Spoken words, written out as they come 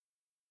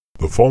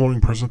The following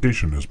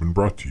presentation has been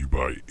brought to you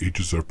by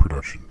HSF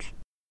Productions.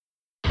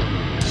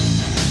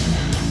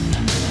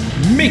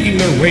 Making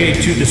their way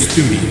to the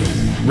studio,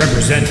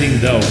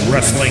 representing the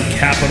wrestling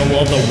capital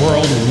of the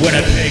world,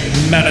 Winnipeg,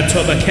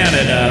 Manitoba,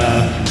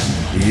 Canada,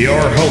 your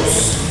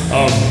hosts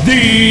of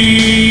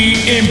the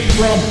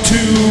Impromptu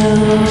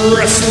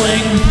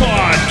Wrestling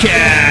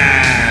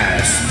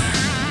Podcast,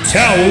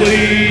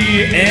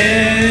 Towley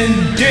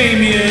and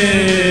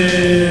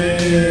Damien.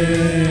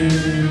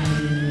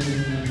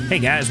 Hey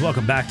guys,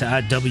 welcome back to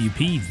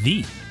IWP,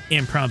 the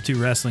Impromptu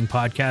Wrestling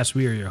Podcast.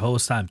 We are your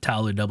hosts. I'm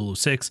Towley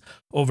 006.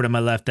 Over to my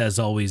left, as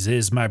always,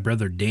 is my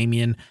brother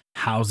Damien.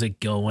 How's it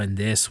going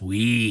this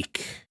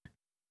week?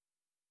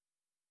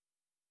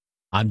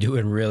 I'm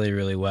doing really,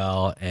 really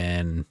well.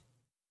 And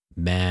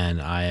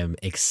man, I am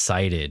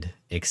excited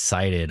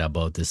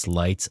about this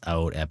lights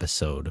out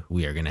episode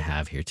we are going to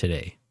have here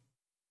today.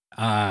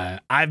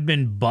 I've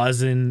been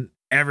buzzing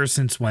ever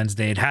since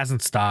Wednesday. It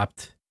hasn't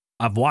stopped.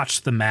 I've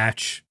watched the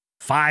match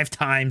 5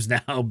 times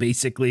now,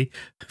 basically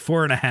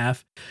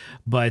 4.5,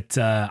 but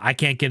I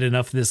can't get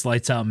enough of this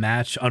lights out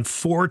match.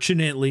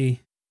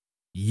 Unfortunately,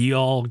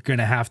 y'all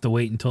gonna have to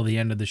wait until the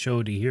end of the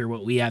show to hear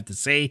what we have to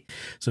say.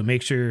 So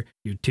make sure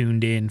you're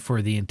tuned in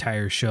for the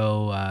entire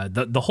show.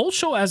 The whole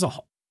show as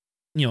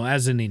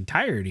an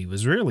entirety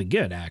was really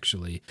good.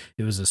 Actually,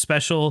 it was a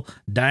special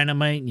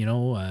Dynamite,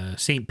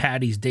 St.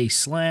 Patty's Day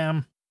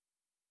Slam.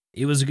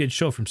 It was a good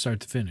show from start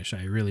to finish.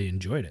 I really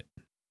enjoyed it.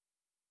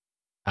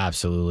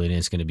 Absolutely, and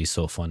it's going to be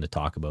so fun to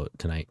talk about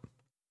tonight.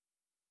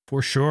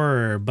 For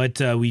sure,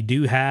 but we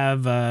do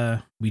have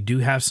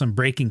some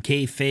breaking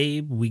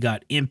kayfabe. We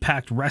got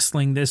Impact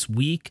Wrestling this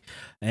week,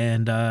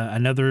 and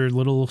another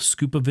little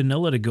scoop of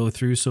vanilla to go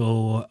through.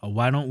 So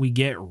why don't we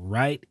get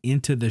right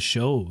into the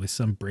show with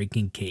some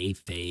breaking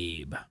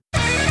kayfabe?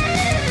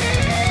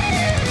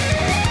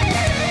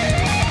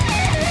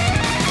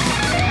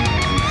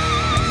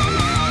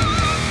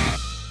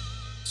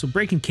 So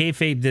breaking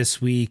kayfabe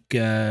this week,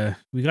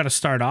 we got to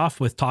start off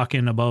with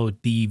talking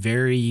about the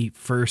very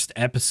first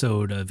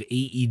episode of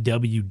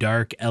AEW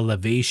Dark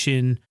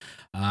Elevation.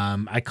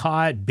 I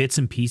caught bits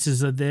and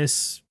pieces of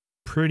this,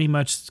 pretty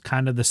much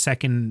kind of the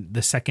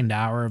second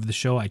hour of the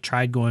show. I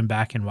tried going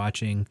back and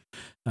watching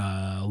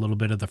a little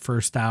bit of the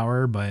first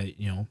hour, but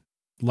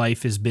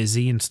life is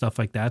busy and stuff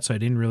like that, so I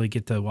didn't really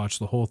get to watch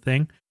the whole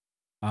thing.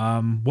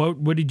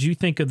 What did you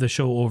think of the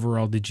show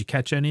overall? Did you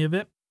catch any of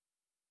it?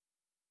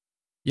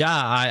 Yeah,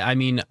 I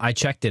mean, I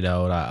checked it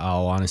out.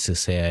 I'll honestly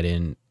say I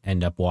didn't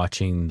end up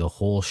watching the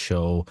whole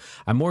show.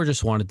 I more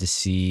just wanted to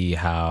see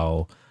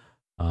how,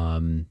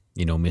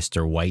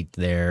 Mr. White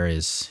there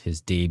is his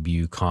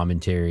debut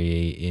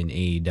commentary in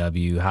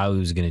AEW, how he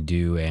was going to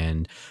do.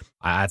 And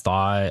I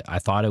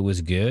thought it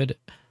was good.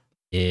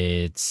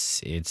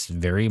 It's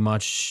very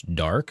much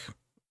dark,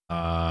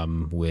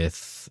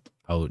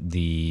 without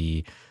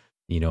the,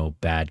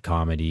 bad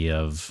comedy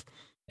of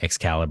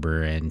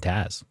Excalibur and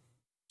Taz.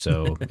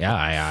 So, yeah,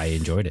 I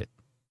enjoyed it.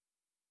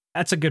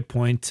 That's a good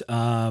point.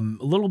 A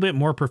little bit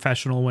more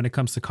professional when it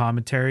comes to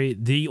commentary.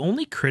 The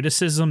only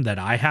criticism that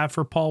I have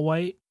for Paul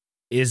White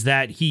is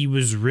that he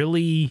was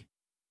really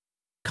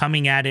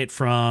coming at it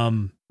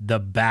from the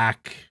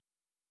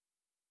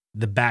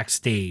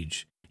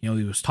backstage. He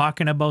was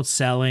talking about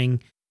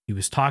selling. He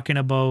was talking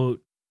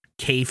about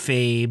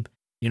kayfabe.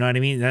 You know what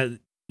I mean? That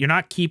you're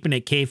not keeping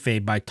it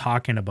kayfabe by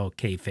talking about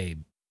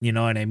kayfabe. You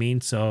know what I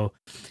mean? So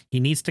he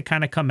needs to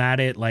kind of come at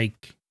it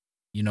like,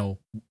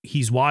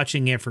 he's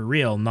watching it for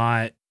real,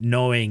 not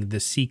knowing the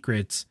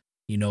secrets,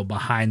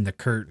 behind the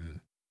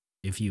curtain,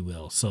 if you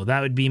will. So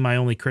that would be my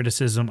only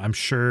criticism. I'm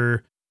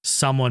sure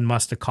someone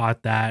must have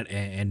caught that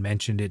and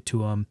mentioned it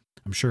to him.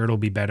 I'm sure it'll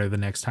be better the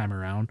next time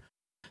around.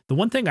 The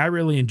one thing I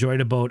really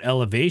enjoyed about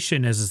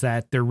Elevation is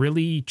that they're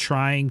really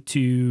trying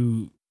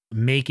to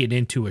make it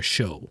into a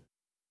show.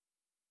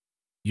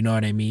 You know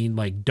what I mean?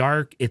 Like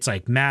Dark, it's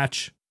like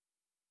match.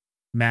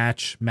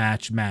 There's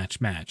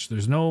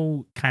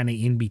no kind of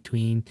in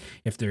between.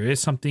 If there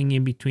is something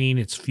in between,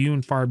 it's few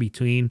and far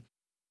between.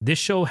 This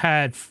show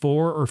had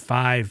 4 or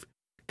 5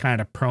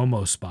 kind of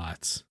promo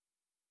spots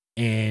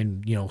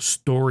and,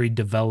 story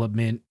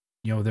development.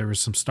 There was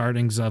some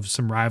startings of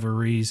some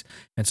rivalries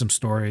and some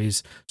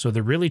stories. So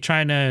they're really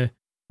trying to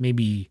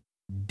maybe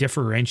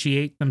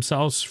differentiate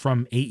themselves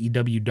from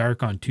AEW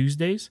Dark on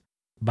Tuesdays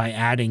by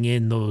adding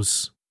in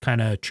those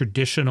kind of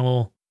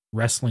traditional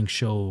wrestling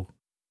show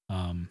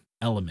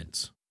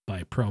elements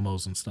by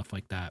promos and stuff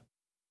like that.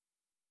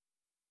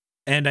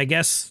 And I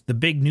guess the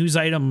big news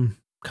item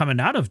coming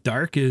out of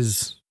Dark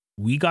is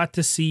we got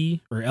to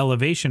see, or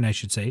Elevation, I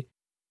should say,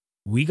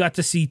 we got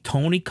to see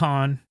Tony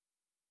Khan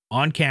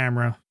on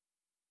camera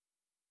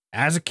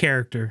as a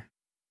character,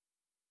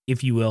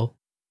 if you will.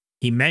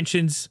 He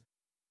mentions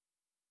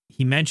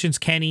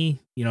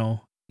Kenny,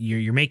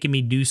 you're making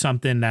me do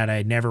something that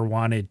I never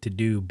wanted to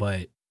do,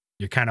 but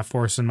you're kind of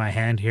forcing my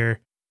hand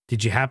here.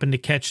 Did you happen to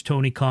catch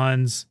Tony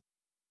Khan's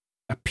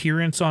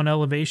appearance on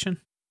Elevation?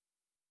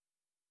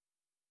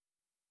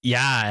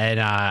 Yeah, and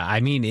I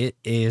mean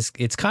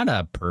it's kind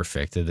of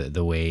perfect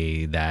the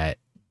way that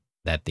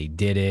that they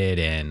did it,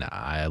 and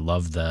I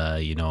love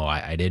the,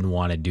 I didn't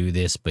want to do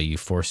this, but you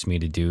forced me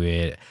to do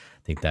it.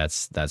 I think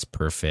that's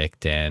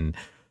perfect. And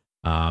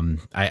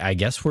I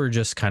guess we're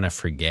just kind of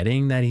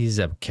forgetting that he's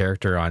a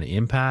character on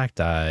Impact.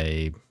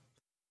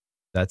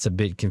 That's a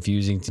bit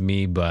confusing to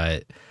me,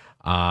 but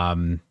I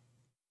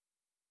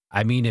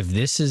mean, if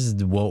this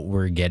is what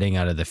we're getting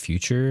out of the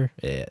future,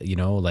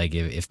 like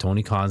if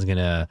Tony Khan's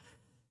gonna,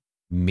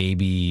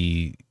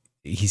 maybe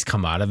he's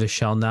come out of his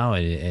shell now,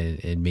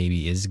 and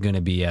maybe is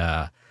gonna be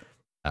a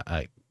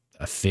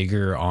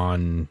figure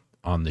on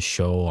the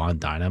show on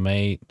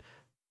Dynamite,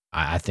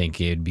 I think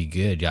it'd be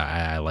good.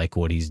 I like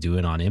what he's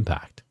doing on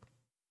Impact.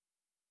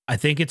 I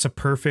think it's a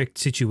perfect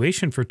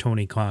situation for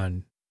Tony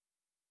Khan.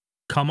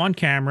 Come on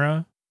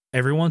camera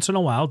every once in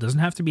a while. Doesn't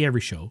have to be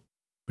every show,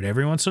 but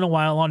every once in a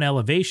while on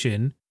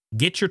Elevation,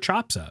 get your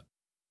chops up.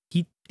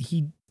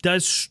 He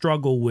does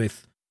struggle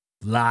with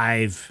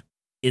live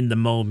in the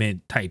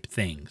moment type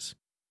things.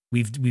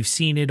 We've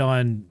seen it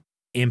on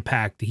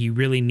Impact. He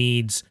really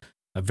needs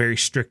a very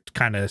strict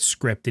kind of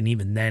script, and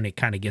even then it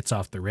kind of gets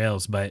off the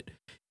rails, but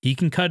he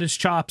can cut his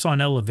chops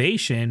on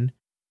Elevation,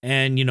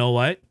 and you know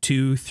what?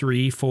 2,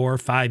 3, 4,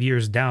 5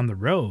 years down the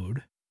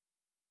road,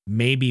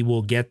 maybe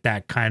we'll get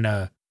that kind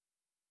of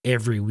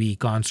every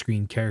week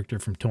on-screen character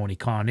from Tony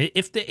Khan,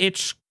 if the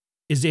itch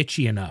is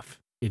itchy enough,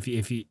 if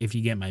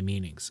you get my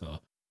meaning. So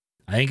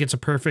I think it's a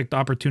perfect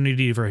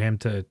opportunity for him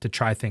to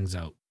try things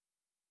out.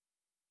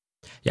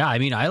 Yeah, I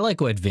mean, I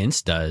like what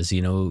Vince does.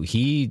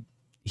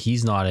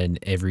 He's not an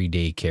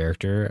everyday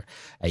character.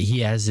 He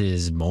has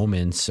his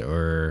moments,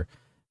 or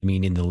I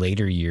mean, in the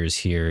later years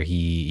here,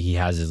 he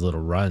has his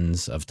little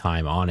runs of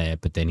time on it,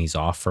 but then he's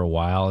off for a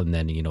while, and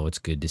then it's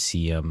good to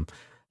see him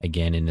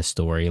again in the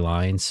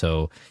storyline.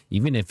 So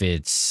even if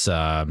it's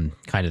kind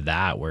of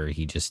that where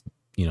he just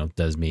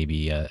does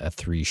maybe a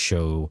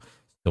 3-show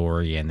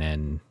story and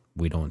then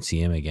we don't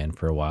see him again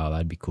for a while,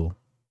 that'd be cool.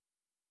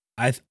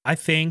 I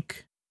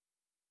think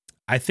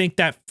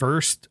that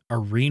first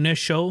arena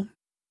show,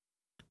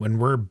 when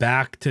we're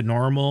back to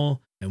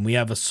normal and we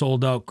have a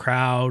sold out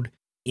crowd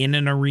in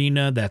an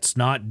arena that's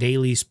not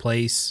Daly's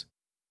Place,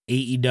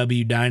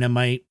 AEW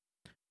Dynamite,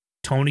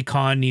 Tony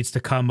Khan needs to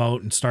come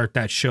out and start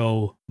that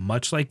show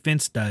much like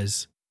Vince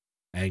does,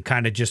 and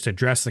kind of just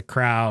address the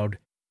crowd,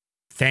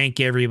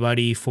 thank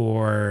everybody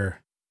for,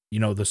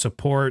 the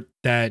support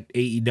that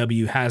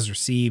AEW has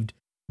received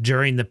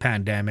during the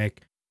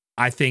pandemic.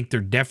 I think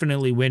they're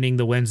definitely winning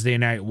the Wednesday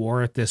Night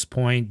War at this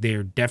point.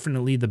 They're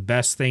definitely the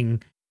best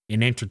thing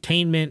in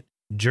entertainment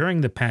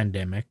during the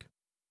pandemic.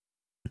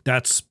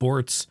 That's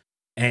sports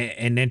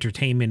and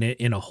entertainment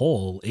in a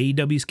whole.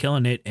 AEW's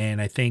killing it, and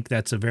I think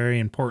that's a very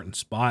important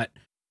spot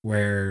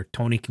where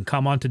Tony can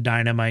come onto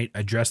Dynamite,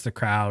 address the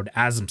crowd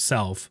as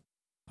himself.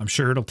 I'm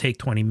sure it'll take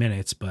 20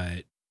 minutes,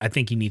 but I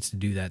think he needs to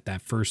do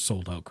that first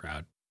sold out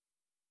crowd.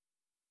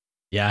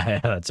 Yeah,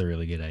 that's a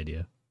really good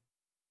idea.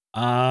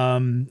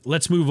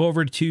 Let's move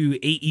over to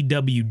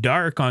AEW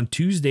Dark. On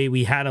Tuesday,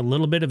 we had a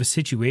little bit of a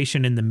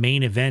situation in the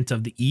main event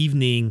of the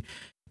evening.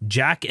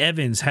 Jack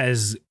Evans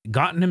has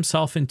gotten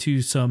himself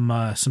into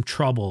some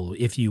trouble,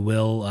 if you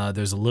will.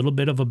 There's a little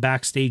bit of a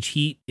backstage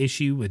heat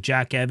issue with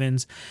Jack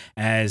Evans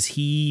as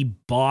he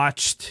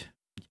botched,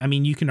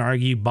 you can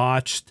argue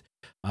botched,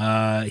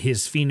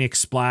 his Phoenix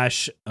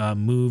Splash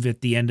move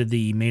at the end of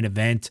the main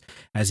event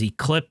as he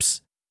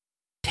clips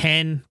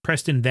 10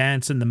 Preston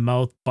Vance in the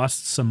mouth,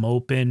 busts him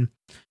open.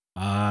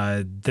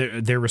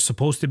 There was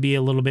supposed to be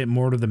a little bit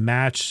more to the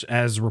match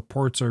as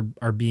reports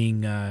are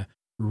being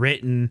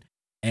written,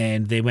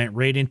 and they went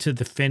right into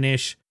the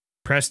finish.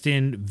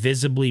 Preston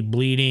visibly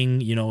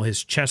bleeding,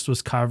 his chest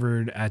was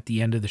covered at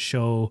the end of the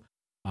show.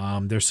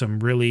 There's some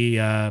really,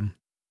 I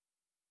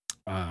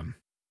don't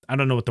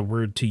know what the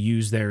word to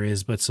use there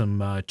is, but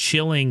some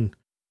chilling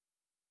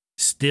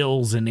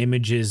stills and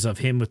images of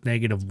him with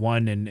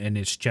 -1 and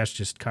his chest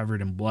just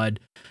covered in blood.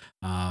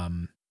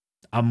 I'm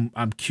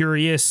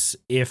curious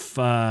if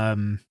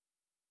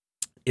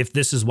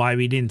this is why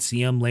we didn't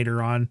see him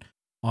later on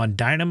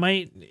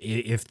Dynamite,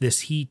 if this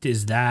heat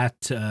is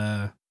that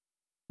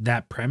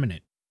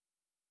preeminent.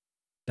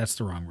 That's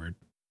the wrong word.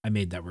 I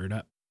made that word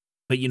up,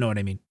 but you know what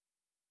I mean.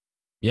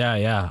 Yeah.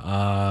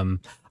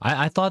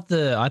 I thought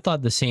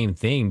the same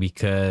thing,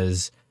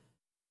 because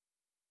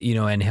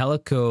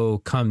Angelico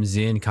comes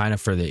in kind of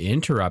for the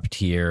interrupt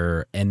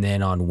here, and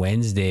then on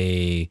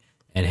Wednesday,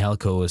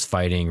 Angelico was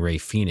fighting Rey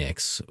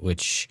Fenix,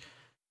 which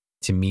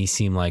to me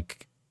seemed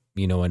like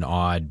an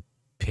odd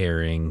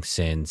pairing,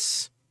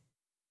 since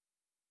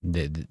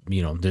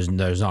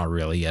there's not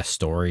really a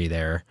story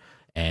there,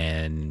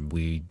 and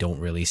we don't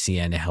really see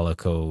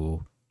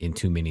Angelico in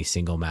too many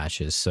single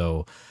matches.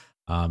 So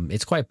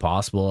it's quite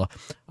possible.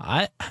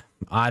 I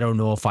don't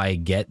know if I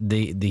get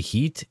the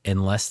heat,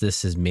 unless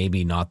this is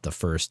maybe not the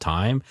first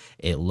time.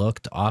 It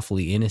looked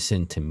awfully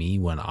innocent to me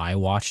when I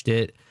watched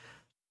it,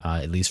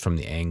 at least from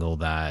the angle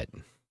that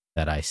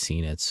I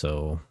seen it.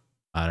 So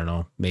I don't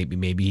know.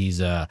 Maybe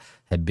he's a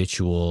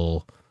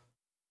habitual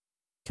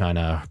kind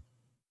of,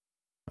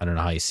 I don't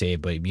know how you say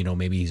it, but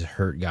maybe he's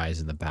hurt guys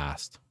in the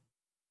past.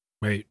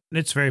 Right.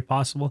 It's very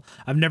possible.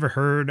 I've never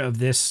heard of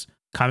this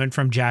coming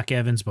from Jack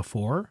Evans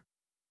before.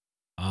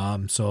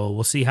 So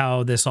we'll see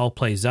how this all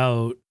plays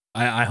out.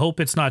 I hope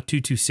it's not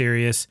too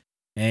serious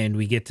and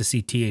we get to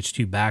see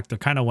TH2 back. They're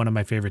kind of one of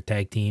my favorite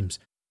tag teams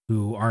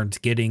who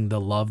aren't getting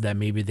the love that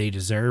maybe they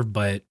deserve,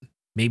 but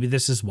maybe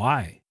this is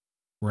why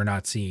we're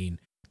not seeing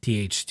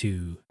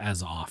TH2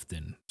 as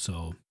often.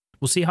 So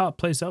we'll see how it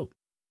plays out.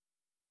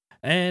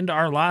 And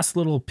our last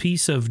little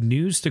piece of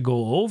news to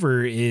go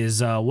over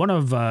is one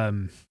of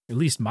at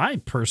least my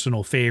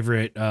personal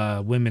favorite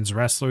women's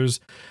wrestlers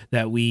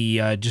that we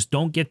just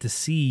don't get to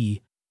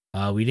see.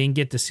 We didn't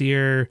get to see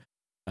her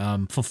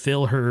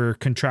fulfill her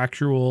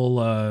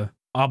contractual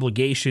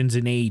obligations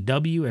in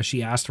AEW as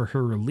she asked for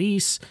her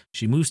release.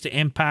 She moves to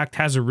Impact,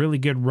 has a really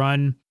good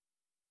run.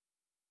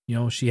 You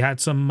know, she had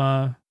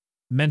some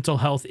mental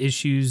health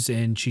issues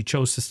and she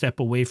chose to step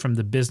away from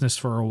the business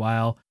for a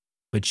while.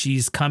 But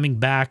she's coming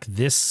back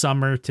this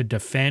summer to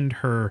defend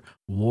her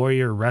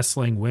Warrior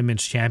Wrestling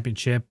Women's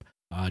Championship.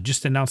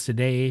 Just announced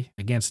today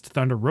against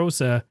Thunder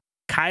Rosa,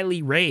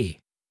 Kylie Ray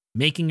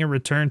making a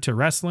return to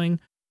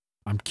wrestling.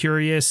 I'm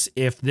curious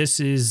if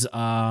this is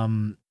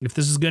going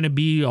to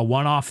be a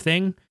one-off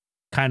thing.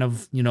 Kind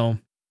of, you know,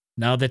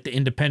 now that the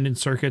independent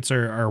circuits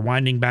are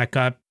winding back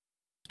up,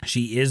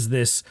 she is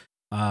this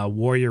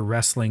Warrior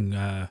Wrestling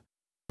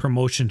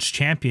Promotions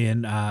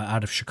champion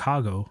out of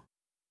Chicago.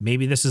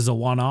 Maybe this is a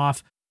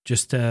one-off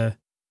just to,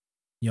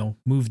 you know,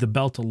 move the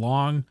belt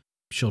along.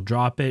 She'll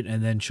drop it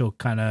and then she'll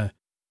kind of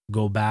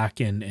go back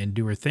and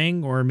do her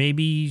thing. Or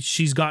maybe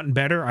she's gotten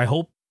better. I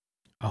hope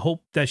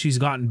that she's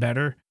gotten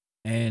better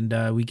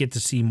and we get to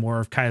see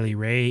more of Kylie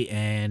Ray.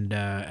 And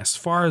as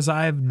far as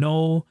I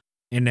know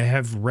and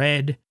have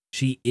read,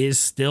 she is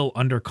still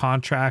under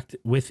contract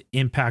with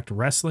Impact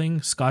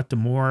Wrestling. Scott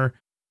D'Amore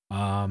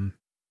kind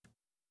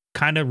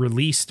of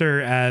released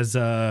her as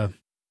a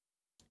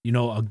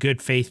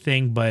good faith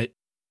thing, but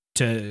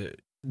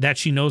that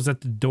she knows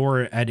that the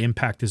door at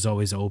Impact is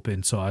always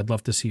open. So I'd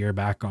love to see her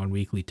back on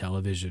weekly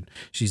television.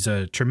 She's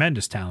a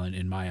tremendous talent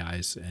in my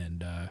eyes.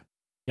 And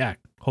yeah,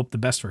 hope the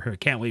best for her.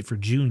 Can't wait for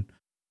June.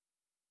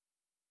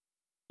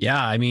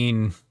 Yeah, I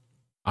mean,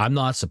 I'm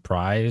not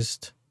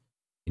surprised.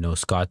 You know,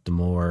 Scott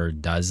D'Amore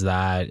does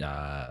that.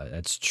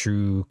 That's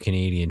true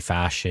Canadian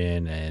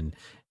fashion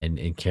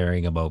and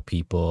caring about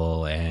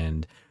people.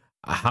 And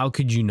how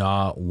could you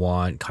not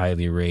want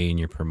Kylie Ray in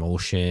your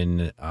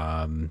promotion?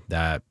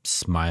 That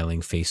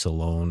smiling face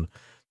alone,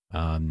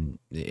 and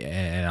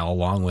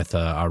along with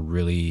a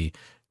really,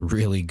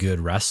 really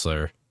good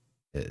wrestler.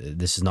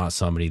 This is not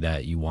somebody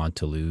that you want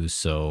to lose.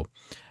 So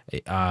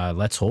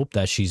let's hope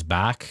that she's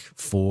back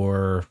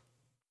for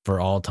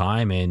all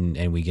time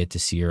and we get to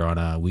see her on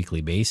a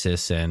weekly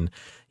basis. And,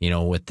 you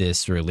know, with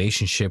this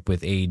relationship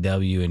with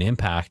AEW and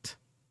Impact,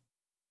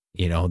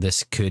 you know,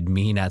 this could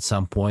mean at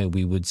some point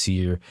we would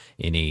see her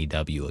in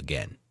AEW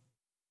again.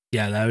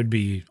 Yeah, that would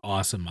be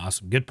awesome.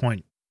 Awesome. Good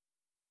point.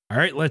 All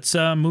right, let's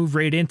move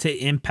right into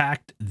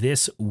Impact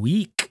this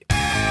week.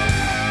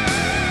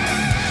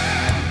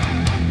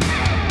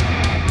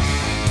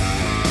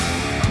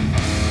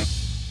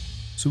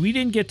 So we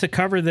didn't get to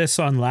cover this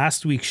on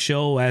last week's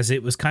show as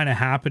it was kind of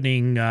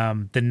happening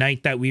the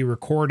night that we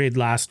recorded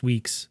last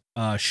week's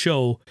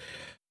show.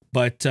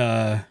 But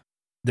the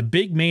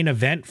big main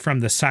event from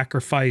the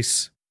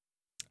Sacrifice,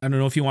 I don't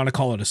know if you want to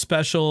call it a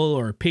special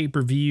or a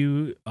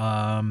pay-per-view.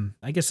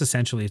 I guess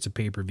essentially it's a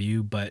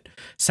pay-per-view, but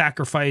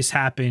Sacrifice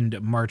happened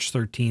March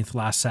 13th,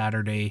 last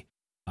Saturday.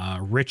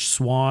 Rich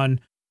Swann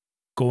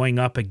going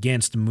up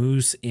against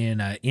Moose in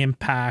an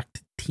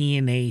Impact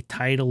TNA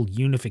title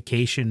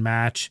unification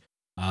match.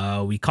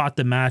 We caught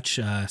the match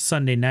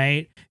Sunday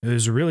night. It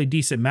was a really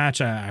decent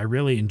match. I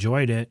really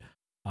enjoyed it.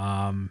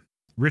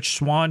 Rich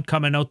Swann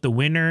coming out the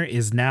winner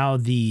is now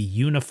the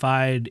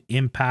unified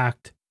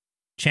Impact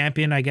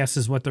champion, I guess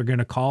is what they're going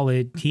to call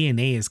it.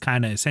 TNA is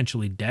kind of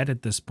essentially dead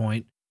at this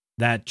point.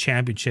 That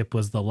championship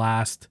was the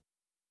last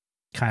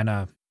kind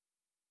of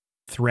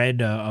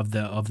thread of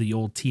the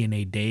old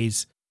TNA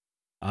days.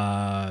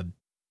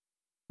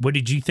 What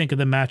did you think of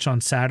the match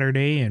on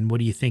Saturday? And what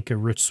do you think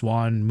of Rich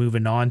Swann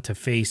moving on to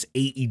face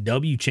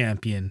AEW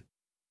champion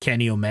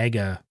Kenny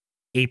Omega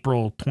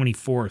April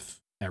 24th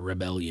at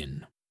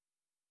Rebellion?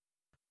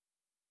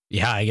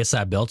 Yeah, I guess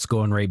that belt's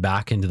going right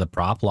back into the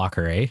prop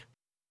locker, eh?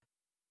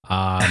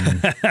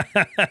 I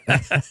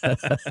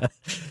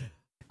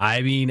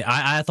mean,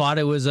 I thought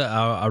it was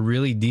a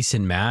really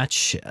decent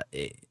match.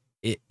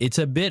 It's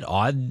a bit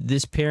odd,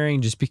 this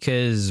pairing, just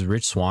because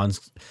Rich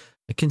Swann's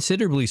a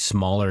considerably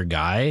smaller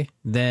guy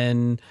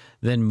than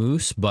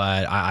Moose,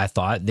 but I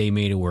thought they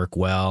made it work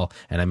well.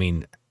 And I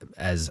mean,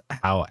 as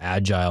how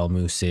agile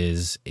Moose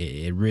is,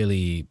 it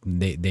really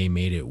they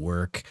made it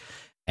work.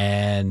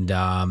 And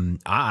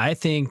I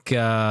think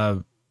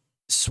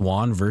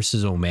Swann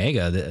versus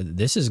Omega,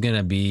 this is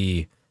gonna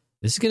be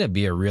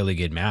a really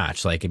good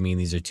match. Like, I mean,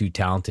 these are two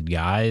talented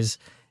guys,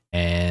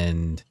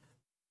 and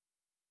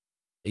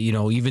you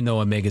know, even though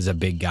Omega's a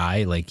big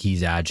guy, like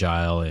he's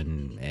agile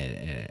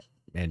and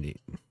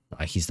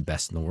he's the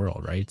best in the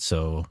world, right?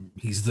 So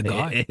He's the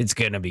god. it's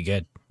gonna be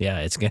good. Yeah,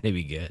 it's gonna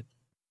be good.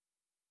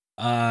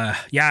 Yeah,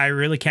 I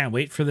really can't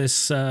wait for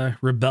this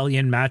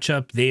Rebellion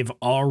matchup. They've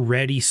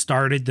already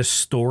started the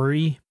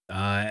story.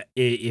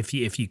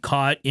 If you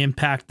caught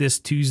Impact this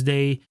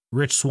Tuesday,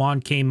 Rich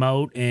Swann came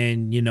out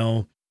and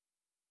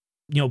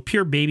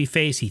pure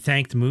babyface. He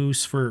thanked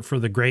Moose for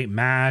the great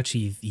match.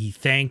 He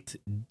thanked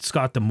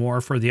Scott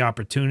D'Amore for the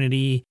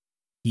opportunity.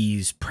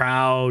 He's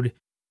proud,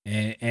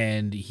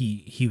 and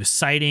he was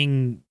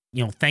citing,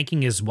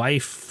 thanking his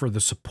wife for the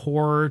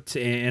support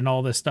and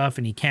all this stuff,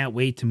 and he can't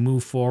wait to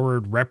move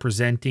forward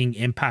representing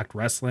Impact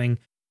Wrestling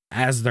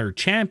as their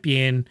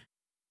champion.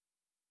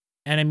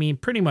 And I mean,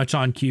 pretty much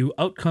on cue,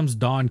 out comes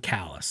Don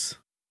Callis,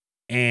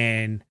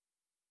 and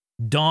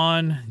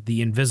Don,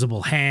 the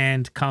invisible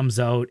hand, comes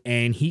out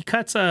and he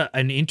cuts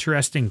an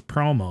interesting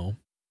promo.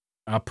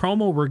 A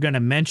promo we're going to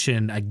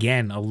mention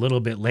again a little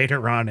bit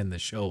later on in the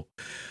show.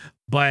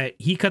 But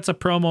he cuts a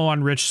promo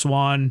on Rich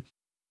Swann,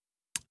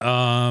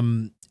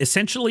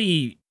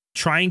 essentially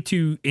trying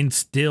to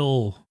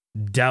instill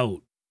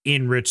doubt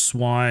in Rich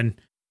Swann.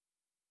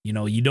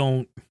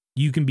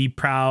 You can be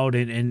proud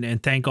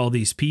and thank all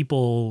these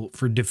people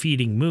for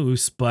defeating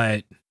Moose,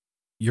 but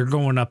you're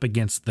going up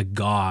against the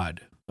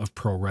god of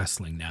pro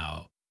wrestling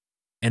now,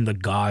 and the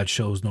god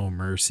shows no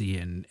mercy,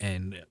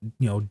 and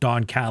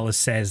Don Callis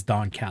says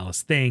Don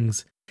Callis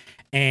things,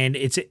 and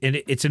it's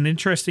an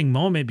interesting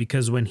moment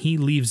because when he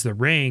leaves the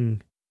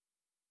ring,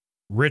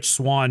 Rich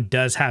Swann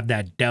does have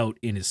that doubt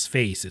in his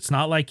face. It's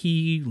not like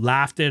he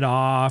laughed it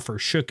off or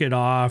shook it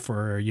off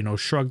or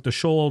shrugged the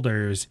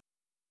shoulders.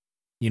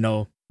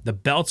 The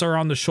belts are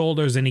on the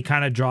shoulders and he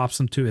kind of drops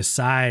them to his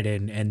side,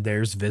 and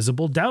there's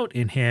visible doubt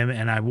in him.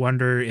 And I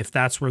wonder if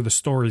that's where the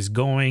story's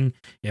going,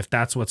 if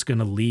that's what's going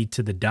to lead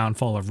to the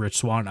downfall of Rich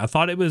Swann. I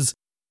thought it was,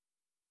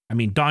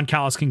 Don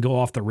Callis can go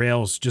off the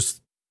rails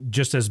just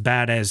as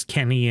bad as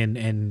Kenny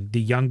and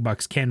the Young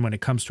Bucks can when it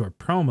comes to a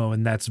promo.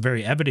 And that's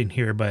very evident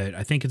here, but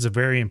I think it's a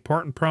very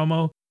important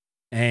promo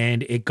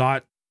and it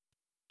got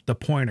the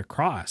point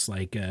across.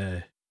 Like,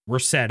 we're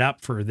set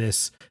up for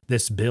this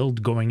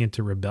build going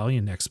into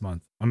Rebellion next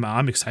month.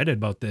 I'm excited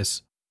about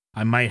this.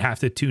 I might have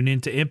to tune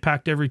into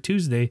Impact every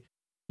Tuesday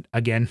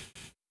again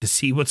to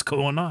see what's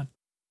going on.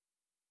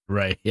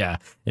 Right. Yeah.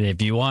 And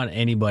if you want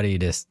anybody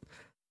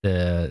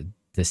to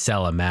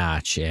sell a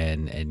match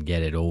and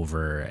get it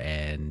over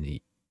and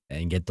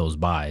get those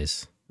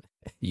buys,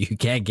 you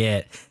can't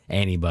get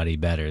anybody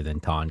better than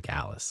Don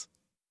Callis.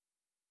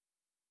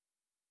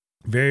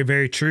 Very,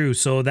 very true.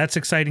 So that's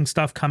exciting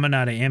stuff coming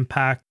out of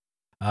Impact.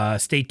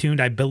 Stay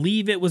tuned. I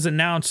believe it was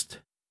announced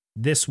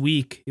this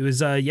week. It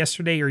was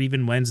yesterday or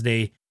even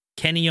Wednesday.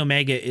 Kenny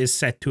Omega is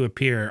set to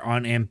appear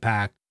on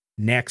Impact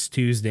next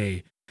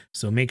Tuesday.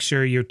 So make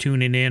sure you're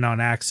tuning in on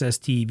Access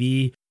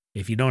TV.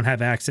 If you don't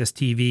have Access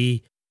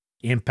TV,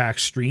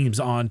 Impact streams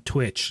on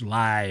Twitch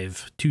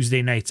live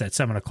Tuesday nights at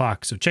 7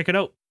 o'clock. So check it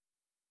out.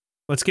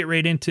 Let's get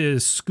right into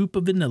Scoop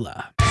of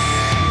Vanilla.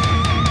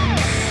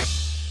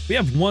 We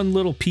have one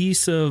little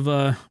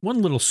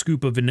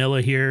scoop of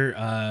vanilla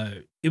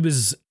here. It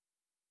was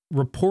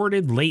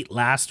reported late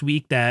last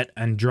week that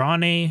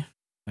Andrade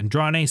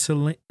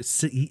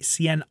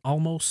Cien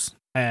Almos,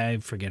 I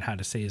forget how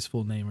to say his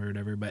full name or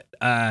whatever, but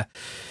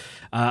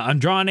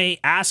Andrade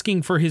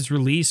asking for his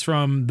release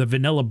from the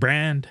Vanilla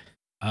brand.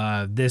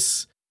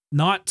 This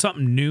not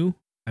something new.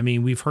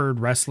 We've heard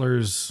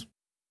wrestlers,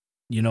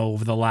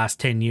 over the last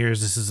 10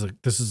 years,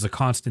 this is a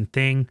constant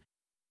thing.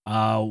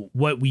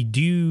 What we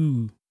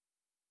do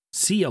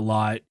see a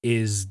lot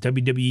is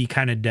WWE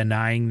kind of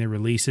denying the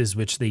releases,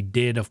 which they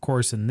did, of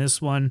course, in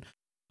this one.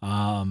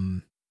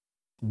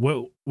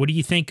 What do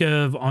you think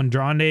of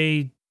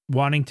Andrade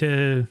wanting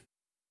to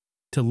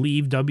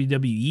leave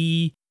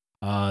WWE?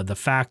 The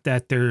fact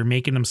that they're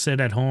making him sit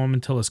at home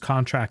until his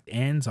contract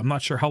ends. I'm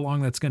not sure how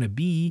long that's going to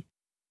be,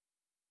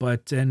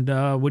 but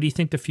what do you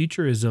think the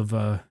future is of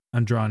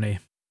Andrade?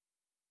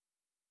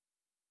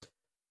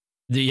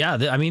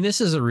 This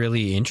is a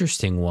really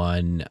interesting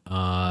one.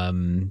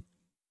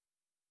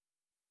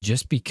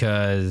 Just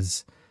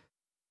because,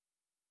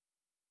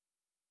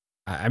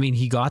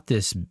 he got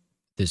this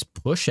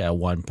push at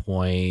one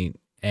point,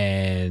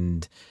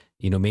 and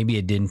maybe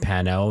it didn't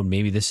pan out.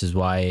 Maybe this is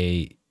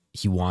why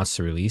he wants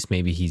to release.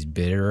 Maybe he's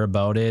bitter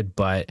about it.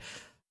 But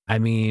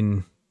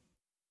you're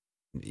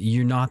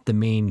not the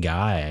main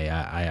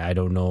guy. I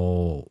don't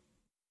know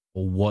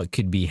what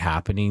could be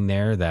happening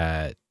there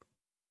that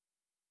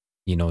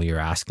you're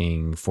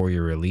asking for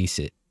your release.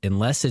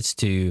 Unless it's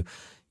to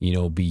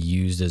be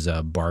used as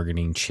a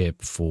bargaining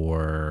chip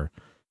for,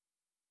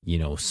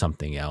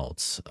 something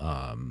else.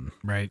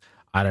 Right.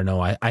 I don't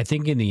know. I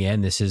think in the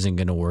end, this isn't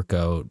going to work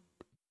out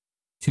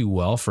too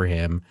well for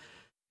him.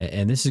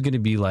 And this is going to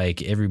be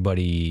like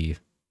everybody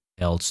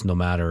else, no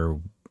matter,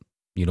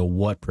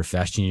 what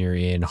profession you're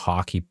in,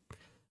 hockey,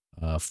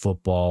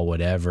 football,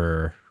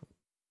 whatever.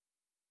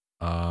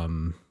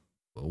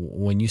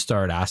 When you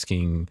start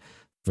asking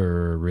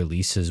for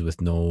releases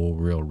with no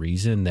real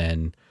reason,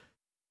 then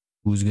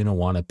who's going to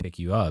want to pick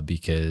you up?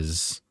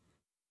 Because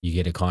you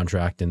get a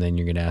contract and then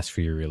you're going to ask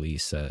for your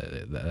release.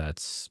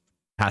 That's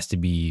has to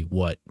be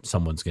what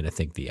someone's going to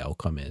think the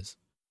outcome is.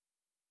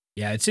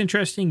 Yeah, it's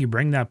interesting you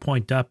bring that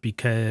point up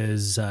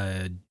because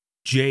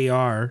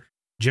JR,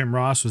 Jim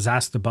Ross, was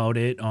asked about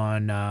it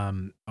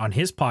on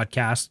his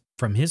podcast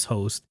from his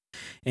host,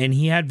 and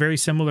he had very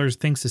similar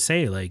things to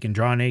say. Like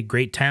Andrade,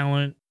 great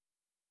talent,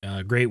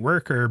 great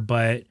worker,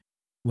 but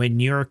when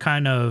you're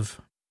kind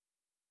of,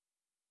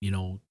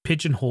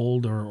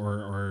 pigeonholed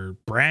or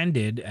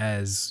branded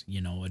as,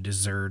 a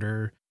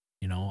deserter,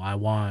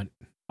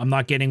 I'm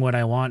not getting what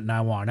I want and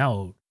I want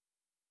out.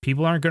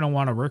 People aren't going to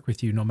want to work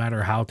with you no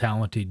matter how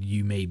talented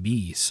you may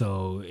be.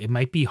 So it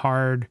might be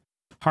hard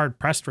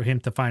pressed for him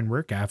to find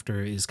work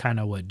after, is kind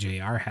of what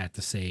JR had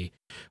to say,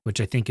 which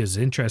I think is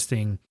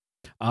interesting.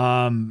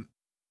 My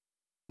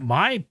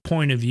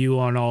point of view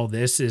on all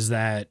this is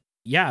that,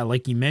 yeah,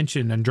 like you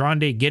mentioned,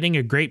 Andrade getting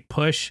a great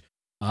push,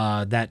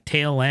 that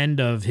tail end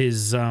of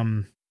his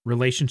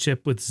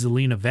relationship with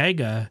Zelina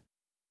Vega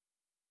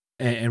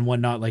and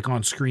whatnot, like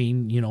on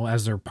screen,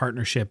 as their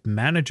partnership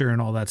manager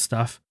and all that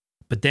stuff.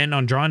 But then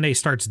Andrade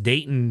starts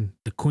dating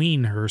the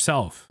queen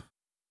herself.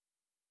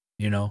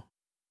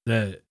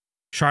 The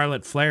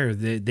Charlotte Flair,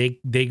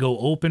 they go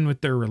open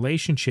with their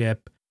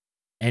relationship,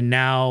 and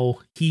now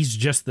he's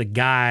just the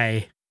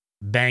guy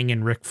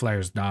banging Ric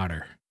Flair's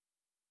daughter.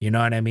 You know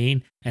what I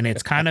mean? And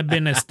it's kind of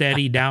been a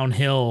steady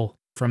downhill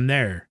from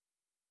there.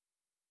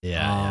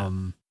 Yeah.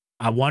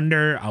 I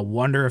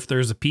wonder if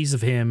there's a piece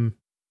of him,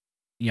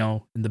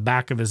 in the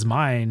back of his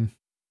mind,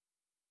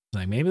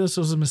 like maybe this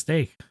was a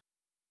mistake.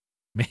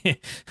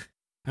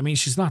 I mean,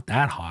 she's not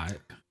that hot.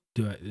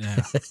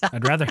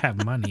 I'd rather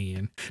have money.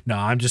 And no,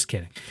 I'm just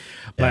kidding.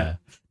 But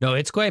no,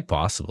 it's quite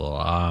possible.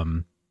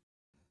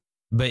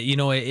 But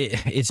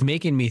it's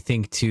making me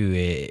think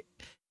too.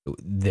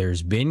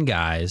 There's been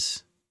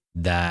guys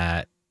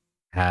that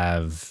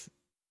have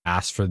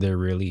asked for their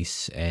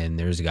release, and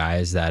there's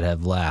guys that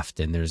have left,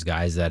 and there's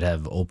guys that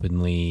have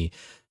openly,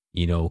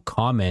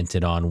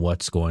 commented on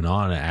what's going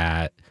on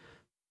at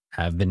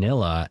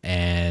Vanilla,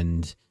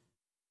 and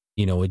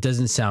it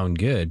doesn't sound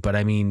good. But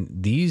I mean,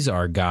 these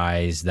are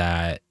guys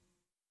that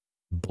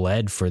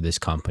bled for this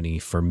company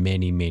for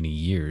many, many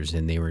years,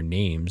 and they were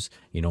names,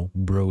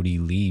 Brody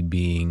Lee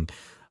being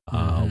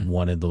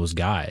one of those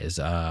guys,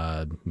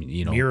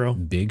 Miro.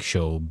 Big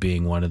Show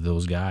being one of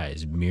those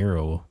guys,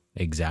 Miro,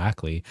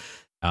 exactly.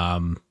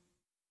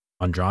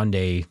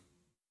 Andrade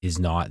is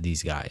not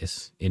these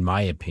guys, in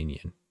my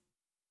opinion.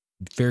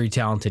 Very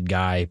talented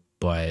guy,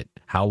 but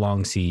how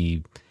long's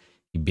he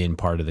been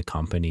part of the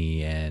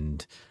company,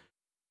 and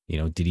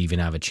did he even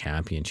have a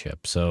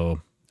championship?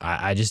 So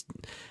I just,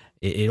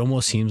 it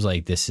almost seems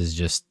like this is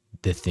just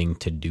the thing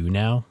to do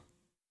now.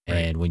 Right.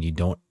 And when you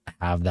don't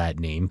have that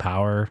name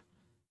power,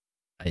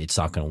 it's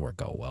not going to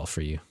work out well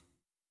for you.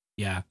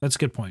 Yeah, that's a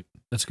good point.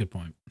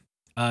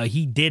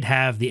 He did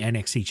have the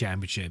NXT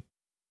championship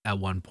at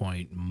one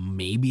point,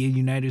 maybe a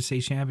United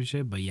States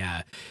championship, but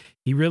yeah,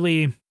 he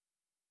really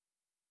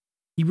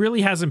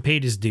hasn't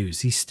paid his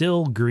dues. He's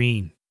still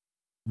green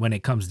when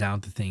it comes down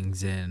to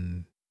things,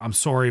 and I'm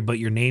sorry, but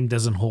your name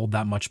doesn't hold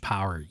that much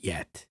power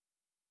yet.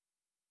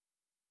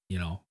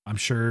 I'm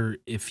sure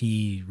if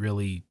he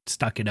really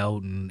stuck it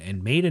out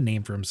and made a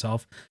name for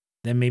himself,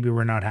 then maybe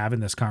we're not having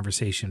this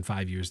conversation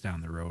 5 years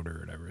down the road or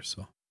whatever.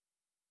 So,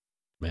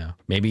 yeah,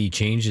 maybe he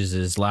changes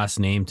his last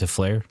name to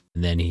Flair,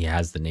 and then he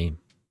has the name.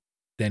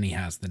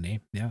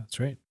 Yeah, that's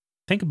right.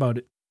 Think about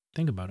it.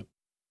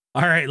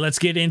 All right, let's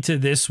get into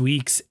this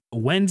week's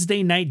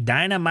Wednesday Night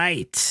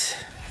Dynamite.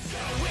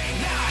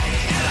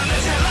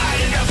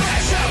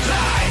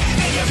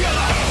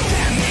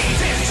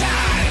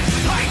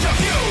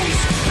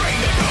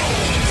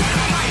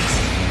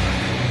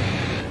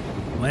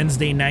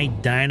 Wednesday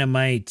Night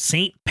Dynamite,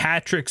 St.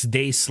 Patrick's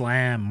Day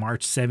Slam,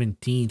 March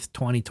 17th,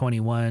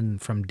 2021,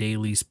 from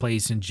Daly's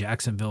Place in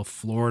Jacksonville,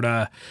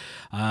 Florida.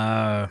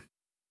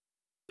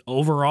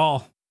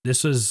 Overall,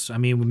 this was,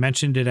 we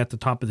mentioned it at the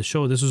top of the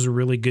show. This was a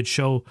really good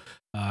show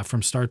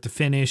from start to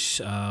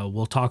finish.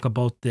 We'll talk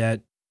about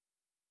that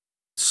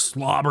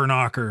slobber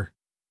knocker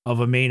of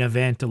a main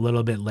event a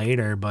little bit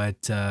later,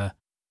 but bell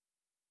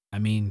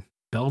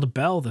to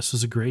bell, this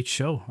was a great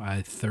show.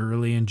 I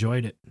thoroughly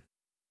enjoyed it.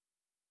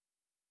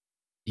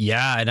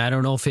 Yeah, and I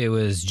don't know if it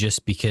was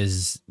just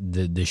because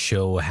the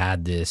show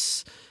had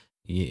this,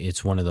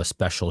 it's one of the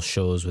special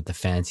shows with the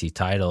fancy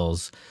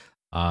titles.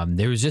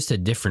 There was just a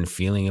different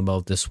feeling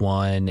about this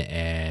one,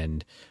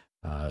 and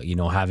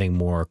having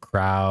more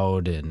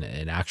crowd and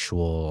an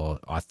actual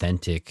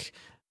authentic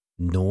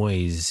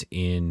noise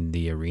in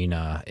the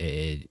arena.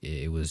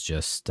 It was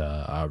just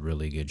a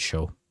really good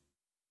show.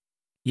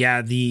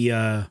 Yeah,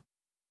 the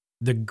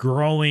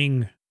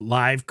growing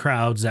live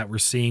crowds that we're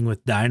seeing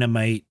with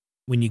Dynamite,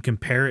 when you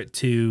compare it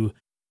to,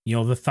 the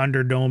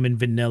Thunderdome and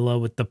Vanilla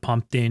with the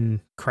pumped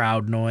in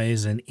crowd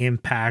noise, and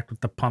Impact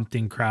with the pumped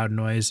in crowd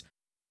noise,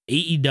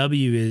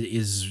 AEW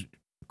is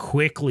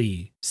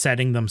quickly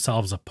setting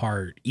themselves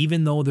apart.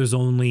 Even though there's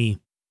only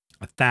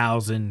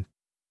 1,000,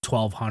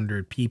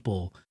 1,200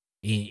 people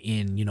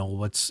in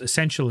what's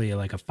essentially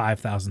like a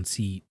 5,000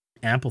 seat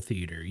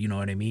amphitheater. You know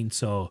what I mean?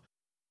 So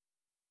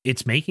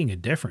it's making a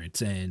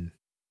difference. And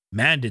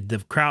man, did the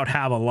crowd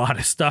have a lot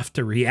of stuff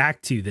to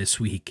react to this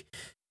week.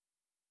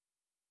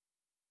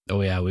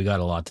 Oh yeah, we got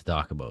a lot to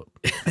talk about.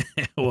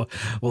 well,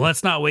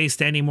 let's not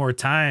waste any more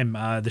time.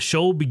 The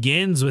show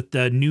begins with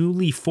the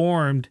newly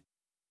formed,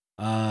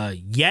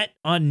 yet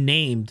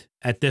unnamed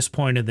at this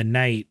point of the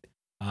night,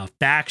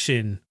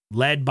 faction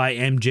led by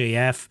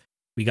MJF.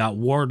 We got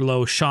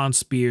Wardlow, Sean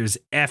Spears,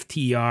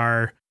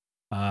 FTR,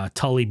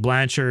 Tully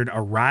Blanchard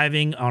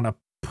arriving on a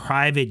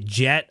private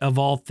jet of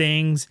all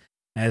things,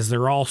 as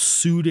they're all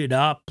suited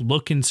up,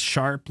 looking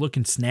sharp,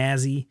 looking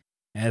snazzy,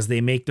 as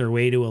they make their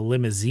way to a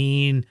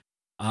limousine.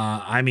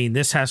 I mean,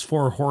 this has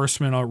 4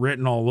 horsemen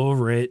written all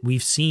over it.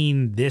 We've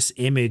seen this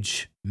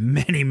image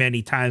many,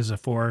 many times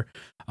before.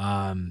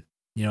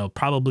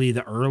 Probably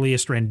the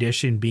earliest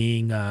rendition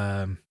being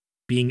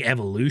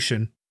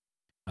Evolution,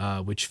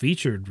 which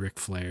featured Ric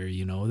Flair.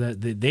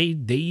 That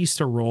they used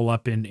to roll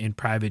up in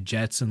private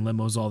jets and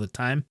limos all the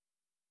time.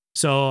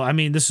 So, I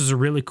mean, this is a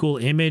really cool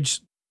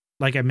image.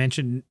 Like I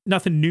mentioned,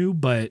 nothing new,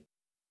 but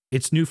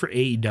it's new for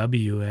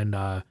AEW,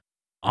 and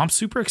I'm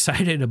super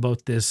excited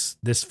about this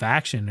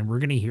faction, and we're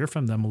going to hear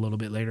from them a little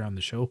bit later on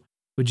the show.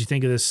 What'd you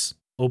think of this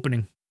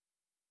opening?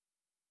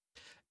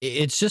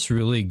 It's just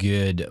really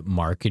good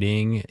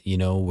marketing.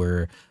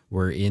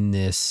 We're in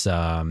this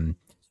sort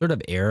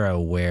of era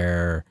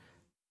where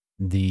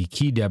the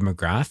key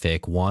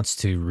demographic wants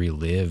to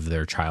relive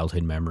their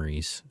childhood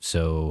memories.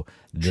 So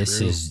this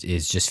True.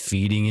 is just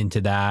feeding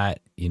into that.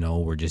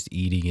 We're just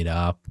eating it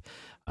up.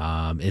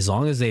 As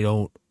long as they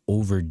don't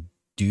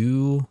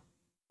overdo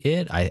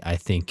it, I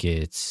think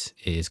it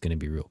is going to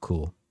be real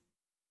cool.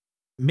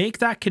 Make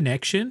that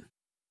connection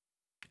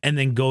and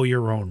then go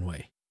your own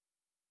way.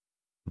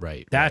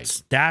 Right.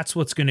 That's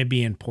what's going to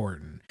be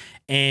important.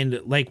 And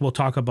like we'll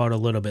talk about a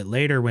little bit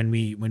later when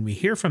we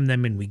hear from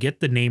them and we get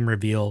the name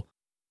reveal,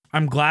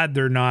 I'm glad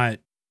they're not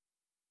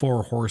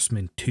 4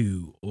 Horsemen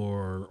 2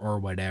 or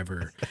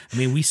whatever. I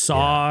mean, we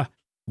saw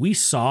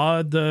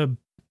the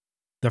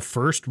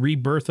first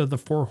rebirth of the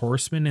 4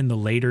 Horsemen in the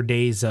later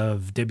days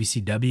of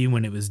WCW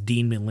when it was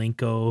Dean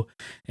Malenko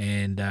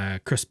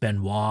and Chris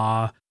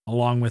Benoit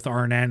along with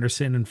Arn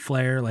Anderson and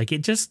Flair. Like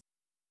it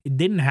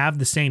didn't have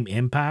the same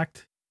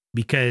impact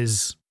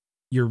because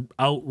you're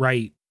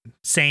outright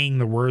saying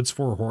the words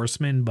 4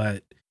 Horsemen,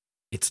 but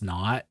it's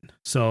not.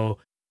 So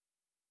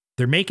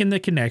they're making the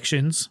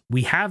connections.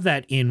 We have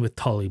that in with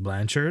Tully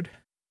Blanchard,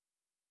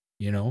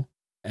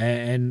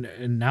 and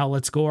now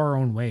let's go our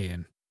own way.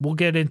 And we'll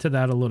get into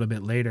that a little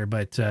bit later,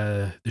 but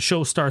the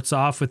show starts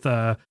off with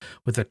a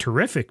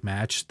terrific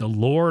match. The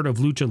Lord of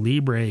Lucha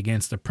Libre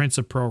against the Prince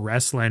of Pro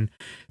Wrestling,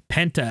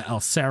 Penta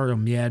El Zero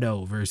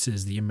Miedo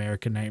versus the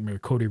American Nightmare,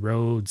 Cody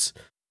Rhodes.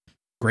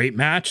 Great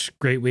match.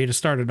 Great way to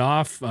start it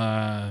off.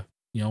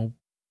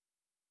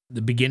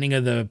 The beginning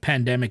of the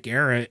pandemic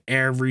era,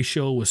 every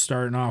show was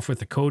starting off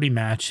with a Cody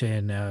match,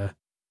 and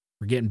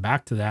we're getting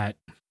back to that.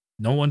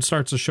 No one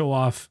starts a show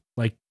off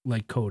like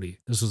Cody.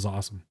 This was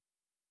awesome.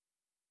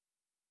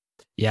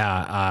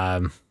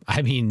 Yeah,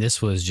 I mean,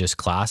 this was just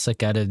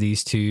classic out of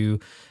these two.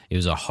 It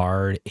was a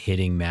hard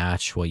hitting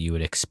match, what you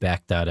would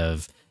expect out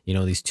of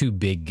these two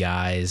big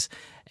guys,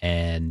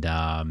 and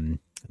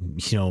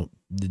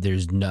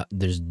there's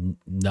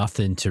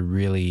nothing to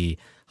really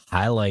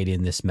highlight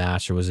in this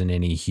match. There wasn't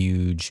any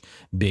huge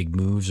big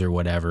moves or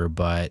whatever,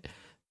 but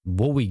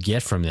what we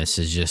get from this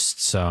is just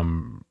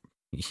some,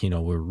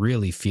 we're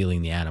really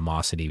feeling the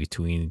animosity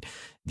between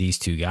these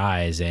two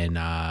guys,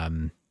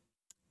 and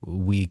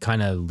we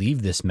kind of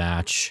leave this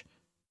match.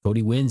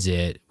 Cody wins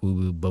it,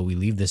 but we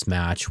leave this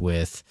match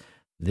with,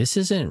 this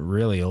isn't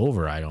really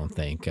over, I don't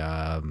think.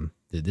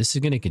 This is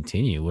going to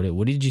continue.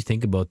 What did you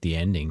think about the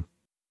ending?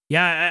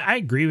 Yeah, I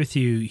agree with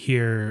you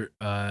here.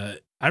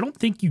 I don't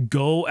think you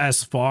go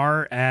as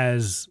far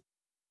as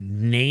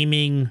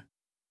naming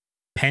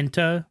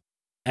Penta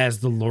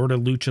as the Lord of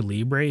Lucha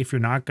Libre if you're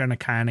not going to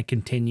kind of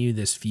continue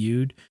this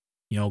feud,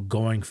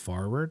 going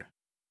forward.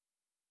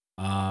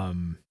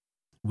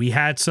 We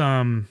had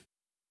some,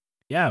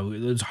 it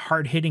was a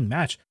hard-hitting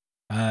match.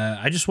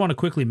 I just want to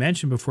quickly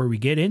mention before we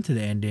get into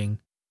the ending,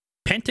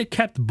 Penta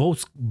kept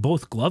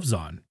both gloves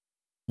on.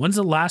 When's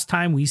the last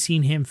time we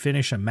seen him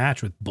finish a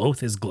match with both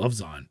his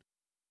gloves on?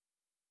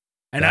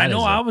 And I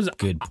know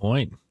good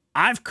point.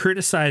 I've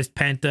criticized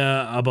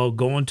Penta about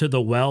going to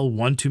the well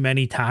one too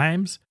many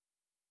times.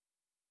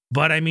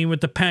 But I mean,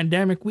 with the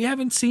pandemic, we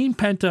haven't seen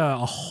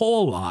Penta a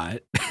whole lot.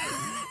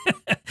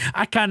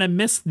 I kind of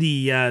missed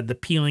the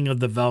peeling of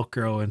the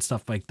Velcro and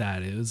stuff like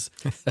that.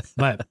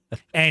 But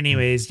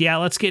anyways,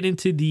 let's get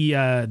into the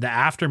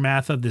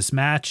aftermath of this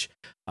match.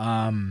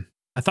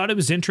 I thought it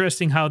was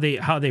interesting how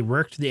they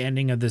worked the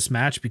ending of this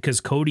match,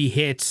 because Cody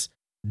hits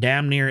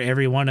damn near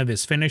every one of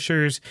his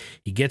finishers.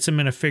 He gets him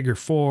in a figure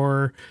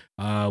 4.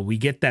 We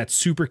get that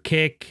super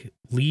kick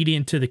lead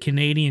into the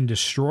Canadian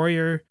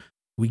Destroyer.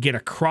 We get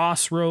a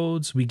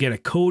crossroads. We get a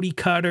Cody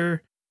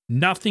cutter.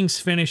 Nothing's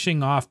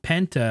finishing off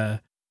Penta.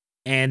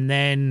 And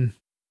then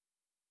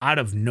out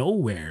of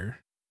nowhere,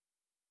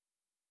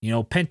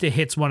 Penta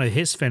hits one of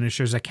his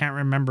finishers. I can't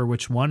remember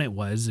which one it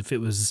was. If it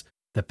was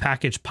the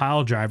package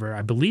pile driver,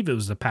 I believe it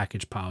was the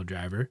package pile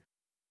driver.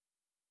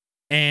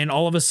 And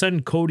all of a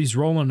sudden, Cody's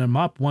rolling him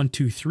up 1,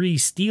 2, 3,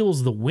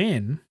 steals the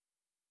win.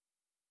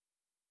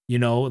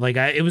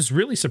 It was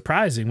really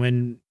surprising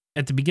when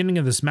at the beginning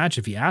of this match,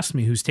 if you asked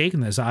me who's taking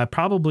this, I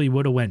probably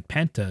would have went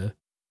Penta,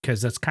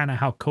 because that's kind of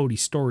how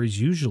Cody's stories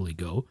usually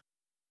go.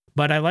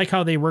 But I like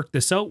how they work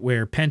this out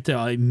where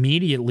Penta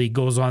immediately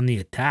goes on the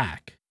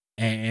attack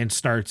and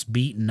starts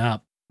beating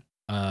up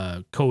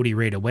Cody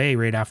right away,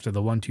 right after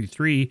the 1, 2,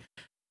 3.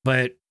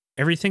 But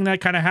everything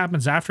that kind of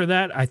happens after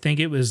that, I think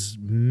it was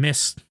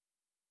misplayed.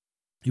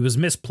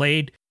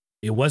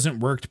 It wasn't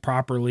worked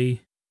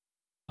properly.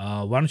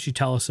 Why don't you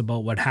tell us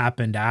about what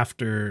happened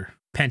after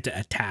Penta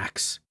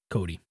attacks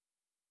Cody?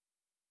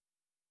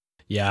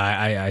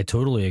 Yeah, I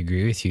totally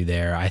agree with you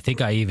there. I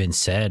think I even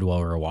said while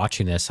we were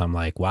watching this, I'm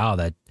like, wow,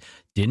 that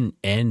didn't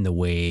end the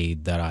way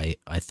that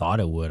I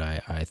thought it would.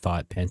 I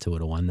thought Penta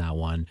would have won that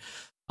one.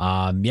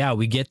 Yeah,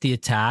 we get the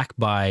attack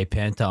by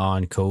Penta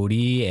on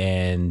Cody,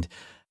 and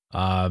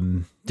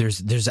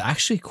there's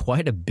actually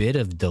quite a bit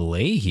of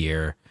delay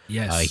here.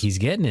 Yes. He's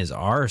getting his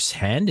arse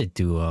handed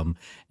to him,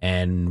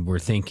 and we're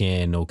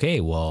thinking,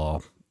 okay,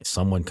 well,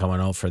 someone coming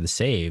out for the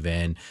save,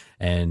 and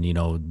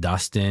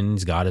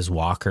Dustin's got his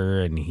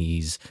walker, and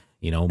he's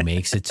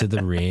makes it to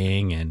the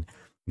ring, and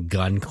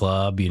Gun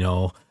Club,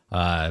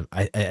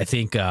 I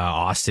think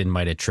Austin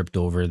might have tripped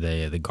over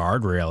the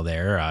guardrail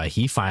there.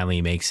 He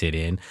finally makes it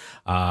in.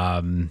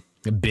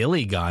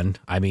 Billy Gunn,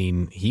 I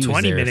mean, he was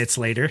 20 there minutes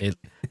later.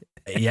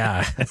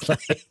 Yeah.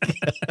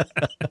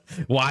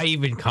 Why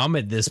even come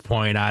at this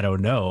point? I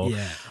don't know.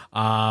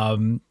 Yeah.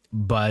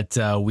 But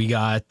we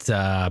got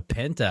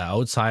Penta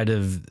outside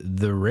of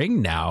the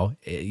ring now,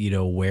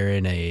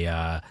 wearing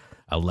a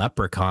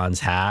leprechaun's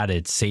hat.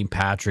 It's St.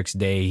 Patrick's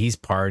Day. He's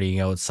partying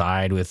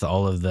outside with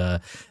all of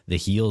the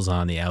heels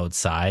on the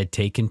outside,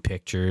 taking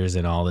pictures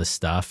and all this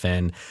stuff.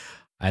 And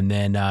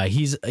then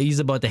he's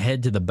about to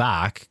head to the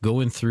back,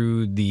 going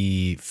through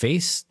the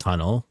face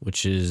tunnel,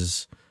 which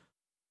is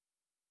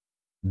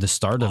the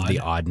start of the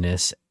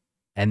oddness.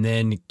 And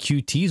then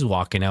QT's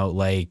walking out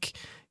like,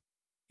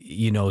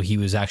 he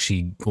was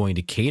actually going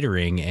to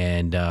catering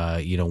and,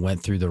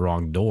 went through the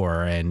wrong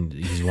door, and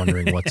he's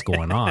wondering what's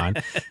going on.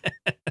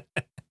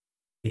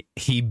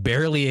 He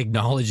barely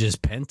acknowledges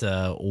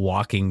Penta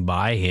walking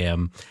by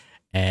him,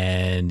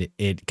 and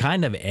it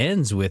kind of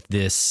ends with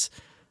this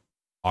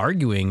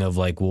arguing of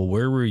like, well,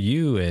 where were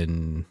you?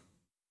 And,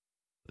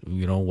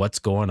 what's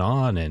going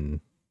on? And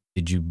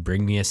did you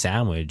bring me a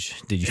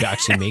sandwich? Did you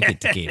actually make it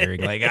to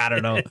catering? Like, I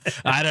don't know.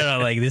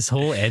 Like, this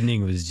whole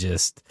ending was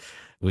just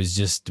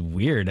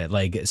weird.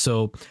 Like,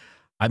 so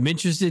I'm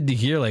interested to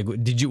hear, like,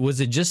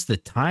 was it just the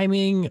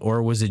timing,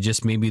 or was it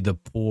just maybe the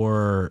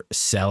poor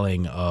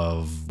selling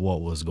of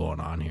what was going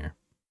on here?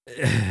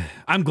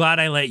 I'm glad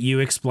I let you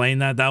explain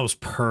that. That was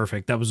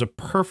perfect. That was a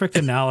perfect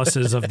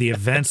analysis of the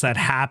events that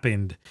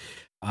happened.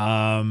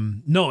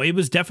 No, it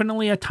was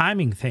definitely a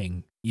timing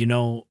thing.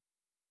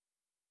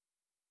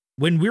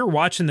 When we're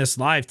watching this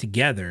live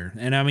together,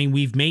 and I mean,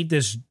 we've made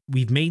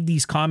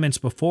these comments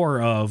before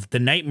of the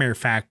Nightmare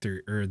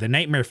Factor or the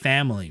Nightmare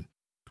Family.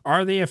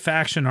 Are they a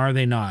faction? Are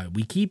they not?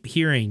 We keep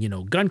hearing,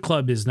 Gun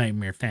Club is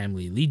Nightmare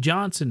Family. Lee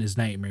Johnson is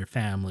Nightmare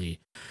Family.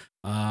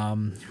 Who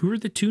are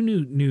the two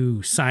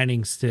new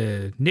signings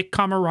to Nick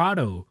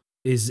Camarado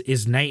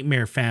is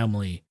Nightmare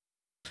Family.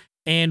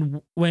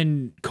 And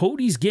when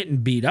Cody's getting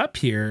beat up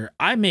here,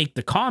 I make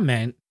the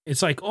comment,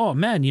 it's like, oh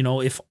man,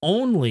 if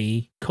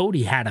only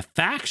Cody had a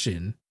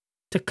faction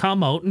to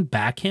come out and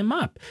back him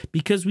up,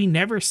 because we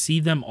never see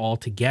them all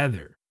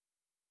together.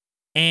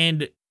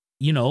 And,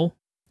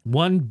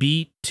 1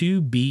 beat,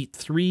 2 beat,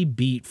 3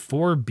 beat,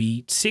 4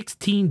 beat,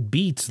 16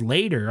 beats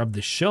later of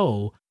the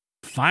show,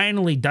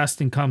 finally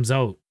Dustin comes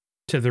out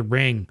to the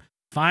ring.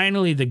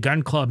 Finally, the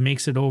Gun Club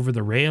makes it over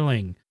the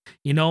railing.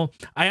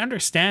 I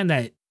understand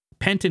that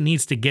Penta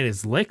needs to get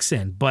his licks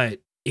in, but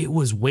it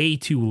was way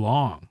too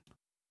long.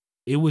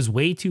 It was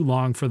way too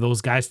long for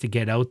those guys to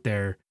get out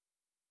there.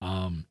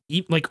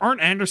 Like Arn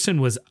Anderson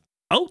was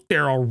out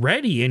there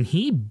already, and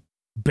he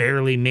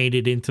barely made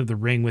it into the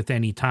ring with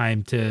any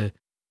time to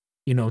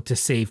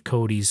save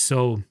Cody's.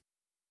 So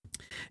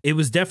it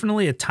was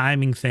definitely a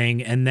timing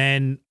thing. And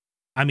then,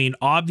 I mean,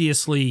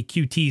 obviously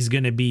QT is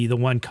going to be the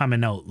one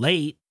coming out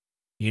late,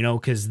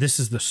 because this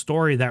is the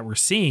story that we're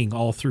seeing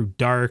all through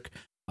Dark,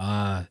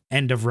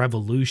 end of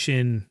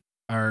Revolution,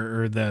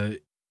 or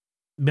the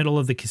middle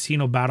of the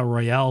Casino Battle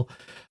Royale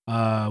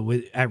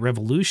at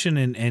Revolution,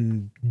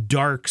 and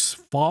Dark's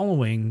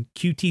following.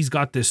 QT's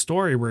got this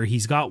story where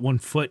he's got 1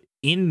 foot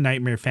in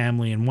Nightmare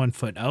Family and 1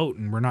 foot out,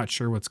 and we're not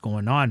sure what's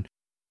going on.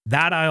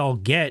 That I'll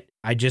get.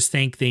 I just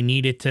think they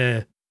needed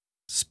to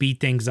speed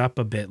things up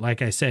a bit.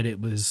 Like I said, it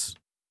was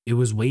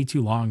way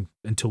too long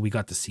until we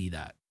got to see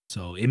that.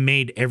 So it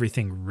made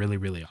everything really,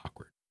 really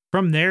awkward.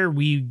 From there,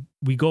 we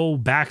go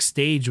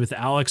backstage with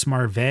Alex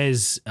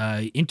Marvez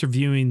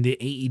interviewing the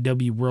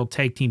AEW World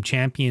Tag Team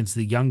Champions,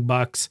 the Young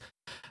Bucks.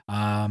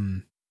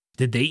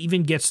 Did they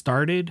even get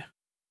started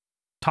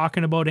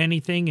talking about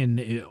anything?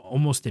 And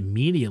almost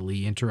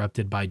immediately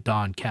interrupted by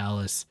Don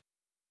Callis.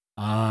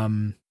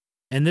 And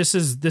this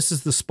is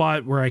the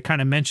spot where I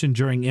kind of mentioned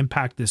during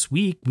Impact this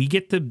week. We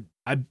get to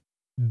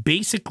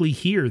basically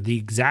hear the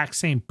exact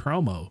same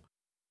promo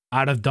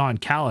out of Don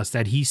Callis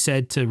that he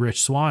said to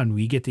Rich Swann.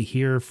 We get to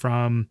hear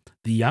from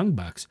the Young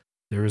Bucks.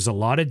 There is a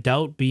lot of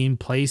doubt being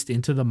placed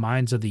into the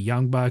minds of the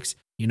Young Bucks.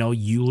 You know,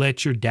 you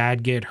let your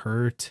dad get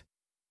hurt.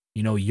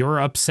 You know, you're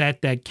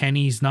upset that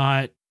Kenny's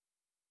not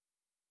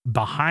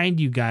behind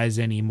you guys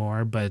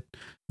anymore, but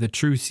the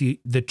truths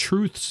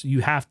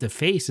you have to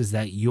face is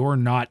that you're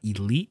not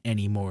elite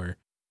anymore.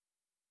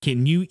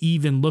 Can you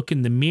even look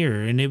in the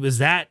mirror? And it was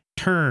that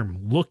term,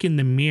 look in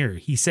the mirror.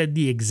 He said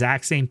the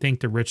exact same thing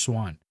to Rich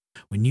Swann.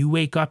 When you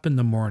wake up in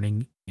the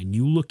morning and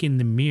you look in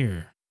the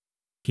mirror,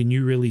 can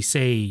you really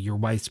say your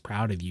wife's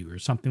proud of you or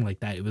something like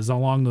that? It was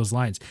along those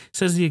lines. It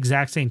says the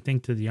exact same thing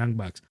to the Young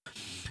Bucks.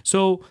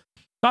 So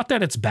not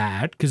that it's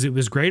bad, because it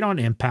was great on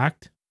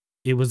Impact.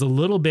 It was a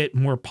little bit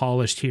more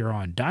polished here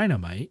on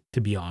Dynamite,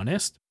 to be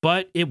honest,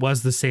 but it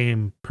was the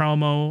same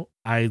promo.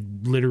 I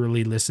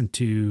literally listened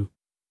to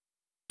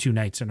 2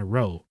 nights in a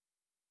row.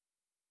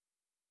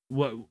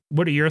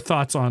 What are your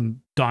thoughts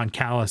on Don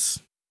Callis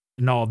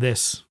and all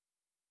this?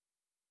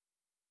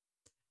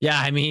 Yeah,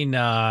 I mean,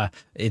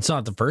 it's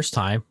not the first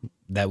time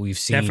that we've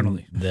seen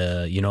Definitely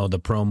the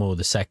promo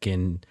the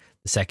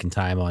second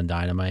time on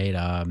Dynamite.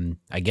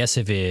 I guess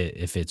if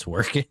it's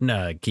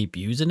working, keep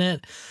using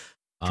it.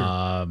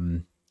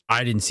 True.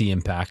 I didn't see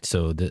Impact,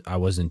 so I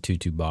wasn't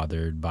too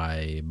bothered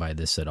by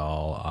this at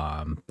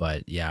all.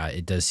 But yeah,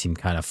 it does seem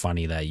kind of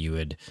funny that you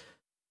would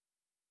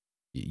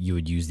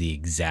use the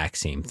exact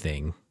same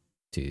thing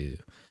to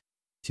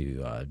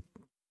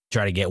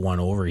try to get one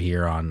over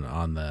here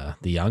on the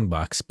Young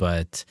Bucks.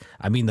 But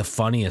I mean, the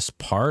funniest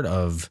part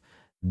of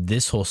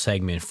this whole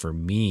segment for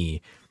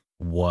me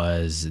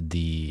was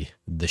the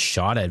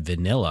shot at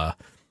Vanilla.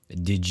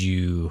 Did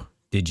you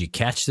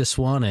catch this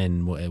one,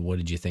 and what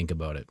did you think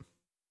about it?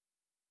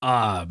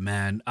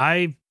 Man,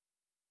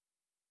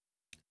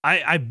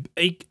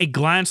 it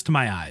glanced to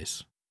my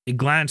eyes. It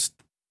glanced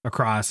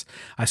across.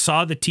 I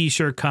saw the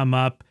t-shirt come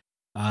up.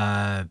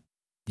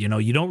 You know,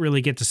 you don't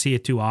really get to see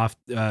it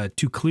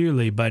too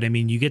clearly, but I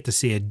mean, you get to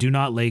see it. Do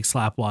not leg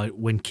slap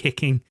when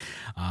kicking.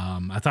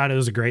 I thought it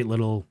was a great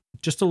little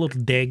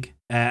dig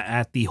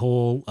at the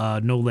whole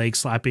no leg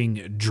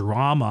slapping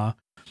drama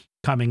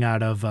coming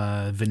out of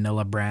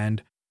Vanilla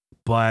brand.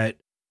 But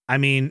I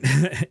mean,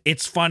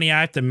 it's funny.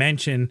 I have to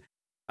mention,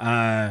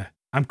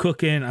 I'm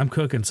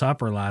cooking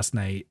supper last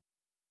night,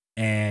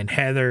 and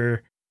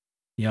Heather,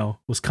 you know,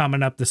 was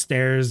coming up the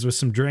stairs with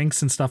some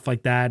drinks and stuff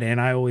like that. And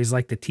I always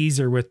like to tease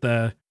her with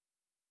a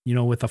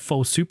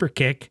faux super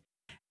kick.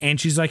 And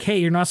she's like, "Hey,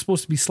 you're not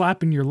supposed to be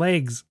slapping your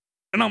legs."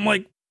 And I'm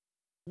like,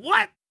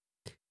 "What?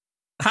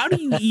 How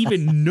do you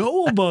even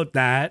know about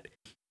that?"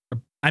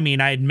 I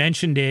mean, I had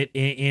mentioned it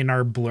in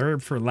our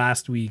blurb for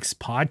last week's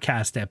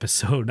podcast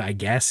episode, I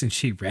guess, and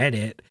she read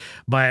it.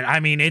 But I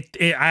mean,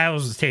 I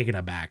was taken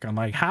aback. I'm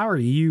like, how are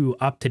you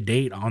up to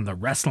date on the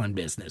wrestling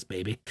business,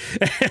 baby?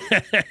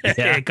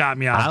 Yeah. It got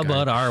me off How guard.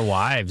 about our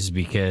wives?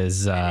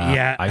 Because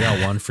I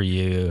got one for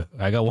you.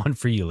 I got one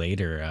for you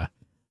later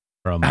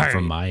from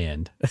my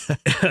end.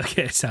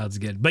 Okay, sounds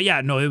good. But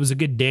yeah, no, it was a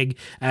good dig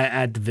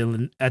at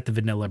the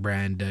Vanilla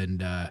brand,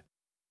 and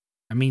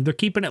I mean, they're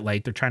keeping it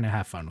light. They're trying to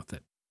have fun with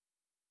it.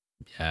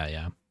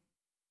 Yeah.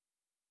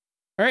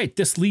 All right,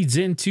 this leads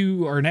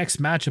into our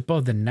next matchup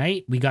of the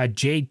night. We got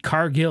Jade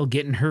Cargill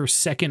getting her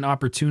second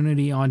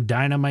opportunity on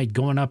Dynamite,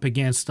 going up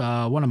against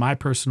one of my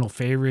personal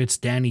favorites,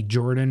 Danny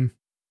Jordan.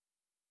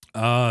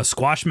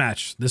 Squash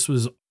match. This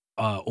was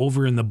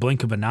over in the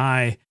blink of an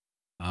eye.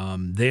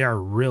 They are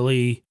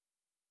really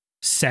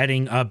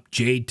setting up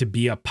Jade to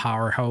be a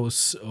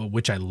powerhouse,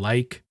 which I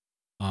like.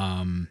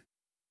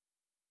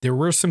 There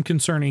were some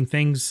concerning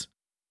things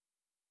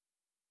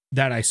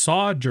that I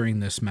saw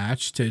during this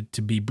match, to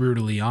be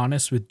brutally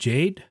honest with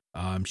Jade.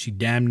 She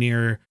damn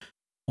near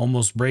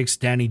almost breaks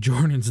Danny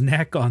Jordan's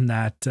neck on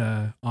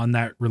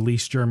that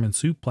release German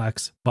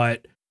suplex,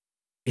 but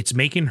it's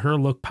making her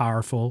look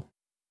powerful,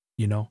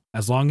 you know,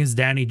 as long as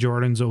Danny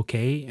Jordan's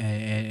okay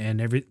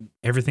and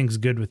everything's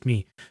good with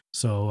me.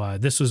 So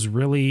this was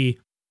really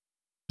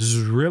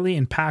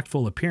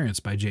impactful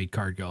appearance by Jade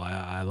Cargill.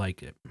 I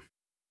liked it.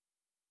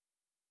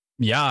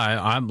 Yeah,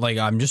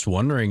 I'm just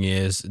wondering,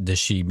 does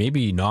she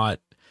maybe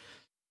not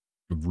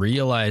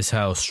realize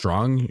how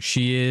strong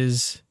she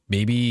is?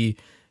 Maybe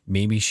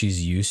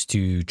she's used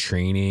to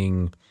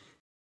training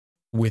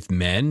with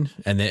men,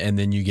 and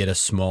then you get a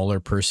smaller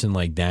person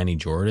like Danny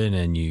Jordan,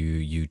 and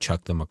you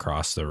chuck them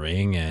across the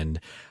ring, and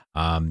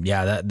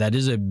that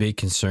is a big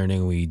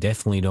concerning. We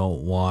definitely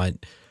don't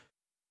want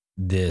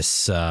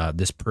this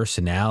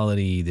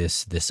personality,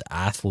 this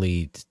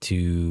athlete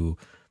to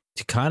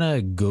kind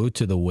of go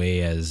to the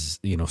way as,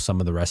 you know, some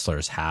of the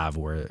wrestlers have,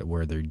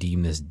 where they're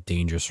deemed this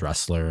dangerous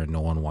wrestler and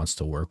no one wants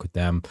to work with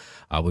them.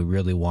 We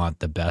really want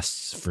the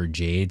best for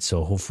Jade,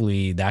 so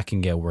hopefully that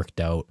can get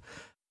worked out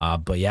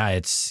But yeah,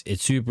 it's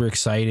super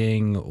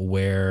exciting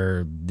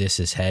where this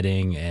is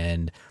heading,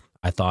 and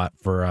I thought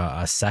for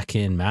a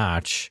second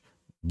match,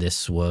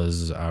 this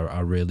was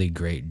a really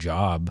great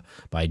job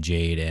by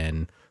Jade.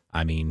 And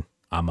I mean,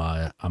 I'm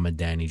a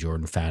Danny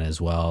Jordan fan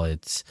as well.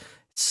 It's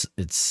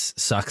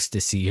sucks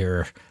to see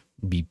her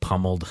be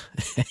pummeled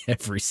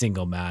every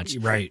single match.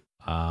 Right.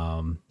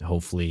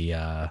 Hopefully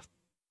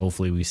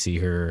we see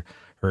her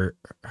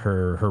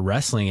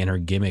wrestling and her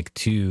gimmick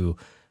too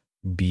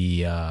be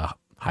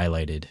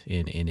highlighted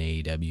in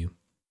AEW.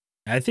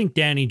 I think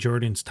Danny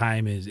Jordan's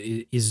time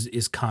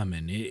is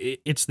coming.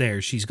 It's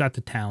there. She's got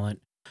the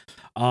talent.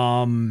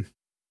 I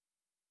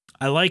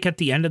like at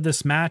the end of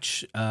this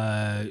match,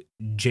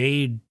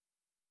 Jade.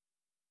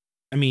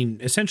 I mean,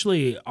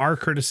 essentially, our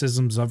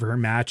criticisms of her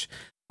match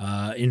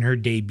in her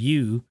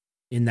debut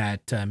in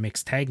that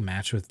mixed tag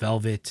match with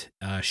Velvet,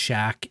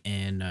 Shaq,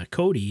 and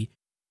Cody,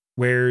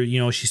 where, you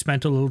know, she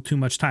spent a little too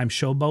much time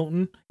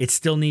showboating. It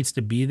still needs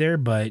to be there,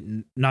 but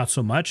not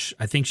so much.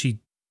 I think she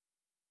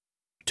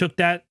took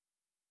that.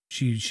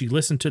 She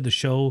listened to the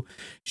show.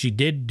 She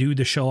did do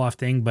the show off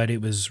thing, but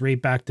it was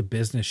right back to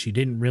business. She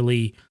didn't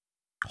really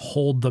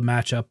hold the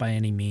match up by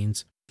any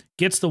means.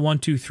 Gets the 1,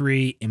 2,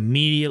 3,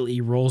 immediately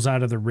rolls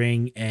out of the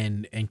ring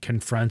and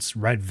confronts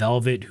Red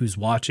Velvet, who's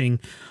watching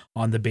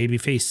on the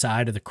babyface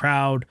side of the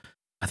crowd.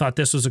 I thought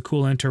this was a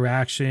cool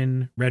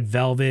interaction. Red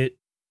Velvet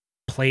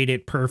played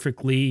it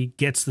perfectly,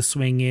 gets the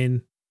swing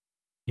in.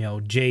 You know,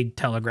 Jade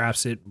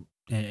telegraphs it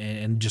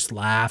and just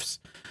laughs.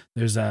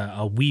 There's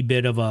a wee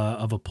bit of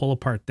a pull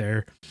apart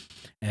there.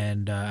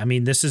 And I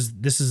mean, this is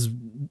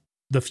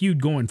the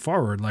feud going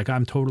forward. Like,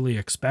 I'm totally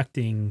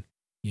expecting,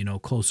 you know,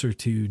 closer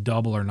to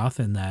Double or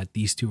Nothing, that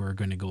these two are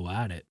going to go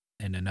at it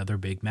in another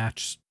big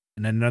match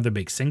and another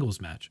big singles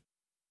match.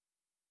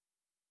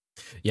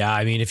 Yeah,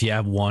 I mean, if you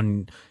have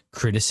one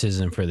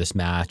criticism for this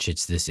match,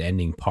 it's this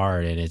ending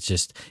part, and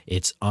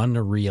it's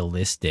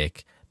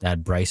unrealistic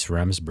that Bryce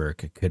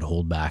Remsburg could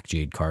hold back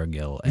Jade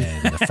Cargill,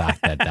 and the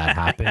fact that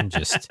happened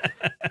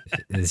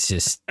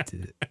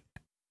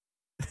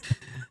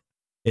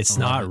it's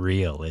not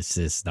real. It's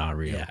just not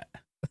real.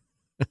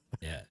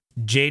 Yeah.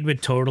 Jade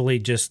would totally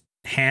just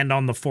hand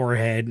on the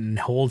forehead and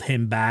hold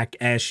him back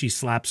as she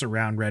slaps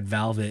around Red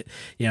Velvet.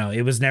 You know,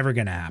 it was never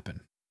going to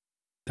happen.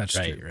 That's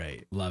right, true.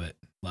 Right. Love it.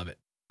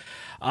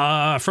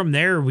 From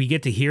there, we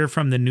get to hear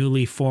from the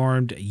newly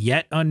formed,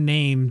 yet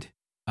unnamed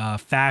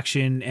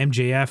faction.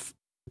 MJF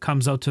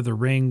comes out to the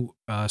ring,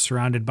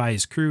 surrounded by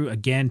his crew.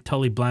 Again,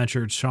 Tully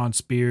Blanchard, Sean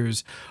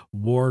Spears,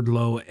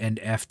 Wardlow, and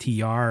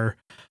FTR.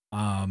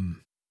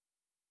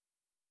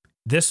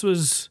 This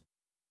was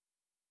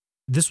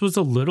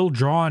a little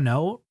drawn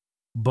out,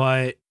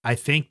 but I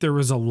think there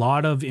was a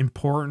lot of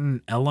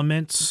important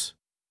elements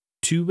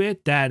to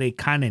it that it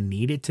kind of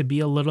needed to be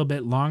a little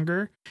bit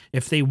longer.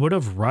 If they would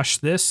have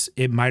rushed this,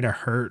 it might have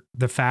hurt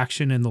the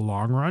faction in the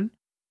long run.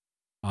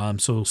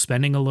 So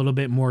spending a little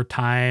bit more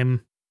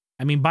time.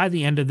 I mean, by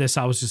the end of this,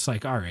 I was just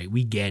like, all right,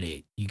 we get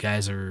it. You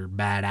guys are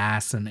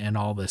badass and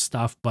all this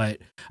stuff. But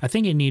I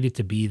think it needed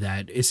to be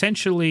that.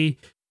 Essentially,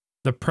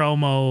 the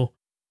promo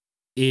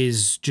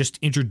is just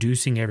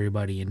introducing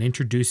everybody and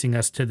introducing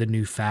us to the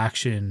new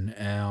faction.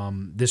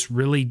 This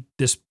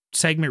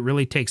segment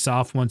really takes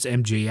off once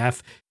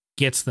MJF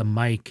gets the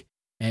mic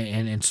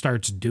and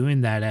starts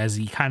doing that, as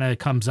he kind of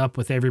comes up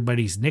with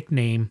everybody's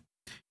nickname.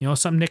 You know,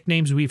 some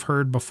nicknames we've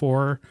heard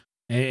before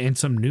and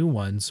some new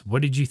ones.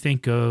 What did you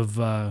think of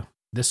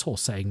this whole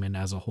segment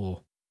as a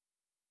whole?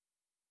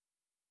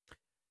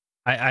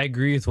 I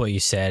agree with what you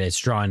said. It's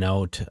drawn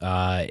out.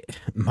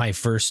 My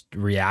first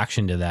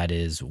reaction to that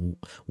is,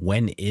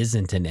 when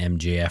isn't an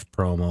MJF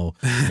promo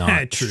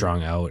not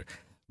strung out?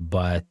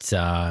 But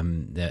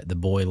the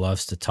boy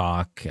loves to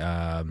talk.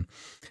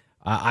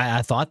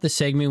 I thought the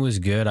segment was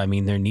good. I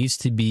mean, there needs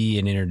to be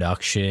an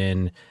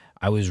introduction.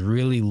 I was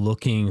really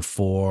looking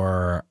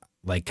for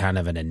like kind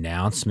of an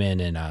announcement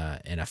and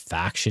a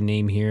faction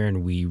name here,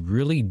 and we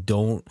really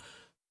don't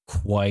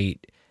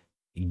quite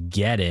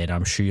get it.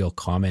 I'm sure you'll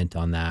comment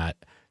on that.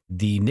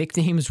 The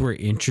nicknames were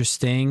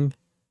interesting.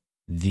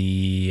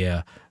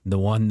 The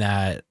one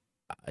that,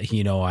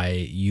 you know,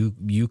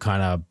 you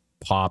kind of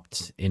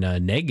popped in a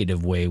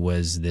negative way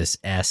was this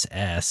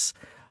SS.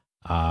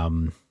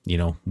 You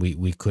know,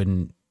 we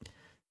couldn't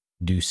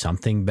do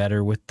something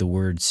better with the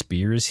word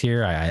Spears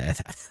here.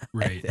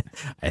 Right.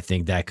 I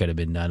think that could have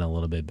been done a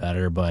little bit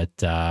better, but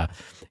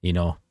you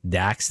know,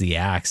 Dax the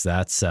Axe,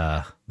 that's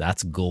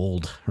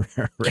gold.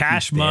 Right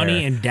Cash there.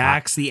 Money and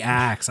Dax the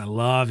Axe. I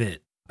love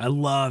it. I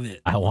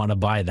want to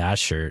buy that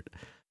shirt.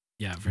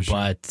 Yeah, for sure.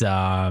 But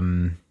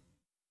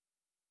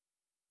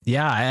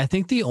yeah, I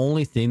think the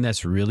only thing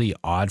that's really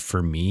odd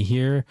for me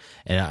here,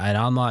 and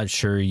I'm not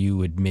sure you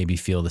would maybe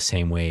feel the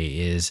same way,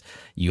 is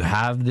you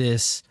have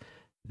this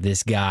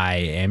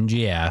guy,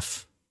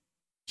 MJF.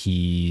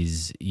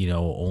 He's, you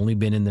know, only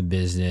been in the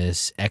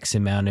business X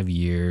amount of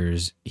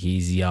years.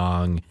 He's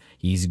young,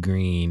 he's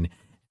green.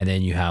 And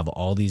then you have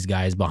all these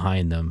guys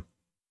behind them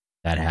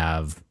that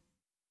have,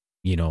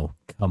 you know,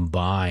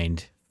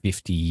 combined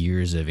 50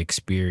 years of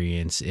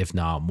experience, if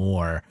not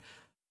more.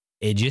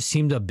 It just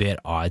seemed a bit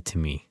odd to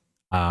me.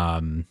 I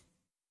don't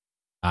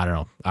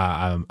know.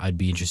 I'd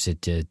be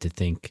interested to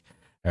think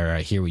or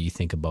hear what you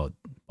think about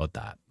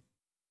that.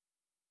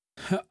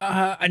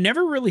 I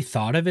never really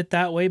thought of it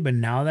that way, but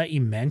now that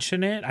you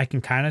mention it, I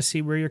can kind of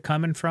see where you're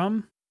coming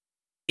from.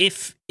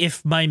 If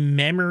my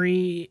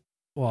memory,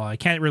 well, I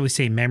can't really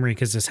say memory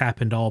because this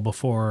happened all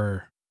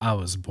before I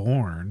was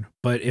born,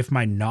 but if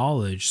my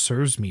knowledge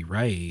serves me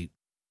right,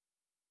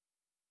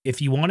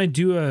 if you want to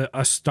do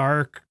a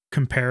stark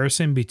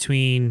comparison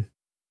between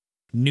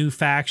New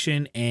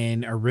Faction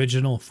and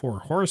original Four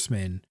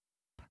Horsemen,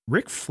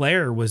 Ric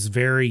Flair was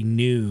very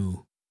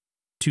new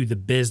to the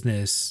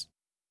business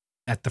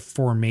at the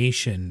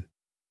formation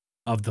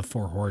of the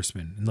Four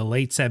Horsemen in the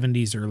late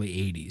 70s, early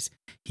 80s.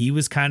 He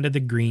was kind of the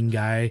green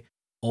guy.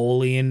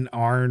 Ole and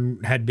Arn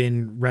had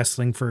been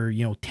wrestling for,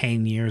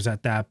 10 years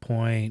at that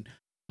point.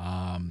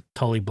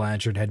 Tully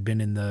Blanchard had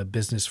been in the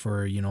business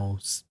for,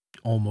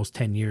 almost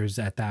 10 years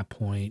at that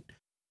point.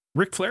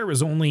 Ric Flair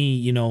was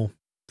only,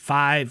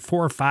 4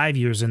 or 5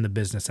 years in the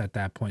business at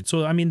that point.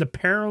 So, I mean, the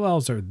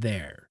parallels are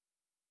there.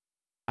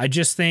 I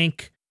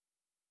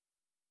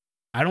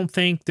don't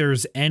think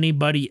there's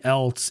anybody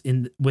else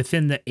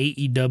within the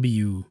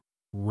AEW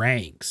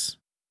ranks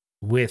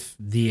with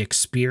the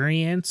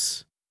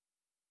experience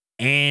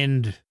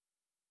and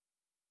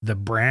the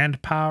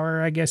brand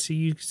power, I guess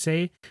you could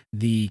say,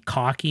 the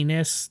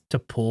cockiness to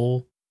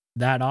pull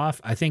that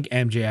off. I think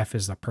MJF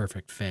is the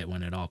perfect fit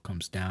when it all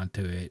comes down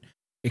to it,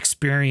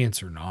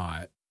 experience or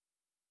not.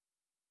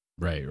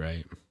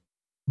 Right.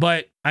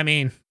 But I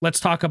mean, let's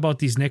talk about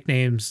these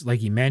nicknames.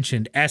 Like you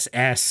mentioned,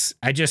 SS.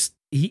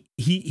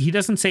 He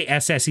doesn't say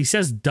SS. He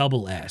says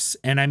double S.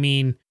 And I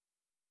mean,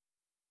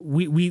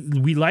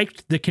 we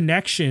liked the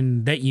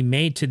connection that you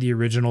made to the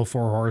original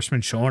Four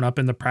Horsemen showing up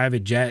in the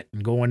private jet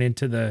and going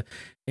into the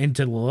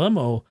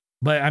limo.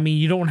 But I mean,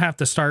 you don't have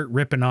to start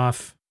ripping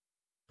off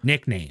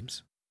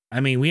nicknames. I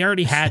mean, we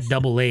already had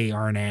double A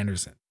Arn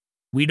Anderson.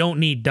 We don't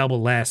need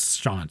double S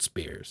Sean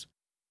Spears.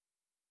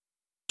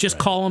 Just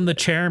call him the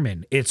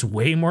chairman. It's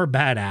way more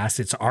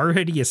badass. It's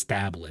already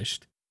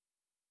established.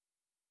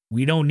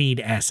 We don't need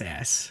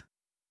SS.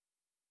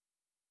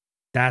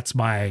 That's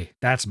my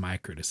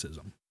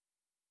criticism.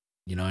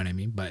 You know what I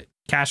mean? But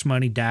Cash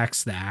Money,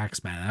 Dax, the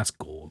Axe, man, that's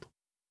gold.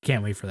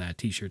 Can't wait for that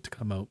t-shirt to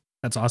come out.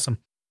 That's awesome.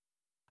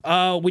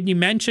 When you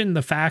mentioned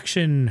the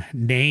faction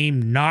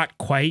name not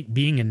quite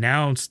being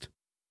announced,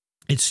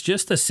 it's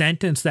just a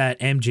sentence that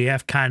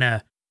MJF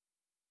kind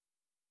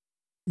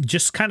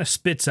of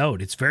spits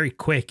out. It's very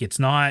quick. It's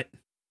not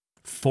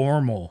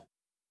formal,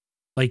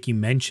 like you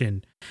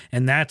mentioned.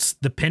 And that's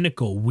the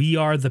pinnacle. We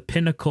are the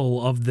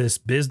pinnacle of this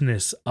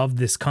business, of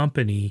this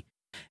company.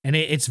 And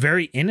it's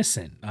very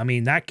innocent. I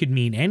mean, that could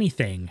mean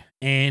anything.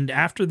 And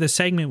after the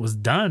segment was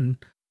done,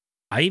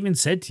 I even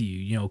said to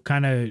you,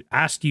 kind of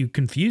asked you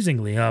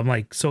confusingly, I'm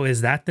like, so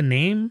is that the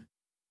name?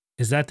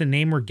 Is that the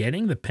name we're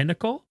getting? The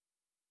Pinnacle?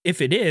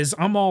 If it is,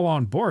 I'm all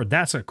on board.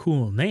 That's a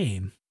cool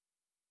name.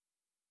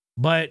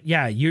 But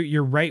yeah,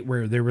 you're right,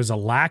 where there was a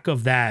lack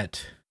of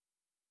that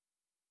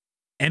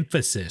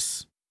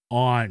emphasis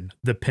on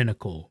the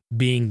Pinnacle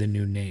being the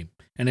new name.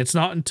 And it's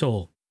not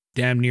until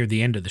damn near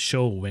the end of the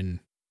show when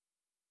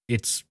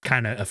it's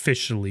kind of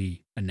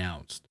officially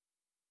announced.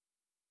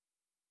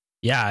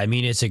 Yeah, I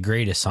mean, it's a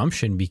great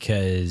assumption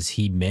because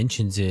he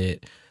mentions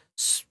it,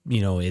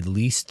 at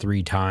least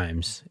 3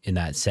 times in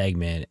that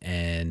segment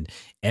and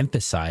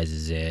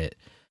emphasizes it.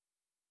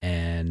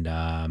 And,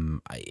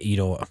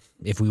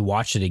 if we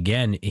watch it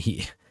again,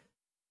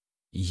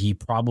 he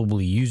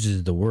probably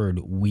uses the word,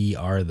 we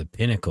are the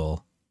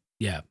pinnacle.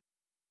 Yeah.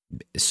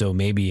 So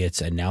maybe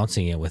it's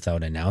announcing it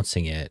without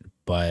announcing it,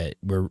 but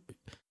we're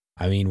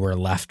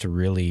left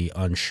really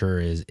unsure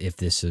as if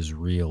this is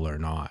real or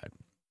not.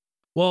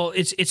 Well,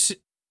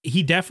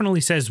 he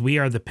definitely says we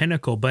are the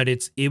pinnacle, but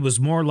it was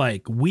more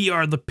like we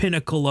are the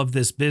pinnacle of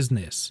this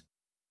business.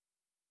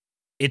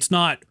 It's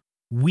not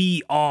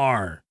we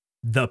are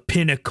the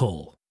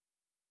pinnacle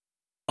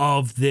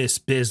of this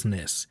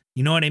business.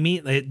 You know what I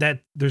mean?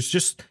 That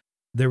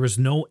there was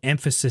no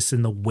emphasis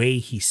in the way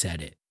he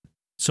said it.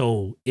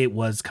 So it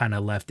was kind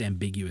of left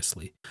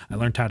ambiguously. I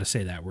learned how to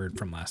say that word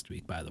from last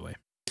week, by the way.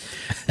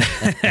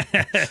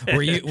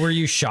 Were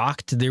you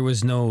shocked there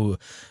was no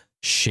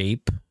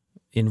shape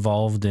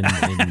involved in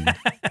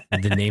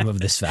the name of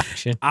this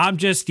faction? I'm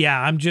just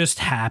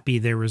happy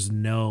there was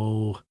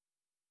no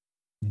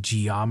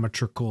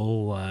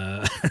geometrical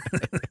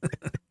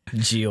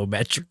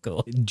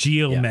geometrical,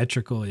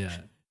 yeah.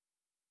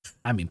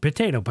 I mean,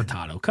 potato,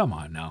 come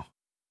on now.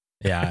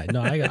 Yeah,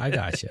 no, I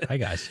got you.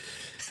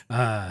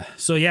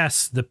 So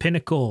yes, the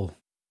pinnacle,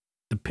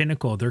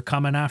 they're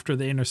coming after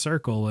the Inner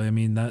Circle. I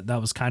mean, that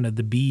was kind of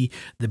the B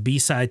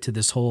side to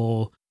this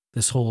whole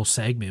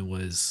segment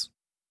was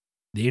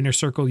the Inner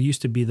Circle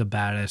used to be the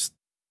baddest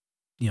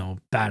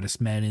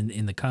men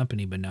in the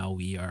company, but now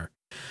we are.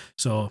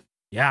 So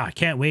yeah, I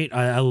can't wait.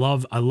 I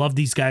love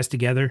these guys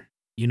together.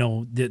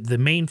 The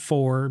main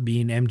 4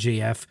 being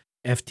MJF,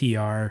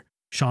 FTR,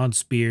 Sean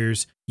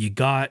Spears. You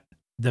got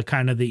the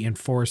kind of the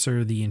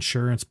enforcer, the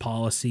insurance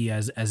policy,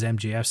 as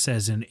MJF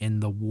says in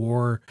the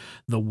war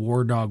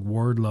dog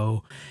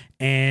Wardlow.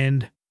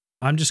 And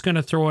I'm just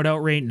gonna throw it out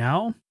right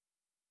now.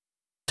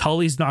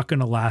 Tully's not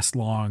gonna last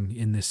long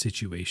in this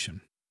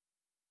situation.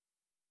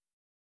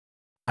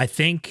 I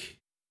think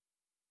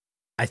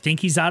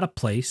he's out of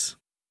place.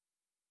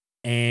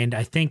 And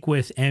I think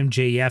with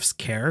MJF's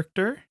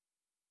character,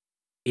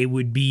 it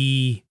would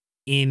be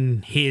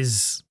in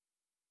his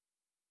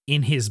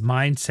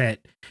mindset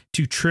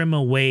to trim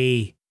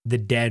away the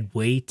dead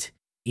weight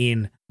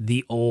in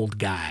the old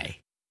guy.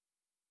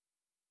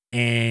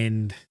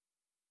 And,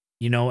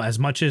 you know, as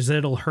much as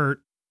it'll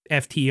hurt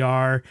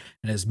FTR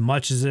and as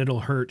much as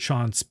it'll hurt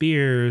Sean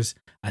Spears,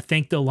 I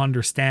think they'll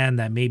understand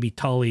that maybe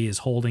Tully is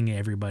holding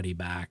everybody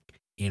back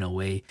in a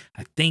way.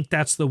 I think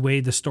that's the way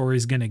the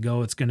story's going to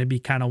go. It's going to be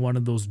kind of one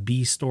of those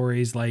B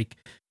stories like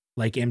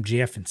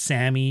MJF and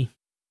Sammy.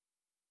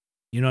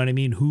 You know what I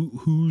mean?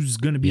 Who's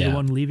going to be the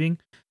one leaving?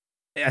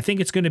 I think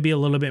it's going to be a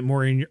little bit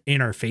more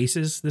in our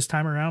faces this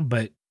time around,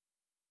 but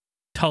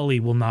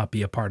Tully will not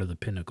be a part of the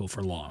Pinnacle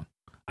for long,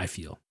 I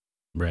feel.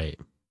 Right.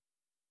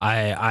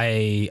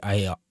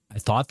 I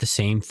thought the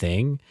same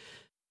thing.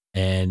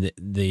 And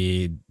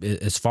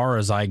as far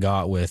as I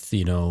got with,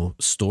 you know,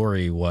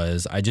 story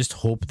was, I just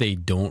hope they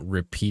don't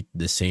repeat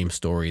the same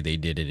story they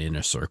did in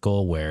Inner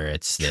Circle, where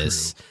it's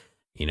this,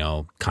 you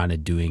know, kind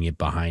of doing it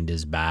behind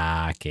his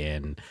back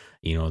and,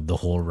 you know, the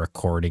whole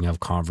recording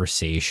of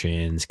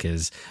conversations,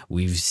 because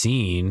we've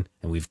seen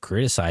and we've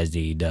criticized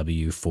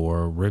AEW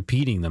for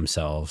repeating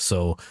themselves.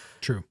 So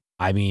true.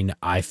 I mean,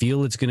 I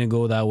feel it's going to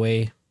go that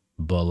way,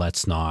 but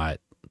let's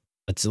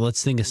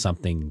think of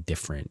something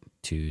different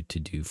to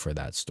do for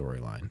that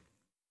storyline.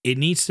 It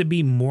needs to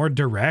be more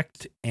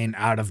direct and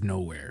out of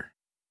nowhere.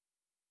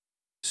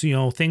 So, you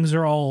know, things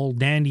are all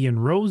dandy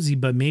and rosy,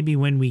 but maybe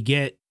when we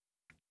get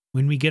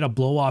a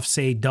blow off,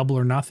 say Double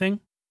or Nothing,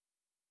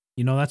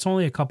 you know, that's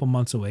only a couple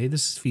months away.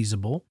 This is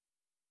feasible.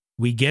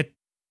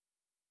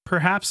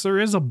 Perhaps there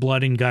is a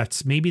blood and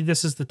guts. Maybe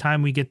this is the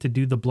time we get to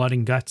do the blood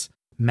and guts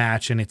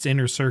match, and it's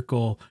Inner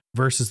Circle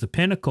versus the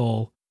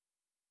Pinnacle.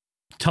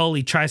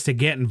 Tully tries to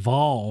get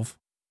involved,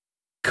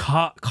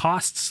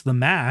 costs the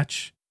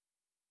match,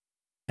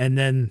 and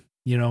then,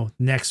 you know,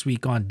 next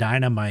week on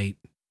Dynamite,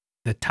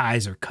 the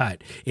ties are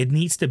cut. It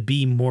needs to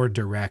be more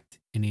direct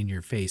and in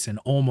your face and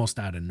almost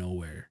out of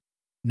nowhere,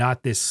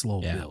 not this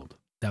slow build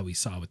that we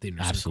saw with Inner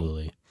Circle.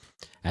 Absolutely.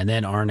 And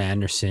then Arn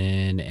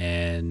Anderson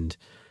and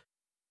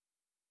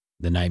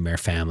the Nightmare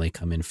family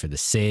come in for the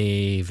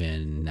save,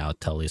 and now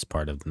Tully's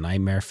part of the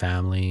Nightmare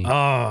family.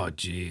 Oh,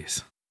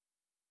 jeez.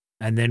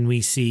 And then we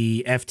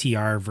see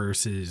FTR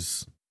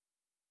versus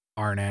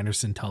Arn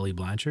Anderson, Tully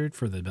Blanchard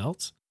for the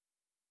belts.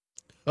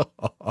 No.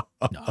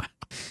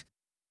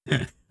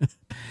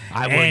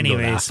 I wouldn't go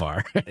that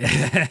far.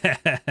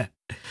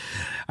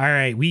 All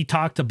right. We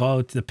talked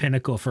about the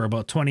Pinnacle for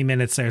about 20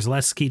 minutes there. So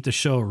let's keep the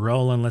show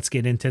rolling. Let's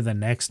get into the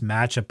next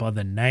matchup of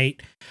the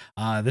night.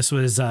 This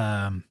was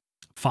 10-man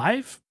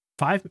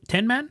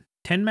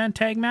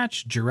tag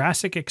match.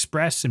 Jurassic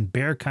Express and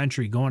Bear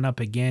Country going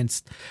up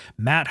against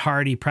Matt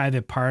Hardy,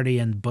 Private Party,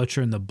 and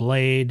Butcher and the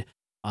Blade.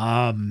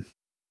 I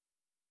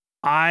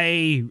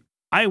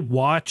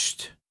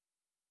watched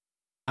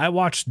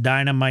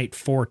Dynamite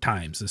 4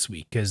 times this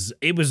week because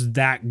it was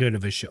that good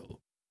of a show.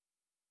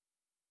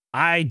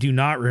 I do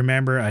not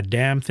remember a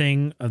damn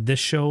thing of this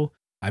show.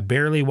 I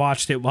barely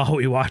watched it while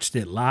we watched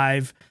it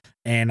live,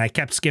 and I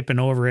kept skipping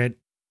over it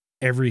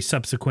every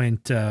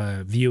subsequent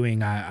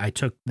viewing I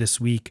took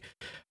this week.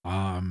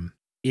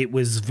 It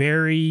was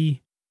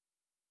very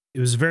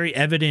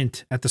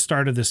evident at the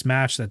start of this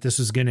match that this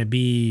was going to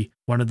be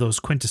one of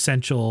those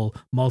quintessential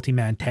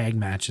multi-man tag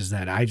matches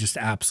that I just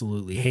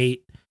absolutely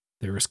hate.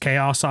 There was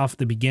chaos off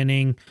the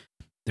beginning.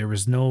 There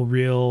was no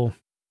real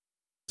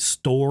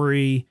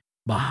story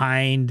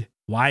behind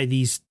why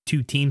these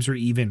two teams were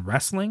even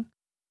wrestling.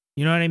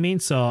 You know what I mean?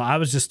 So I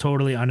was just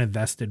totally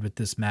uninvested with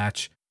this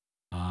match.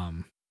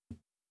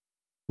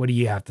 What do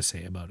you have to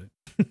say about it?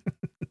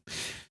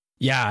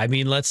 Yeah, I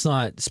mean, let's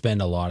not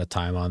spend a lot of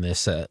time on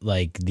this.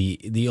 Like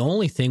the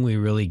only thing we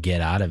really get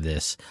out of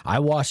this, I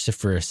watched it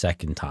for a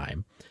second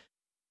time.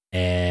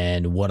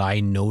 And what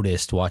I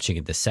noticed watching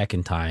it the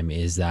second time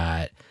is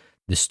that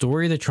the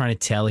story they're trying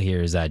to tell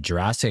here is that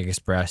Jurassic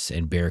Express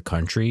and Bear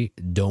Country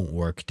don't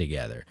work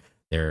together.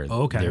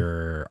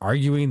 They're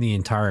arguing the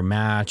entire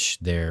match.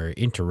 They're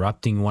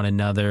interrupting one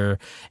another.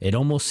 It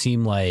almost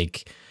seemed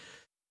like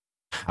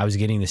I was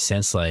getting the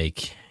sense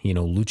like, you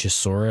know,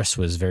 Luchasaurus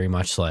was very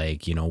much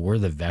like, you know, we're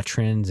the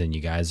veterans and you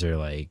guys are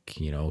like,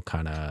 you know,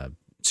 kind of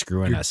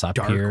screwing us up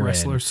dark here.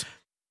 Wrestlers.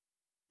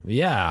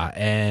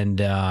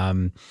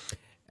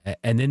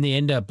 And then they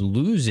end up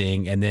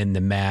losing, and then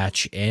the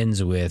match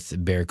ends with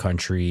Bear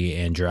Country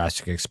and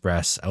Jurassic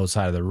Express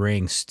outside of the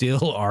ring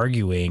still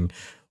arguing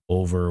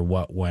over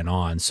what went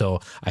on. So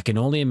I can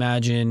only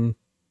imagine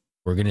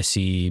we're going to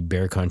see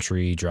Bear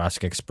Country,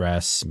 Jurassic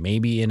Express,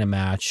 maybe in a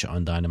match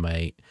on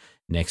Dynamite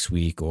next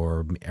week,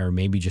 or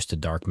maybe just a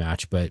dark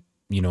match. But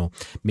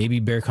maybe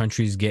Bear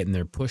Country's getting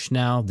their push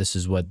now. This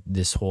is what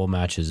this whole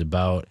match is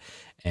about.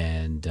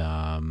 And,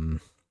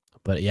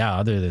 but yeah,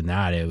 other than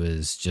that, it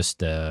was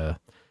just,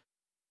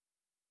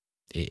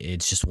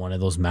 it's just one of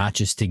those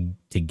matches to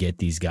get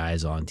these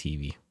guys on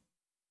TV.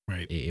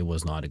 Right. It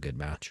was not a good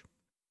match.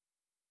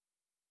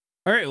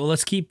 All right, well,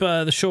 let's keep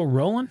the show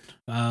rolling.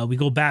 We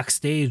go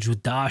backstage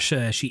with Dasha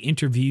as she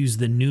interviews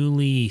the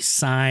newly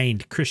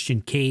signed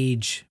Christian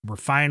Cage. We're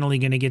finally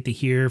going to get to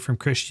hear from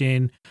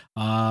Christian.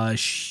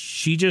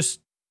 She just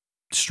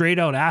straight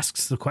out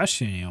asks the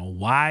question,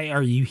 why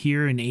are you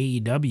here in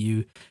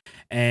AEW?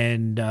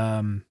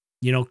 And,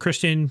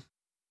 Christian,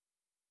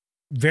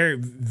 very,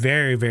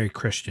 very, very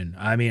Christian.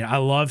 I mean, I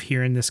love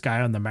hearing this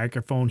guy on the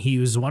microphone. He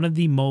was one of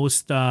the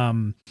most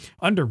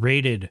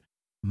underrated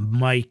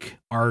mic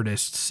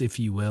artists, if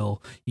you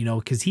will,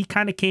 because he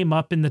kind of came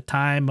up in the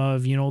time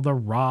of, The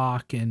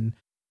Rock and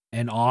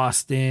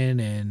Austin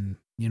and,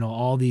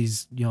 all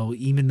these,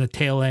 even the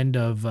tail end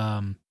of,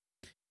 of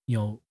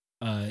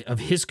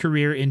his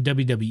career in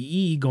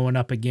WWE going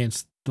up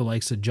against the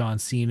likes of John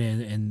Cena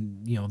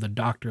and the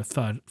Dr.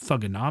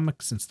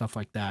 Thugonomics and stuff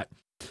like that.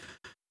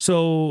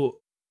 So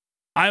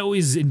I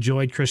always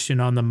enjoyed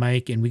Christian on the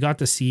mic, and we got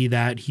to see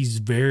that he's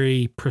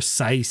very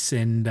precise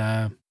and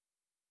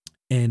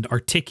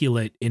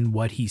articulate in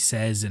what he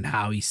says and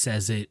how he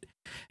says it.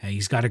 And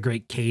he's got a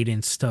great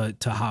cadence to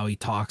how he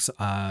talks.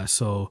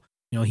 So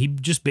he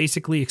just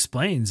basically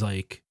explains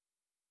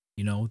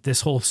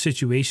this whole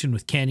situation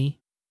with Kenny.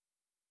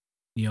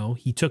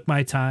 He took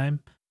my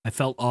time. I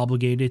felt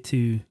obligated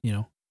to,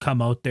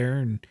 come out there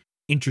and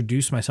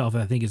introduce myself,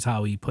 I think is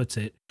how he puts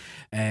it.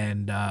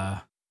 And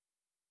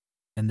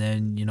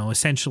then,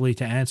 essentially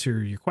to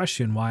answer your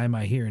question, why am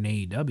I here in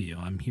AEW?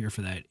 I'm here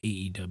for that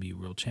AEW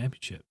World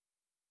Championship.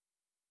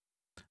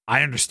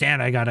 I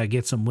understand I got to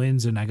get some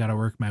wins and I got to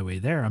work my way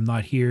there. I'm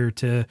not here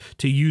to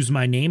use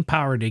my name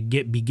power to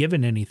be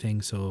given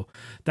anything. So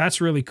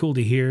that's really cool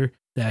to hear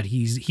that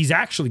he's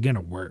actually going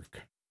to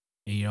work.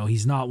 And,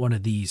 he's not one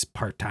of these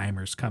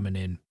part-timers coming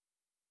in.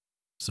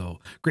 So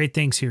great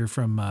things here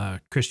from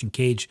Christian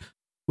Cage.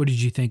 What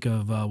did you think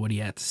of what he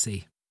had to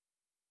say?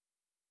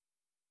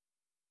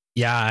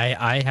 Yeah,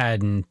 I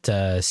hadn't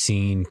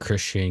seen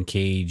Christian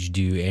Cage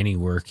do any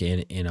work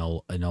in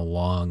a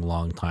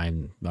long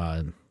time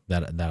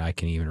that I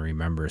can even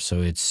remember.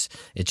 So it's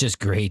just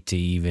great to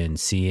even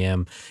see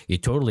him. You're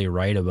totally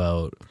right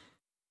about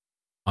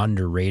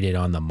underrated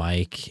on the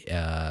mic.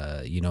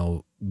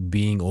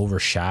 Being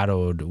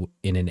overshadowed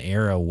in an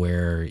era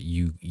where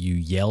you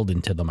yelled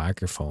into the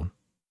microphone,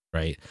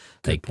 right?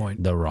 Good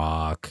point. The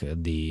Rock,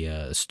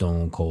 the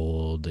Stone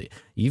Cold,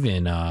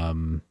 even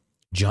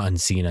John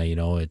Cena,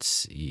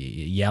 it's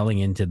yelling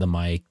into the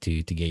mic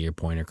to get your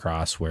point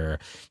across, where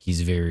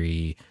he's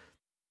very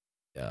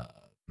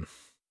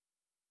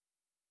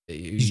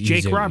he's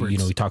Jake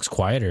Roberts. He talks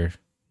quieter.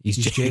 He's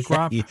Jake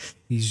Roberts.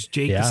 He's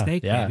Jake the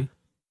Snake, baby.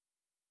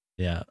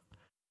 Yeah.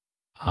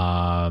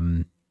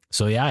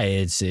 So yeah,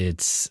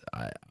 it's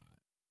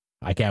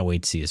I can't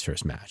wait to see his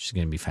first match. It's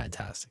gonna be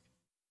fantastic.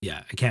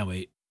 Yeah, I can't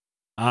wait.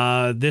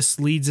 This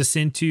leads us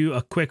into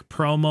a quick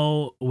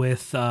promo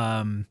with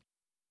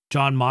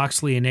Jon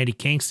Moxley and Eddie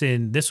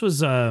Kingston. This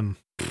was a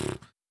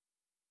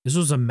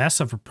mess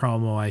of a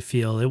promo, I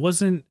feel. It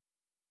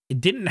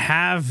didn't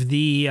have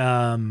the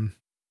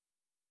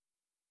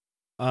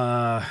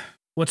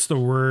what's the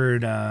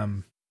word?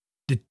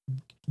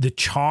 The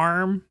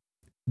charm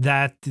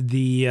that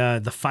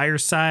the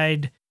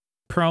Fireside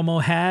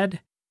promo had.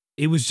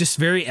 It was just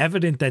very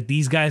evident that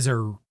these guys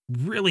are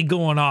really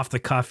going off the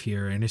cuff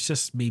here, and it's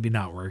just maybe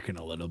not working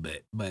a little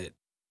bit, but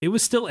it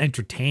was still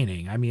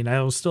entertaining. I mean,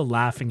 I was still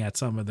laughing at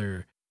some of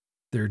their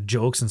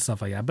jokes and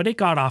stuff like that, but it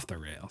got off the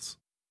rails.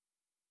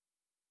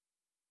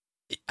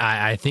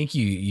 I think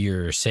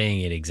you're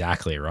saying it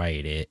exactly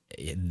right.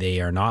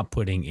 They are not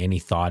putting any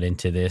thought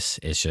into this.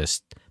 It's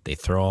just they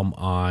throw them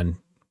on.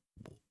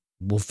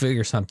 We'll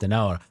figure something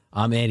out.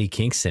 I'm Eddie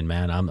Kingston,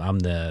 man. I'm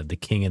the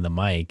king of the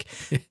mic,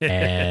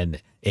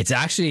 and it's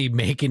actually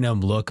making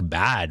them look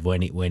bad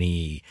when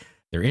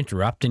they're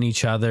interrupting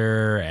each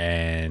other,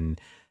 and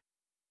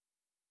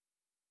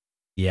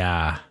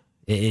yeah,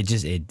 it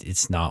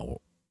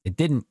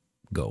didn't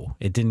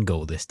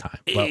go this time.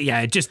 But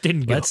yeah, it just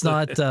didn't go. Let's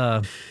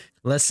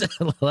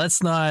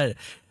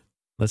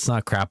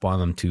not crap on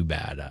them too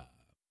bad.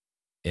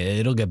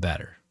 It'll get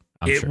better.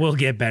 It will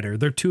get better.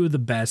 They're two of the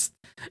best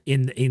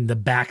in the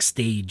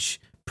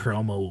backstage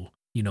promo,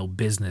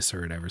 business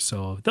or whatever.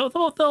 So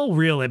they'll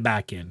reel it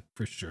back in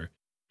for sure.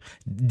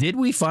 Did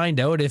we find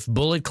out if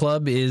Bullet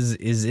Club is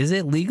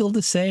it legal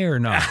to say or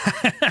not?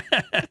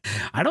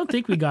 I don't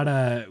think we got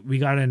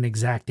an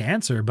exact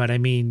answer, but I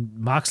mean,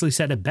 Moxley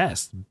said it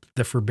best.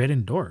 The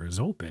forbidden door is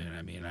open.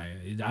 I mean,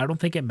 I don't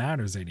think it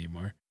matters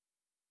anymore.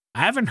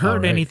 I haven't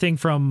heard anything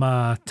from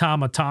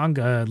Tama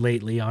Tonga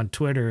lately on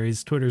Twitter.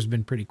 His Twitter's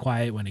been pretty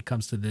quiet when it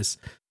comes to this.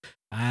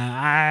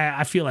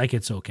 I feel like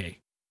it's okay,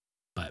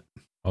 but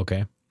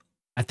okay.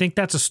 I think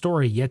that's a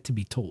story yet to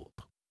be told.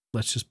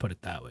 Let's just put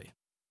it that way.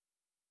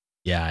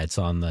 Yeah, it's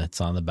on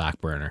the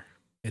back burner.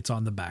 It's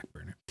on the back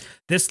burner.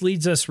 This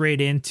leads us right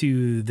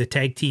into the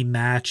tag team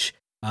match.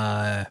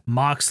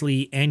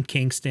 Moxley and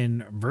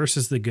Kingston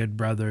versus the Good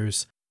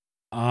Brothers.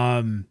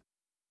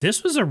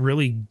 This was a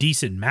really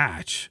decent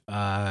match.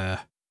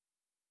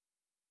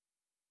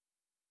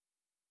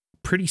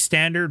 Pretty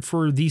standard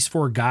for these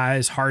four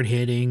guys, hard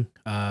hitting.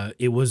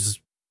 It was,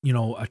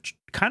 a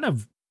kind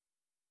of,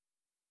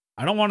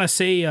 I don't want to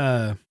say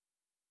a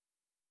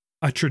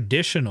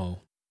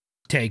traditional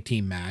tag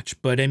team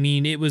match, but I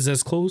mean, it was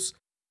as close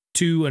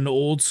to an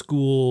old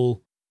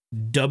school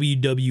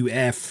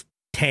WWF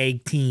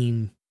tag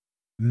team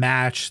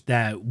match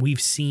that we've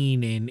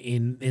seen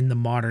in the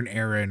modern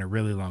era in a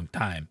really long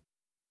time.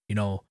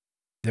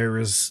 There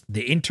was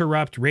the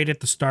interrupt right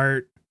at the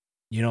start.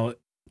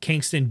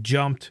 Kingston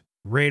jumped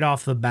right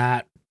off the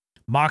bat.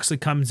 Moxley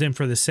comes in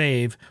for the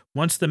save.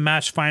 Once the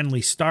match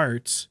finally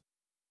starts,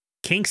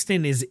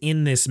 Kingston is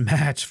in this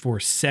match for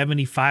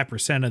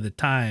 75% of the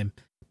time,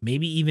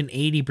 maybe even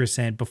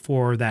 80%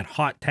 before that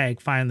hot tag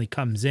finally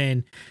comes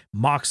in.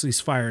 Moxley's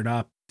fired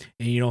up.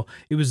 And,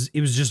 it was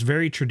just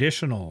very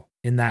traditional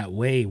in that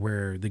way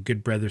where the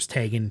Good Brothers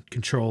tagging,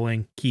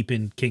 controlling,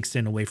 keeping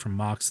Kingston away from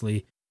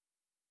Moxley.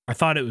 I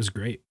thought it was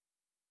great.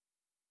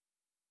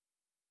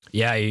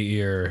 Yeah,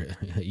 your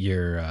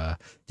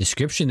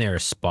description there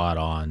is spot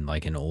on.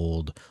 Like an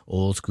old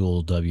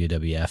school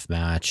WWF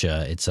match.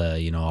 It's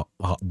the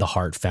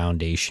Hart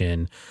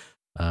Foundation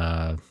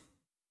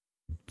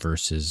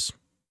versus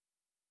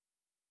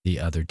the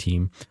other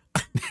team.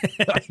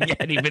 I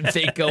can't even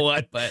think of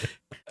what, but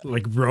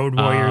like Road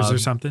Warriors or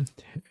something.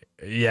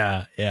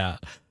 Yeah.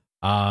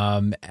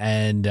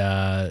 And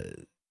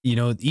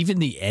even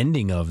the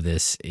ending of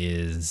this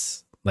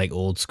is like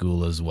old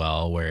school as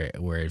well, where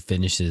it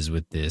finishes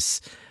with this,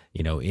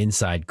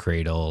 inside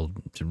cradle,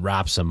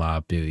 wraps him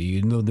up.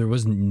 There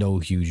was no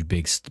huge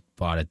big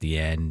spot at the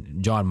end.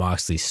 John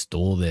Moxley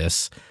stole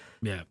this.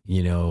 Yeah.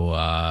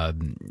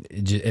 And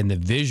the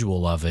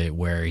visual of it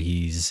where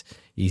he's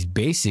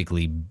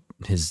basically,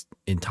 his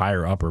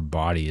entire upper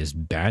body is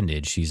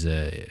bandaged.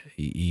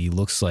 He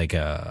looks like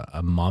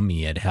a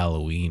mummy at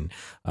Halloween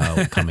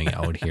coming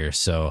out here.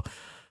 So,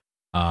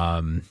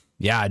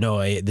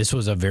 this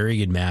was a very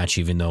good match,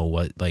 even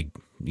though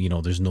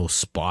there's no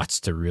spots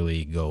to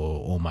really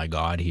go, oh my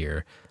God,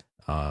 here.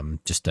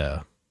 Just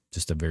a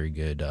very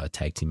good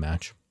tag team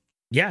match.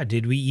 Yeah.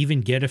 Did we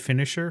even get a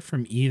finisher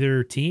from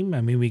either team?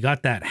 I mean, we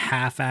got that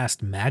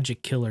half-assed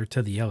magic killer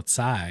to the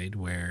outside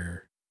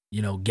where,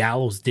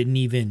 Gallows didn't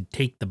even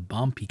take the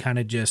bump. He kind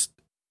of just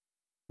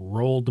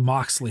rolled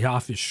Moxley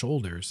off his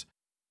shoulders.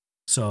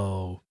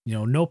 So,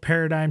 no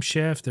paradigm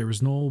shift. There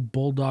was no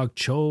bulldog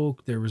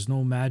choke. There was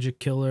no magic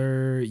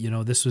killer.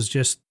 This was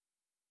just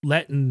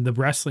letting the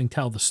wrestling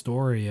tell the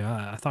story.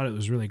 I thought it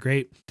was really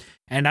great.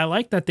 And I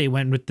like that they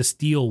went with the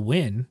steel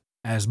win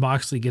as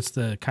Moxley gets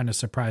the kind of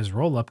surprise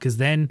roll up, because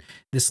then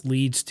this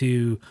leads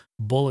to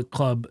Bullet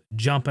Club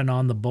jumping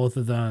on the both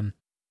of them,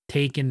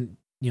 taking,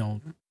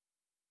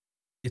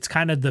 it's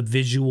kind of the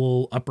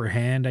visual upper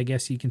hand, I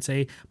guess you can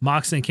say.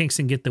 Moxley and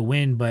Kingston get the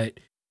win, but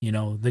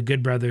the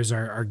Good Brothers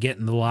are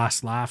getting the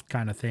last laugh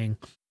kind of thing.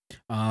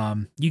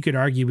 You could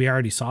argue we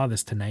already saw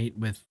this tonight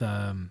with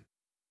the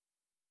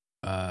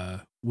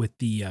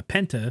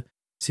Penta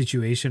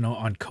situation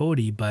on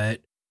Cody,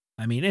 but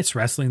I mean, it's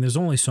wrestling. There's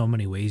only so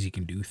many ways you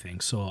can do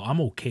things, so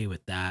I'm okay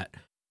with that.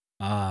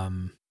 Out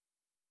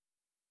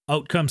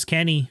comes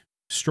Kenny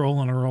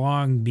strolling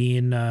along,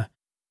 being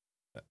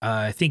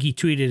I think he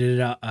tweeted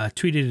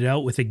it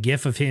out with a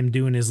gif of him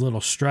doing his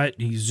little strut.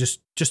 He's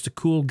just a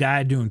cool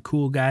guy doing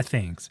cool guy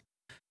things.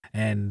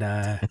 And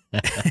I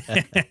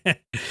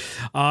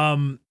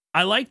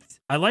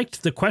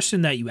liked the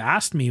question that you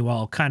asked me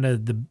while kind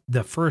of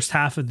the first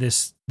half of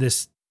this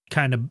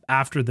kind of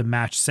after the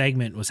match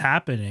segment was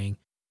happening.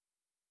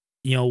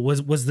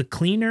 Was the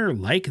cleaner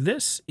like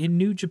this in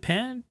New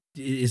Japan?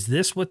 Is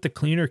this what the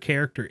cleaner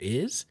character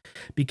is?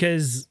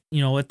 Because,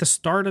 at the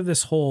start of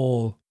this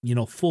whole,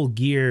 Full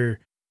Gear,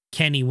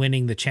 Kenny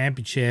winning the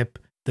championship,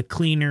 the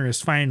cleaner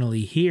is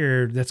finally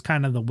here. That's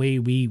kind of the way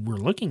we were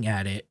looking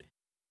at it.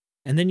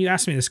 And then you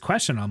asked me this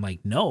question. I'm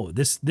like, no,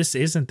 this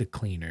isn't the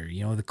cleaner.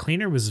 The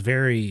cleaner was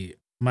very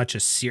much a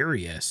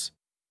serious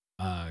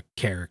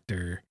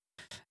character.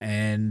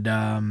 And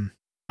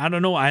I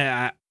don't know.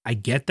 I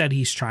get that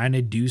he's trying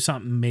to do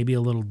something maybe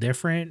a little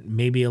different,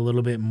 maybe a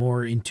little bit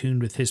more in tune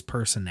with his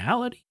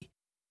personality.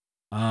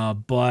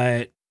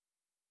 But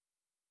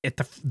at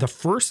the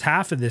first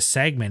half of this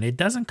segment, it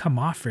doesn't come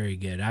off very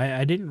good.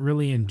 I didn't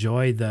really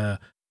enjoy the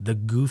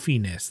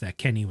goofiness that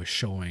Kenny was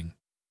showing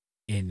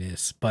in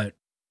this. But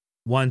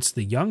once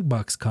the Young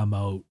Bucks come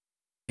out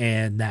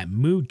and that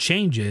mood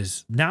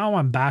changes, now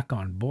I'm back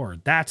on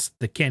board. That's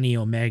the Kenny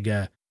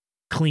Omega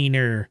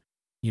cleaner.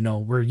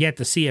 We're yet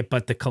to see it,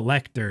 but the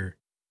collector,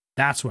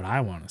 that's what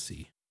I want to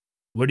see.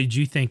 What did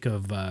you think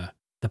of the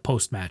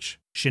post-match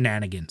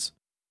shenanigans?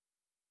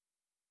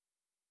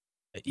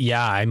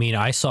 Yeah, I mean,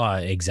 I saw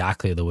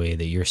exactly the way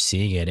that you're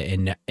seeing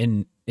it,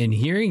 and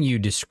hearing you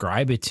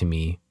describe it to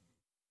me,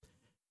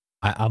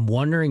 I'm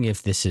wondering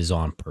if this is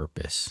on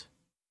purpose.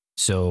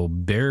 So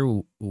bear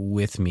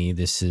with me.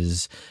 This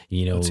is,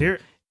 Let's hear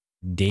it.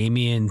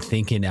 Damien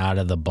thinking out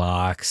of the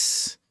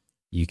box.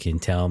 You can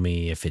tell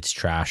me if it's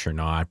trash or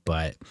not,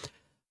 but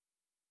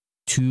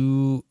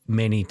too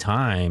many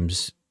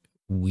times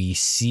we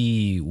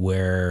see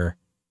where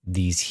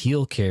these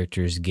heel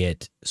characters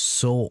get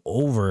so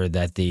over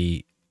that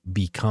they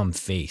become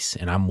face.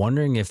 And I'm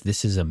wondering if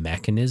this is a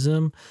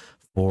mechanism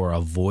for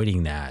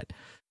avoiding that.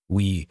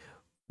 We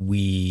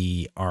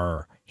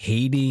are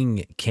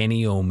hating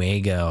Kenny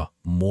Omega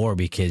more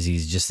because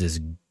he's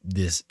just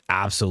this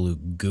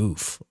absolute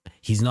goof.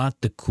 He's not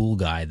the cool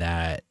guy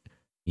that,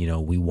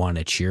 we want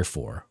to cheer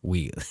for.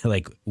 We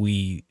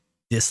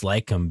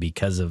dislike him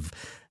because of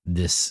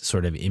this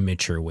sort of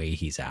immature way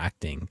he's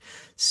acting.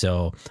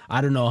 So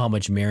I don't know how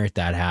much merit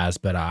that has,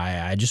 but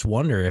I just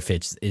wonder if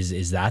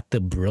is that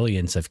the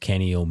brilliance of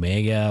Kenny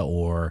Omega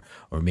or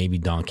maybe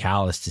Don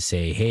Callis to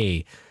say,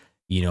 hey,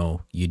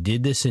 you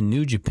did this in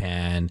New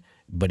Japan,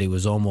 but it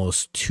was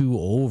almost too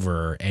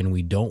over, and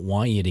we don't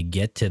want you to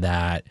get to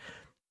that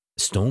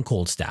Stone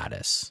Cold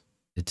status,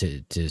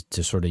 to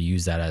sort of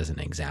use that as an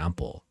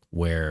example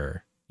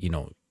where,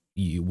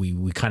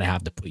 we kind of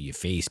have to put you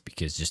face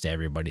because just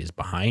everybody is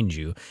behind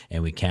you,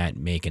 and we can't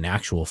make an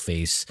actual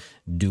face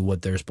do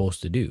what they're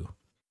supposed to do.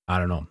 I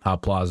don't know. How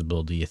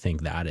plausible do you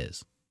think that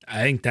is?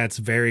 I think that's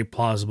very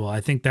plausible.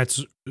 I think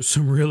that's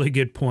some really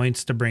good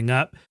points to bring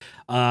up.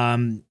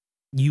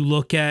 You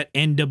look at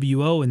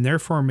NWO and their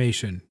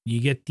formation, you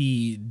get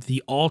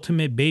the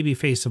ultimate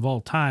babyface of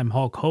all time,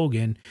 Hulk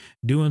Hogan,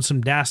 doing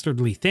some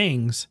dastardly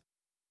things,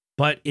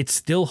 but it's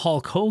still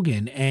Hulk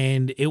Hogan.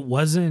 And it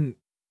wasn't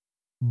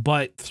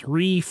but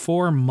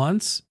 3-4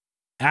 months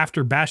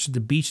after Bash at the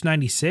Beach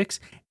 96,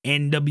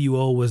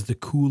 NWO was the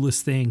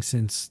coolest thing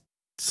since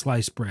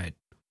sliced bread.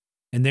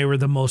 And they were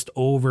the most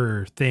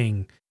over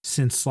thing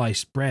since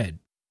sliced bread.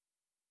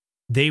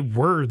 They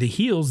were the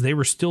heels. They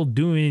were still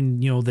doing,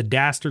 the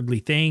dastardly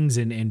things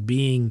and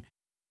being,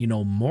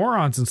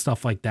 morons and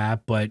stuff like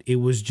that. But it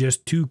was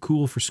just too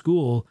cool for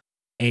school,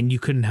 and you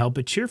couldn't help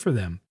but cheer for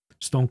them.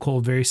 Stone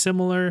Cold, very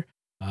similar.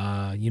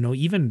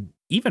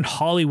 Even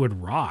Hollywood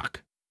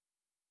Rock.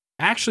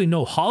 Actually,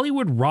 no,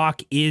 Hollywood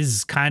Rock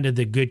is kind of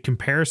the good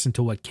comparison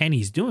to what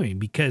Kenny's doing,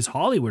 because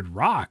Hollywood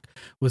Rock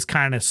was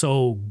kind of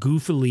so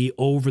goofily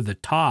over the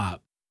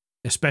top,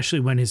 especially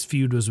when his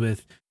feud was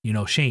with,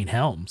 Shane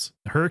Helms,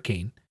 the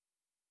Hurricane,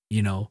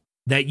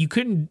 that you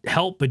couldn't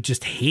help but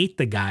just hate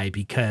the guy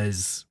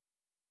because,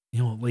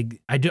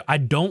 I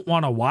don't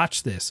want to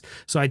watch this.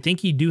 So I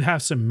think you do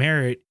have some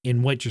merit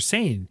in what you're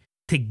saying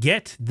to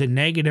get the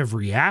negative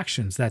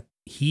reactions that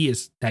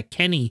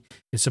Kenny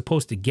is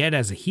supposed to get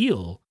as a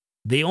heel.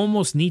 They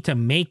almost need to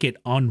make it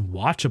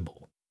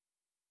unwatchable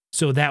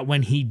so that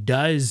when he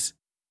does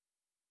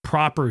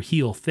proper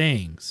heel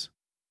things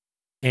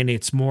and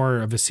it's more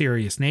of a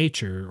serious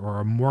nature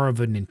or more of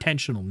an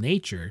intentional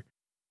nature,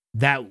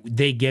 that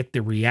they get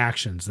the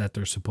reactions that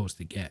they're supposed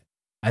to get.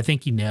 I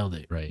think you nailed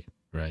it. Right.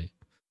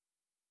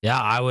 Yeah,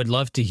 I would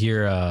love to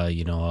hear, a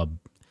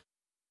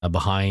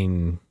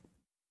behind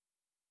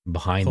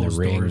Closed the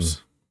ring.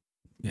 doors.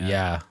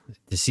 Yeah,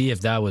 to see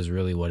if that was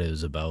really what it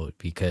was about.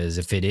 Because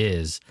if it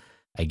is,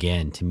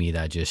 again, to me,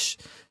 that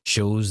just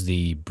shows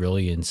the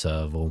brilliance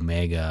of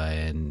Omega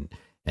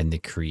and the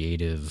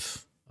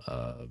creative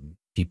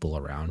people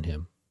around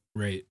him.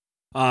 Right.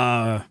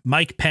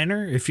 Mike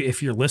Penner,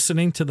 if you're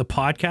listening to the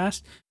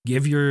podcast,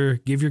 give your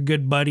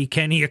good buddy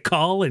Kenny a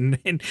call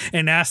and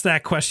ask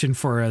that question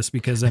for us,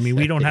 because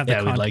we don't have the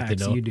Yeah, we'd like to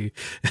contacts know. you do.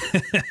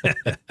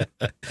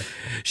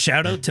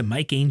 Shout out to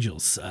Mike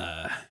Angels.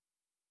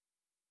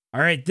 All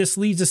right, this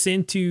leads us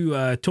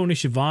into Tony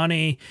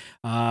Schiavone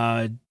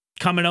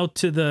coming out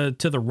to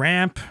the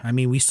ramp.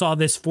 We saw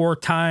this 4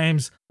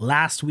 times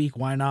last week.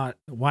 Why not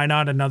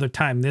another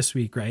time this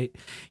week, right?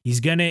 He's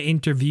gonna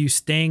interview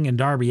Sting and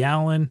Darby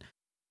Allin.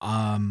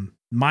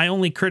 My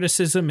only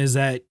criticism is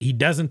that he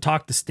doesn't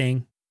talk to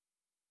Sting.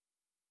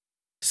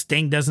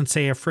 Sting doesn't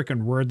say a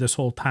freaking word this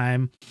whole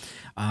time.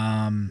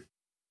 I'm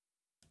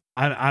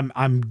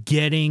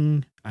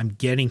getting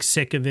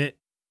sick of it.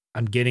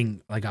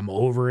 I'm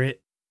over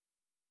it.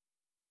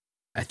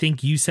 I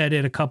think you said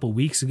it a couple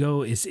weeks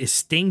ago. Is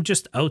Sting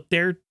just out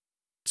there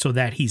so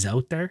that he's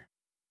out there?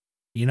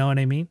 You know what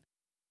I mean?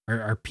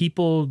 Are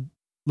people,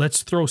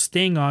 let's throw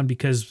Sting on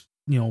because,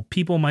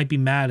 people might be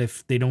mad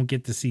if they don't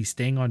get to see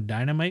Sting on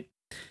Dynamite.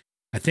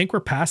 I think we're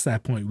past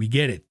that point. We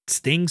get it.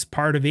 Sting's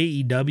part of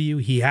AEW.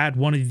 He had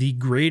one of the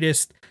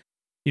greatest,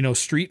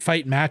 street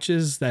fight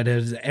matches that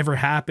has ever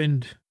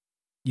happened.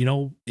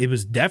 It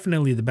was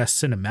definitely the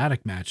best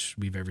cinematic match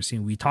we've ever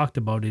seen. We talked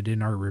about it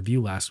in our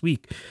review last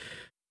week.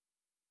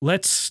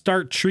 Let's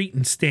start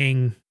treating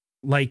Sting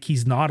like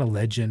he's not a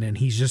legend and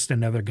he's just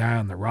another guy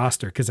on the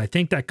roster, because I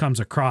think that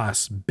comes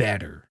across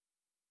better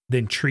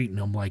than treating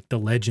him like the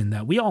legend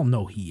that we all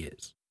know he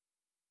is.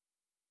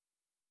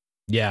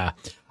 Yeah.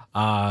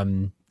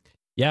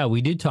 Yeah,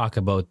 we did talk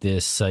about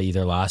this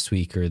either last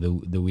week or the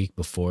week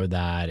before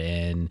that,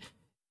 and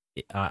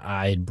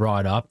I had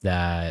brought up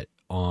that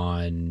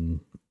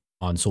on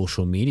on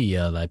social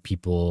media that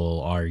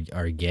people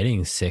are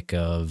getting sick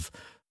of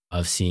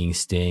seeing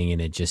Sting,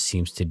 and it just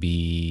seems to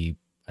be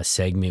a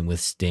segment with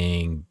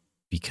Sting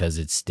because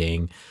it's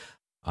Sting.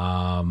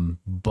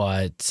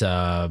 But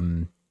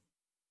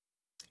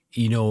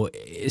you know,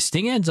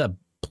 Sting ends up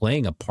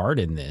playing a part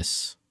in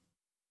this.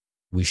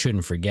 We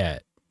shouldn't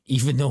forget,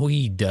 even though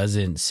he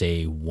doesn't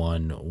say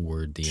one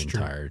word the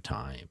entire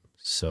time.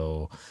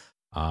 So,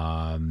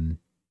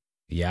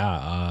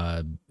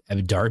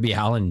 Darby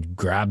Allin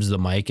grabs the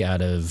mic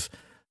out of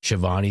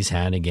Shivani's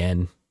hand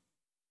again,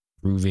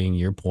 proving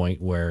your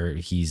point where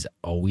he's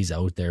always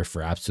out there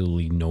for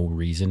absolutely no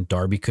reason.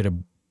 Darby could have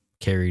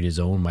carried his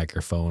own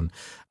microphone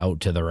out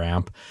to the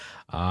ramp.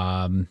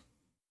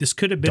 This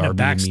could have been Darby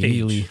a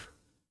backstage.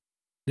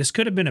 This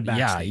could have been a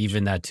backstage. Yeah,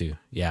 even that too.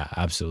 Yeah,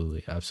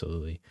 absolutely.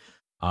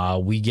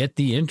 We get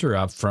the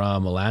interrupt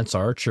from Lance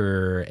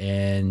Archer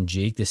and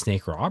Jake the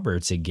Snake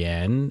Roberts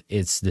again.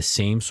 It's the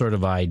same sort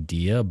of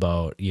idea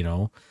about, you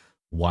know,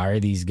 why are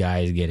these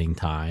guys getting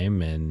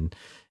time and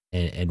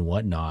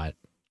whatnot.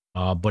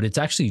 But it's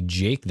actually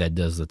Jake that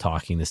does the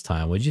talking this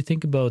time. What did you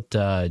think about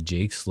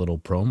Jake's little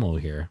promo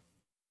here?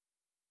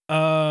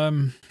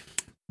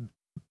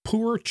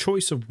 Poor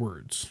choice of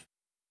words.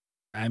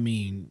 I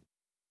mean,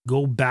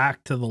 go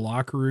back to the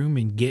locker room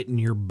and get in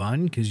your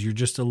bun because you're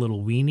just a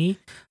little weenie.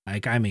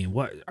 Like, I mean,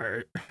 what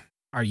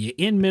are you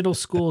in middle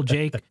school,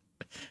 Jake?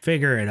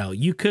 Figure it out.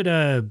 You could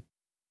have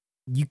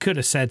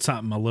said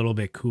something a little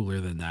bit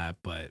cooler than that,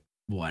 but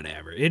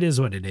whatever. It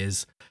is what it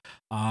is.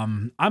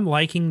 I'm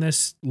liking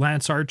this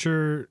Lance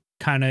Archer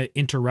kind of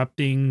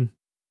interrupting.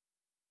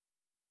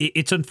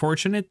 It's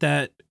unfortunate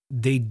that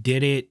they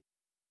did it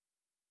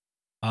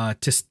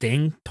to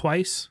Sting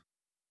twice.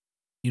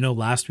 You know,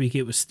 last week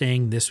it was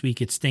Sting. This week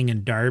it's Sting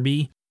and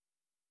Darby.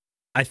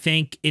 I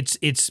think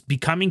it's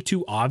becoming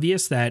too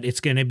obvious that it's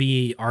going to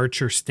be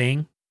Archer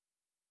Sting.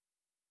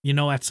 You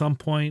know, at some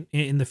point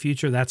in the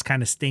future, that's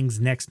kind of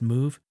Sting's next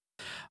move.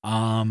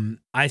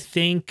 I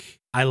think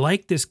I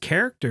like this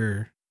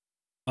character,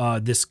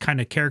 this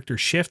kind of character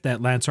shift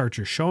that Lance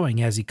Archer's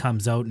showing as he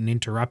comes out and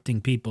interrupting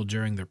people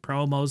during their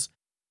promos.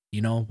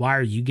 You know, why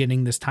are you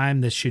getting this time?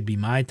 This should be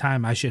my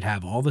time. I should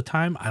have all the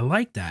time. I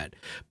like that.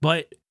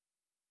 But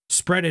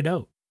spread it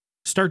out.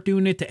 Start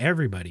doing it to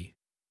everybody.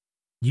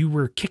 You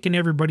were kicking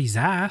everybody's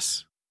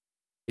ass.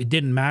 It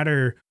didn't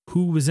matter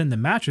who was in the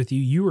match with you.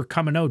 You were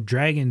coming out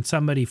dragging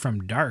somebody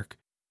from dark.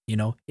 You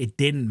know, it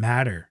didn't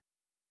matter.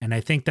 And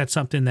I think that's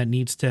something that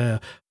needs to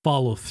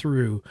follow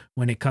through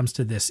when it comes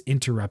to this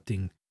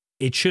interrupting.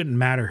 It shouldn't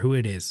matter who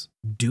it is.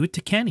 Do it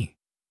to Kenny.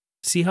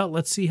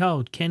 Let's see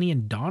how Kenny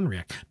and Don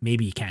react.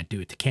 Maybe you can't do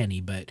it to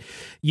Kenny, but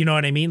you know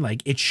what I mean?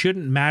 Like, it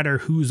shouldn't matter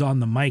who's on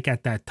the mic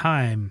at that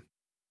time.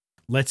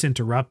 Let's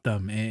interrupt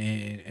them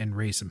and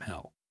raise some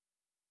hell.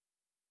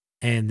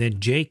 And then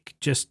Jake,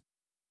 just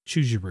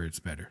choose your words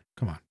better.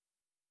 Come on.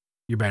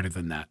 You're better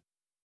than that.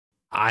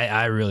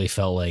 I really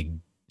felt like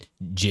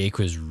Jake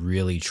was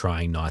really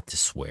trying not to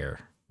swear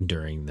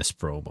during this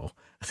promo.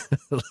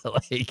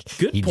 Like,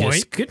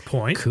 good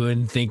point.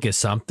 Couldn't think of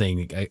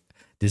something.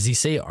 Does he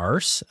say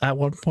arse at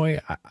one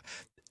point?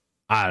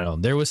 I don't know.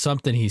 There was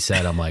something he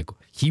said. I'm like,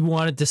 he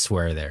wanted to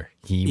swear there.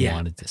 He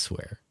wanted to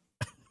swear.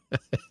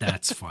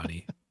 That's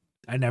funny.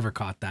 I never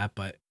caught that,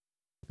 but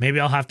maybe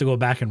I'll have to go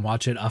back and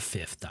watch it a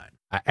fifth time.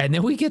 And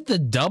then we get the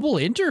double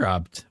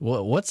interrupt.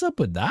 What's up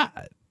with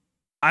that?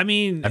 I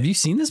mean, have you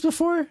seen this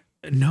before?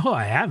 No,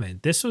 I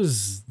haven't. This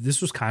was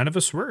kind of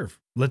a swerve.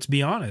 Let's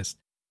be honest.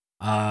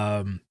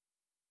 The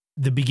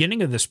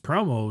beginning of this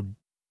promo,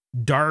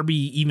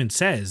 Darby even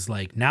says,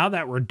 like, now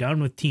that we're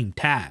done with Team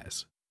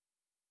Taz,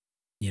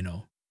 you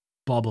know,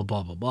 blah, blah,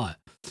 blah, blah,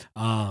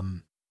 blah.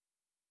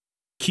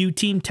 Cue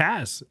Team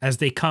Taz as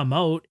they come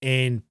out,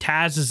 and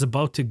Taz is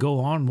about to go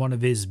on one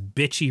of his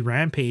bitchy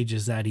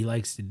rampages that he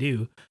likes to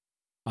do.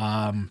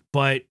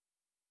 But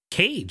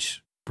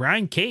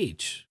Brian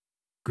Cage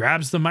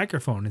grabs the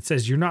microphone and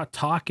says, "You're not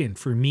talking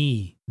for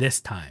me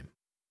this time."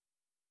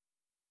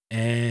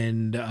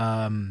 And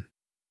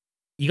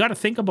you got to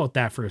think about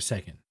that for a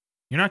second.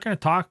 You're not going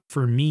to talk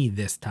for me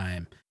this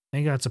time. I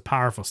think that's a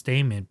powerful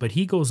statement. But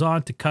he goes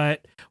on to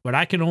cut what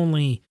I can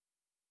only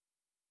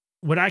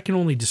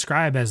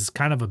describe as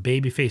kind of a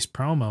babyface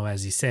promo,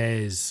 as he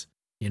says,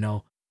 you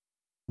know,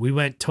 we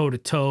went toe to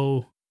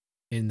toe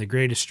in the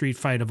greatest street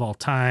fight of all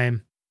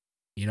time.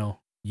 You know,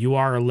 you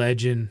are a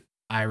legend.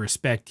 I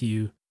respect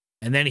you.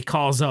 And then he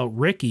calls out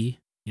Ricky.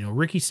 You know,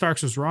 Ricky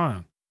Starks was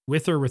wrong.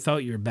 With or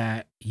without your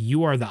bat,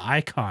 you are the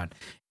icon.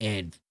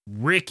 And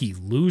Ricky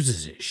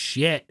loses his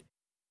shit.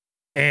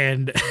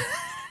 And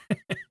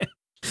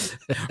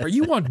are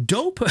you on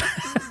dope?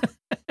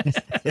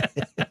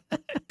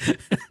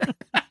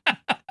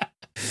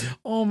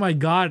 Oh my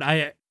God.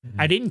 I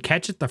didn't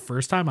catch it the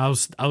first time. I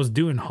was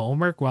doing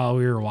homework while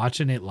we were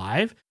watching it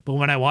live. But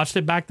when I watched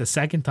it back the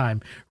second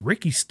time,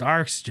 Ricky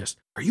Starks just,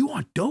 are you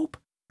on dope?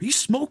 Are you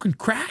smoking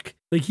crack?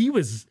 Like, he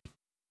was,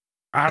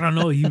 I don't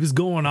know. He was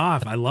going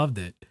off. I loved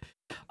it.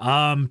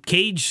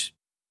 Cage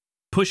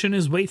pushing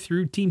his way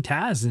through Team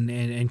Taz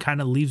and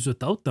kind of leaves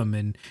without them.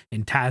 And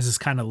Taz is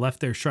kind of left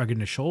there shrugging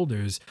his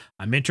shoulders.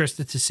 I'm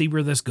interested to see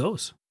where this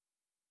goes.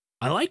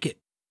 I like it.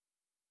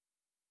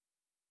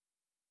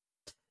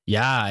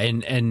 Yeah.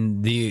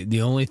 And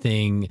the only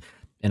thing,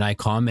 and I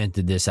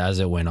commented this as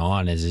it went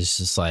on, is it's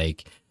just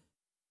like,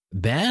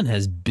 man,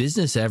 has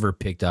business ever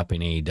picked up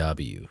in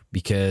AEW?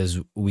 Because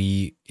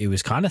it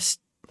was kind of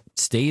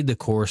stayed the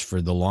course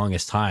for the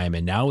longest time.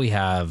 And now we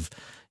have,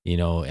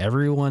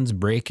 everyone's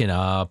breaking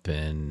up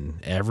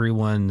and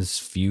everyone's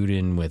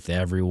feuding with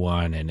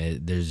everyone.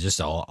 And there's just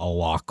a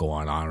lot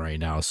going on right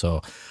now.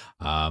 So,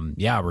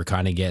 we're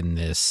kind of getting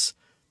this,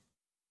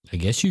 I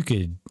guess you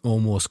could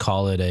almost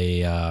call it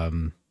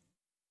a,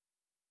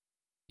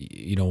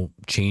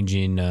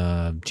 changing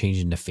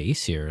the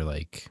face here,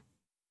 like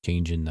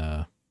changing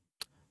the,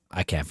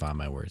 I can't find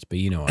my words, but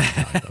you know what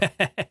I'm talking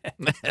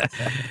about.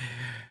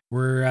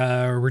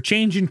 We're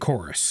changing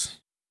course.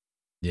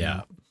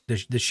 Yeah.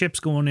 The ship's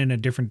going in a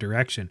different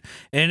direction,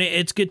 and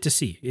it's good to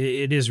see.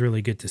 It is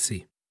really good to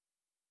see.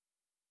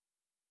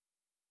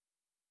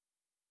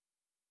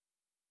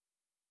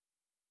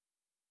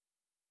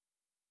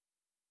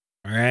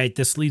 All right,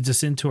 this leads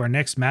us into our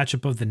next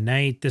matchup of the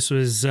night. This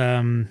was,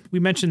 we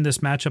mentioned this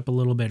matchup a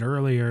little bit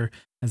earlier,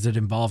 as it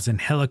involves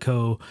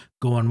Angelico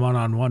going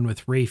one-on-one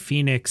with Rey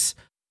Fenix.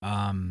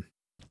 I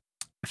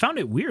found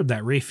it weird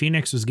that Rey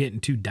Fenix was getting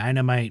 2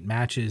 Dynamite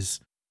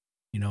matches,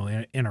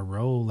 in a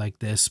row like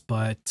this.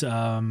 But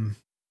I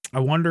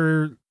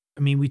wonder,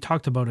 we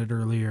talked about it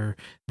earlier,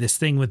 this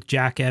thing with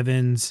Jack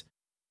Evans.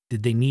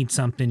 Did they need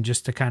something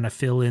just to kind of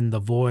fill in the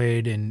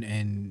void?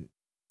 And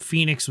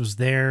Phoenix was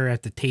there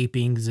at the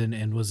tapings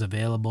and was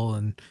available.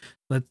 And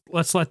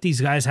let's let these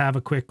guys have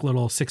a quick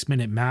little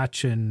 6-minute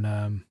match. And,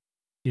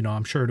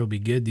 I'm sure it'll be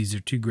good. These are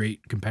 2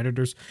 great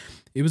competitors.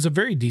 It was a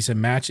very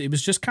decent match. It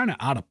was just kind of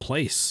out of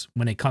place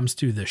when it comes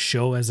to the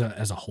show as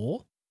a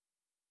whole.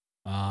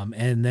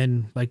 And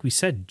then, like we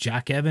said,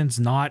 Jack Evans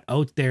not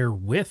out there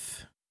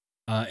with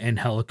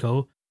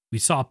Angelico. We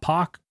saw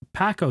Pac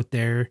out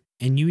there,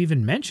 and you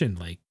even mentioned,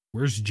 like,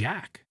 where's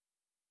Jack?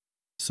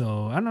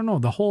 So I don't know.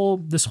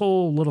 This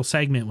whole little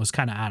segment was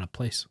kind of out of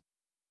place.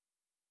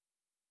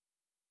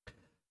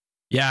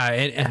 Yeah,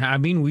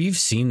 and we've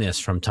seen this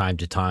from time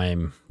to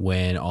time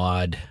when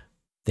odd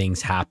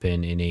things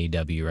happen in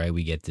AEW, right?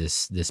 We get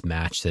this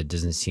match that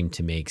doesn't seem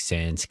to make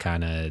sense,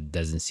 kind of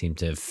doesn't seem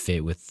to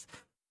fit with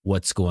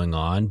what's going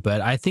on.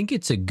 But I think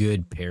it's a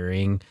good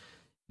pairing.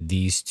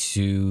 These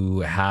two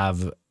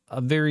have a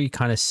very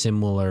kind of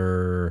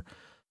similar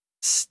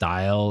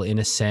style in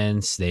a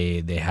sense.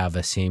 They have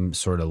a same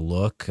sort of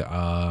look.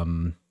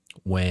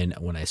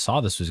 When I saw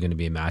this was going to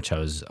be a match, I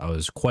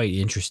was quite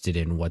interested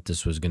in what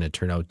this was going to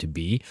turn out to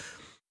be.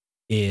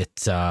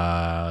 It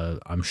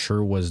I'm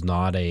sure was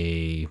not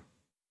a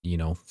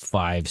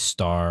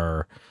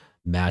 5-star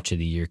match of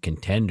the year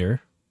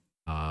contender,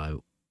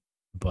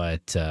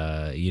 but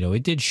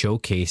it did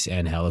showcase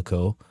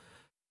Angelico.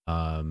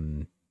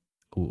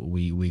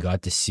 We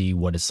got to see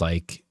what it's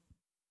like,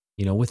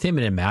 with him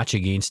in a match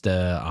against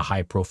a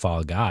high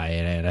profile guy,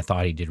 and I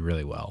thought he did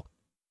really well.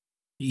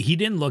 He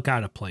didn't look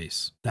out of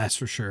place, that's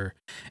for sure.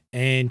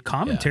 And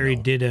commentary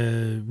did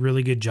a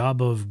really good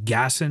job of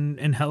gassing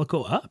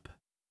Angelico up.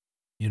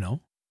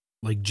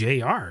 Like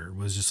JR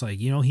was just like,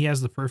 he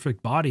has the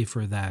perfect body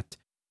for that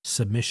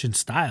submission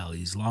style.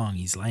 He's long,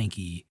 he's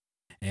lanky.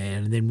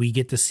 And then we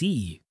get to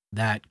see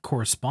that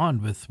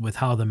correspond with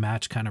how the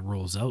match kind of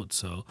rolls out.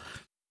 So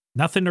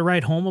nothing to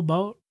write home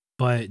about,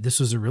 but this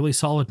was a really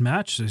solid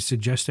match. I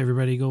suggest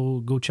everybody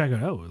go check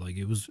it out. Like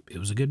it was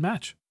a good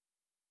match.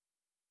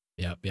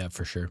 Yeah,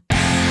 for sure.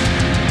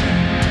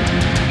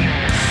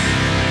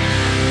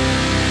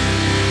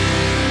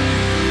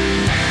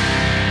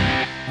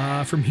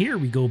 From here,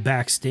 we go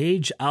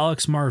backstage.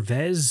 Alex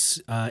Marvez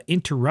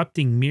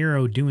interrupting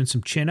Miro doing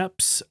some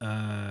chin-ups.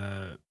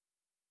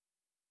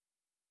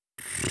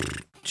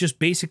 Just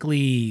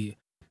basically,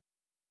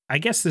 I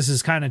guess this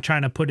is kind of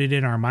trying to put it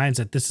in our minds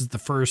that this is the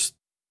first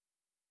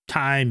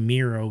time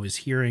Miro is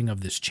hearing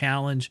of this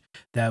challenge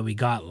that we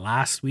got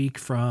last week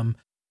from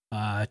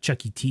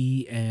Chucky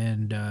T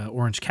and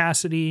Orange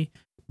Cassidy.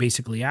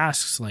 Basically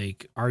asks,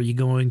 like, are you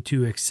going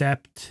to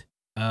accept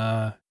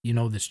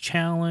this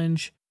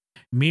challenge?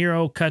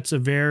 Miro cuts a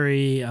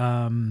very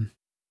I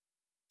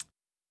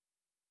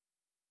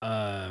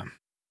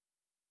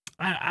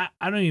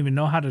don't even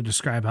know how to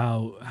describe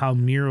how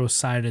Miro's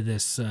side of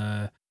this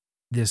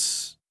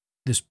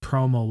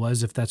promo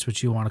was, if that's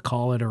what you want to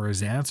call it, or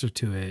his answer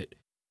to it.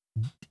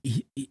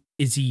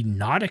 Is he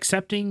not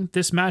accepting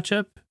this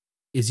matchup?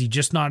 Is he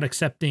just not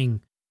accepting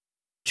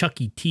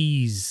Chucky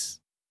T's,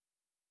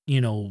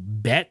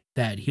 bet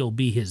that he'll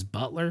be his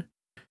butler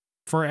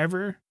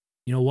forever?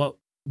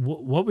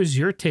 What was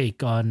your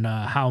take on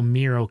how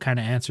Miro kind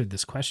of answered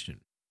this question?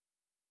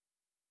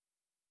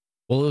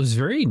 Well, it was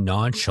very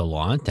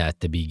nonchalant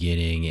at the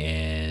beginning,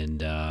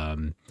 and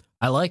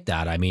I like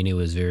that. It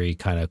was very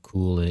kind of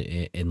cool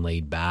and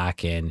laid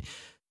back. And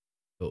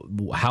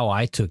how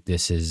I took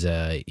this is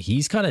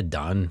he's kind of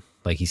done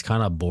like he's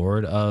kind of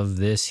bored of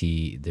this.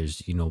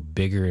 There's, you know,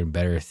 bigger and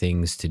better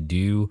things to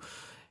do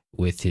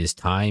with his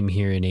time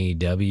here in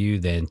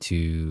AEW than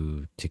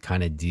to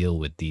kind of deal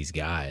with these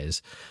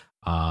guys.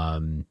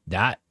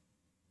 That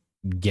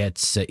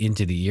gets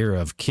into the ear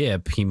of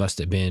Kip. He must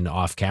have been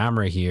off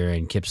camera here,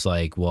 and Kip's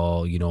like,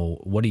 well, you know,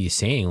 what are you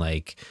saying?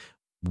 Like,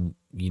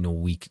 you know,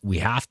 we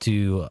have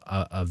to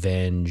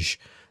avenge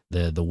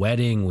the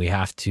wedding. We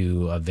have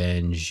to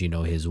avenge, you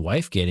know, his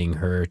wife getting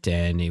hurt,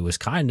 and it was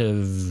kind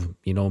of,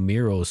 you know,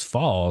 Miro's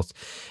fault.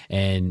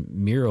 And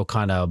Miro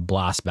kind of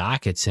blasts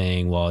back at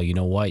saying, well, you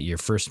know what, your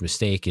first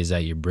mistake is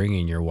that you're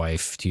bringing your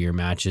wife to your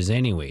matches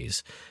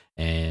anyways,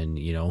 and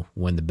you know,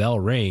 when the bell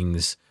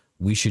rings,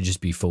 we should just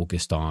be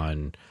focused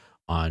on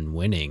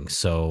winning.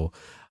 So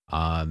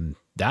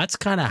that's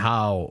kind of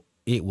how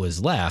it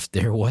was left.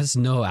 There was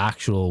no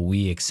actual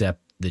we accept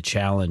the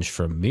challenge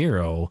from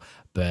Miro,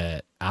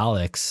 but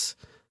Alex,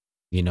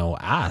 you know,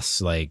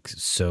 asks like,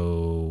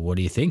 so what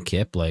do you think,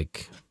 Kip?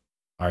 Like,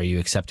 are you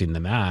accepting the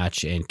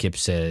match? And Kip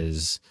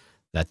says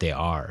that they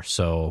are.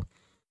 So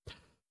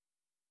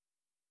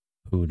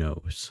who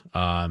knows?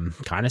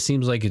 Kind of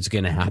seems like it's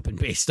going to happen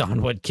based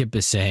on what Kip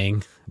is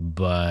saying,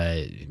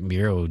 but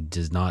Miro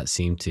does not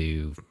seem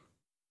to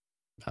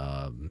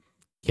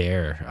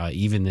care.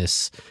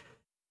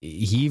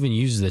 He even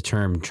uses the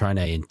term trying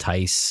to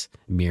entice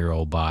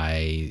Miro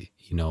by,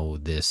 you know,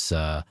 this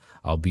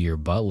I'll be your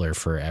butler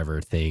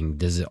forever thing.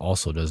 Does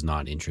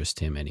not interest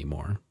him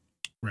anymore.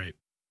 Right.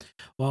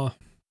 Well,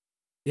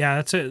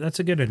 yeah, that's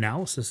a good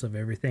analysis of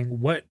everything.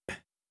 What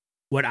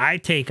I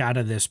take out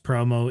of this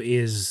promo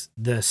is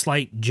the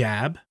slight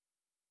jab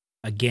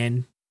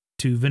again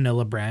to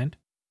Vanilla Brand.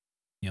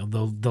 You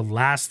know, the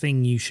last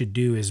thing you should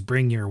do is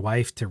bring your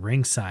wife to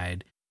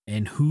ringside,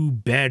 and who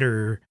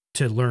better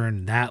to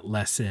learn that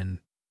lesson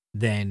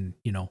than,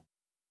 you know,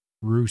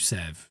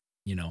 Rusev,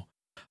 you know,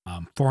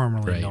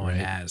 formerly known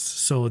as.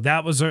 So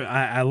that was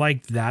I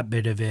liked that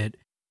bit of it.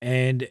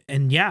 And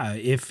yeah,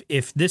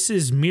 if this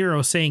is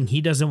Miro saying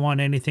he doesn't want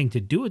anything to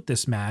do with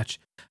this match,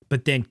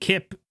 but then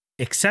Kip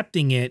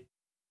accepting it,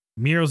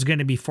 Miro's going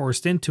to be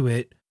forced into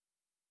it.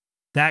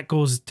 That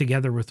goes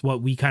together with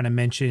what we kind of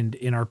mentioned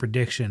in our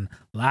prediction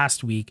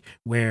last week,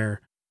 where,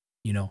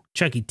 you know,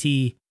 Chucky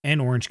T and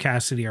Orange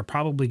Cassidy are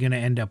probably going to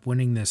end up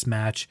winning this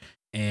match,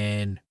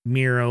 and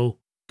Miro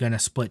going to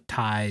split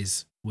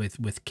ties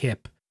with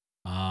Kip.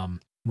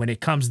 When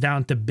it comes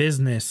down to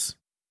business,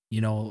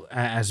 you know,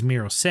 as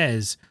Miro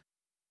says,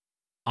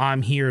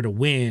 I'm here to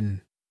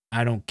win.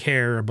 I don't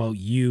care about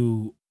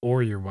you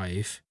or your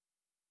wife.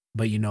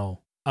 But, you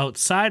know,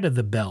 outside of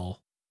the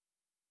bell,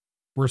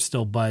 we're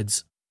still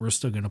buds. We're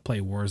still going to play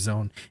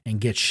Warzone and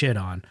get shit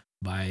on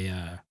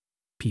by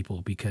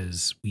people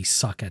because we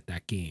suck at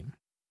that game.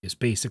 It's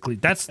basically,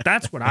 that's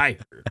what I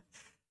heard.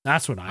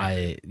 That's what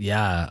I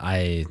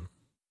heard.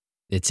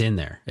 It's in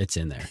there. It's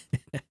in there.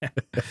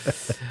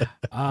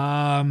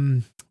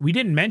 We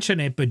didn't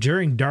mention it, but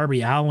during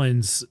Darby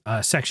Allin's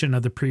section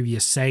of the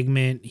previous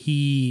segment,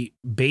 he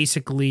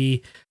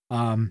basically,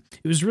 it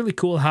was really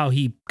cool how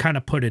he kind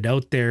of put it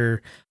out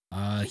there.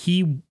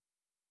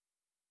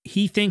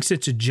 He thinks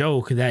it's a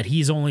joke that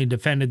he's only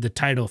defended the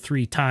title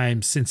 3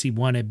 times since he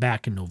won it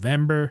back in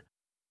November.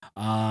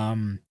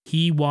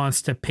 He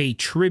wants to pay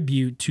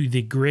tribute to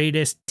the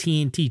greatest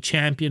TNT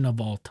champion of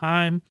all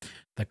time.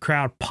 The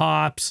crowd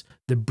pops,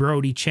 the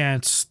Brody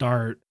chants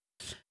start,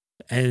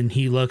 and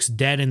he looks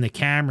dead in the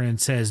camera and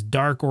says,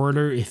 Dark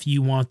Order, if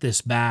you want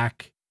this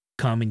back,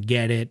 come and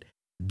get it.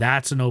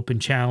 That's an open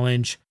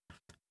challenge.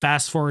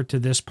 Fast forward to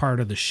this part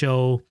of the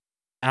show.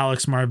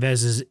 Alex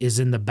Marvez is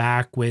in the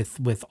back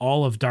with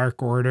all of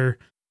Dark Order.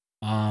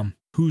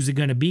 Who's it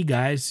going to be,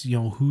 guys? You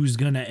know, who's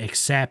going to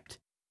accept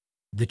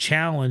the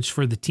challenge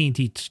for the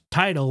TNT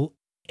title?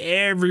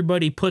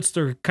 Everybody puts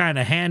their kind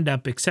of hand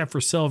up except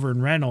for Silver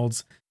and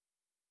Reynolds.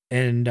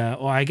 And,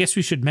 I guess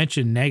we should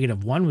mention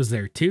 -1 was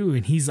there too.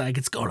 And he's like,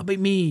 it's going to be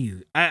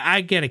me.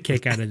 I get a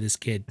kick out of this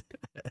kid.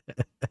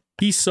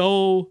 He's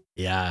so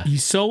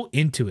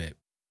into it.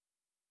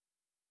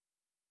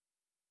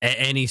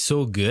 And he's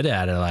so good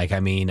at it. Like, I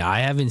mean,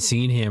 I haven't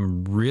seen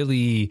him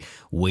really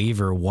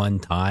waver one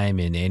time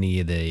in any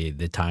of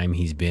the time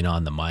he's been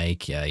on the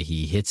mic.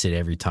 He hits it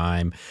every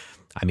time.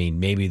 I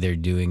mean, maybe they're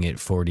doing it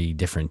 40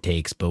 different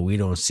takes, but we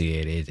don't see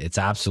it. It's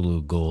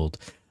absolute gold.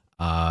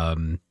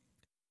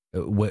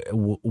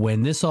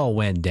 When this all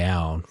went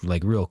down,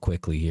 like real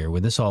quickly here,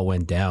 when this all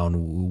went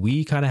down,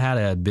 we kind of had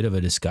a bit of a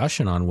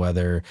discussion on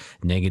whether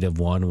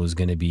 -1 was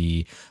going to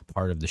be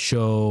part of the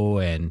show.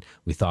 And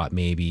we thought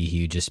maybe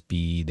he'd just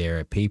be there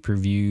at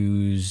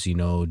pay-per-views, you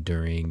know,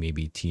 during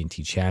maybe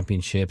TNT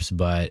championships.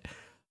 But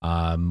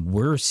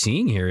we're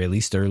seeing here, at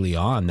least early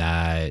on,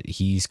 that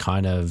he's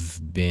kind of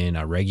been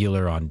a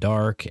regular on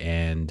Dark,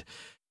 and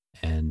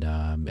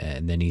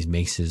then he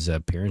makes his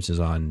appearances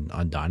on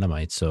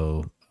Dynamite.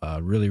 So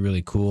really,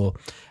 really cool.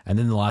 And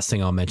then the last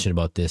thing I'll mention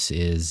about this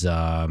is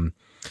a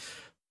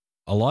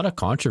lot of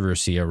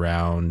controversy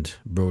around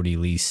Brody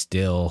Lee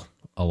still.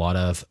 A lot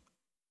of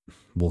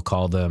we'll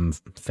call them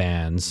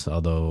fans,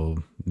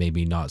 although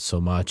maybe not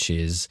so much,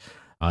 is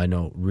I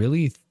know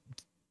really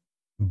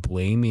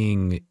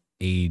blaming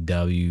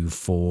AEW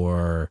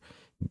for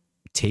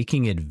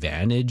taking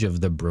advantage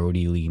of the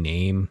Brody Lee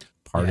name,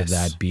 part of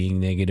that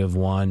being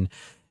 -1,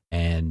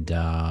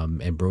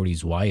 and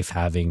Brody's wife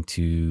having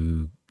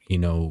to,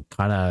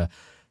 kind of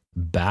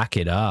back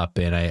it up.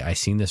 And I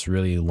seen this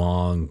really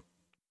long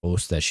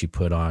post that she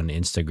put on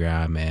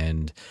Instagram,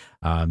 and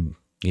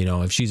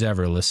if she's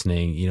ever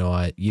listening, you know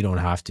what, you don't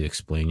have to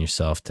explain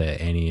yourself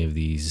to any of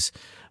these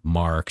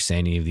marks,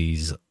 any of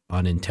these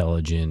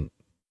unintelligent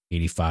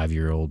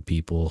 85-year-old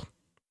people.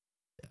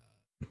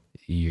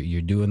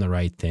 You're doing the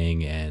right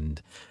thing,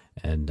 and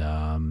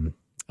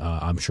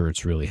I'm sure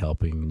it's really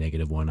helping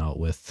 -1 out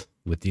with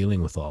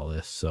dealing with all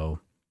this.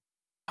 So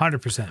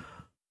 100%.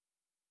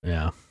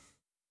 Yeah.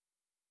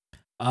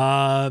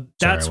 That's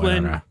Sorry, I went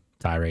when on a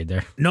tirade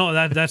there. No,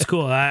 that's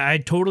cool.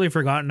 I'd totally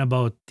forgotten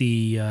about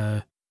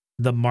the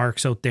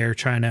marks out there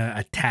trying to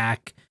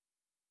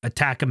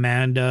attack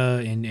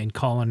Amanda and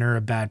calling her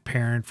a bad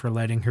parent for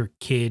letting her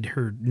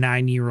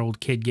 9-year-old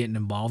kid, getting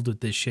involved with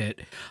this shit.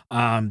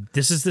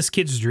 This is this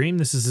kid's dream.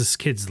 This is this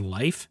kid's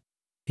life.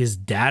 His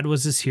dad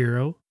was his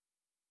hero.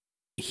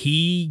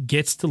 He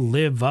gets to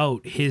live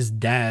out his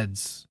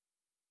dad's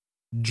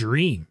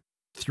dream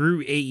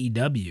through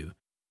AEW,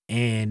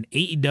 and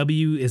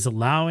AEW is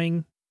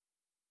allowing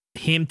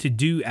him to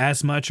do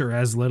as much or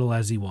as little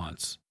as he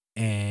wants.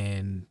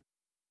 And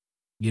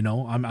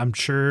I'm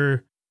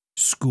sure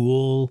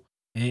school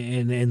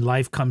and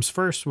life comes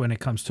first when it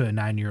comes to a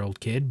 9-year-old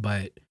kid,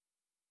 but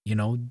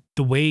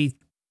the way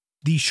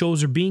these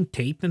shows are being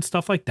taped and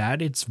stuff like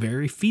that, it's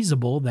very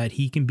feasible that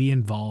he can be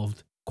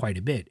involved quite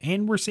a bit,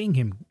 and we're seeing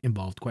him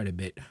involved quite a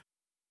bit.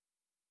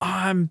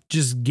 I'm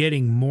just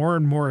getting more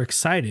and more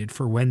excited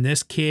for when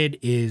this kid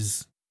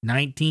is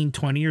 19,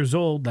 20 years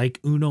old, like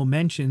Uno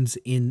mentions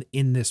in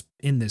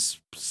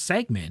this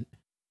segment.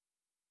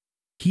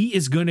 He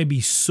is going to be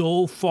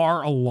so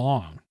far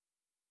along.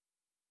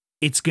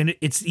 It's the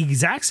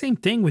exact same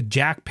thing with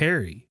Jack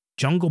Perry,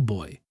 Jungle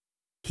Boy.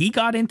 He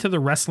got into the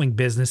wrestling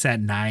business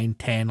at 9,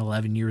 10,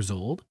 11 years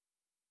old.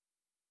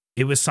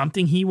 It was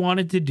something he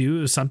wanted to do.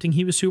 It was something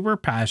he was super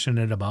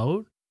passionate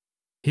about.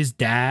 His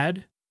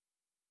dad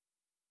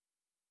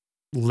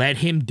let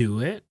him do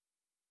it.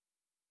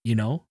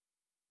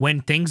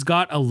 When things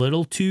got a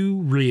little too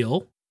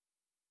real,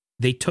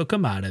 they took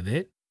him out of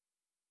it.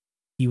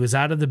 He was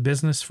out of the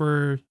business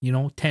for,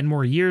 10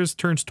 more years,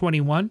 turns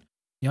 21.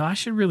 I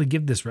should really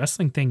give this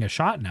wrestling thing a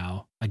shot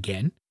now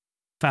again.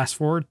 Fast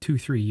forward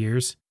 2-3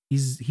 years.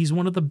 He's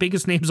one of the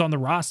biggest names on the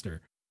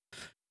roster.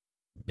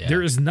 Yeah.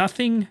 There is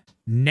nothing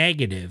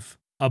negative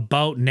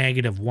about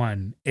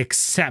 -1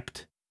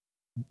 except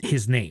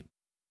his name.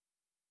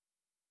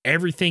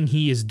 Everything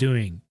he is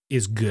doing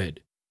is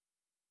good.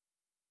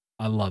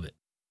 I love it.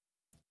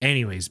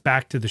 Anyways,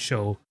 back to the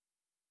show.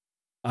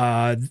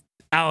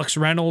 Alex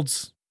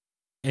Reynolds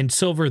and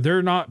Silver,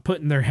 they're not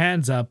putting their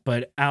hands up,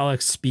 but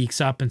Alex speaks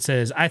up and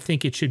says, I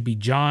think it should be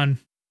John.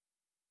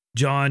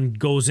 John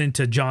goes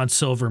into John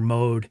Silver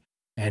mode,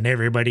 and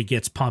everybody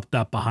gets pumped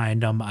up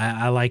behind him.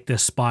 I like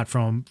this spot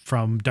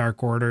from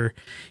Dark Order.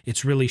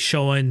 It's really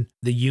showing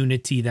the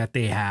unity that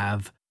they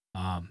have.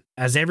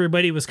 As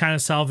everybody was kind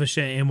of selfish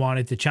and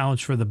wanted to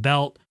challenge for the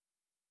belt,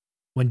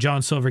 when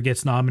John Silver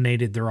gets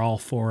nominated, they're all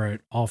for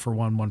it. All for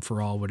one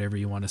for all, whatever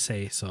you want to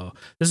say. So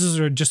this is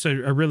just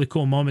a really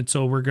cool moment.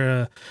 So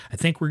I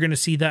think we're going to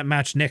see that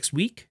match next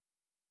week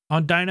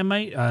on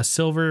Dynamite.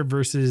 Silver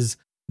versus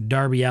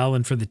Darby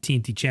Allin for the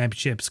TNT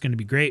Championship. It's going to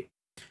be great.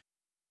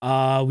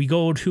 We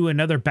go to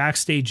another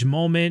backstage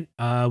moment.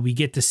 We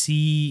get to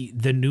see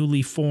the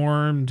newly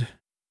formed,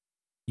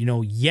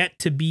 yet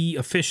to be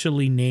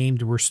officially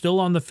named. We're still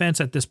on the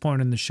fence at this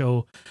point in the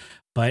show,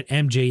 but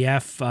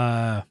MJF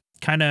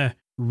kind of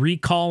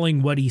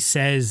recalling what he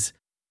says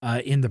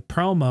in the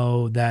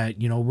promo that,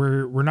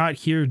 we're not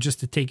here just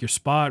to take your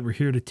spot. We're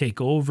here to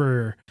take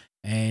over,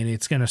 and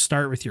it's going to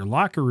start with your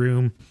locker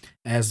room.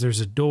 As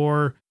there's a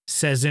door,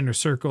 says Inner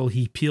Circle.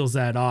 He peels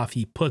that off.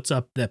 He puts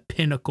up the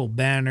Pinnacle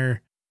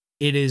banner.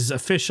 It is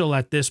official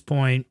at this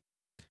point.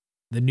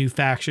 The new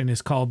faction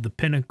is called the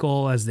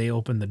Pinnacle as they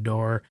open the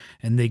door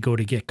and they go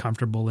to get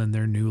comfortable in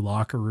their new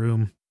locker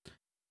room.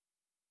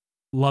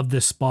 Love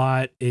this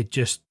spot. It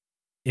just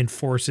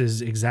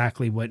enforces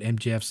exactly what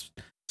MJF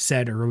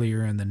said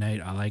earlier in the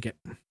night. I like it.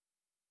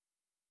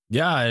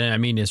 Yeah, I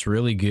mean, it's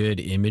really good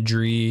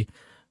imagery,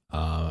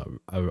 a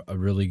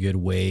really good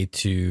way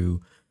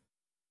to,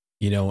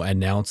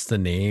 announce the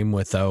name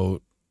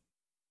without,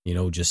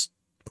 just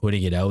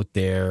putting it out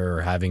there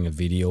or having a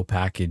video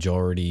package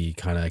already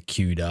kind of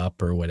queued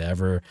up or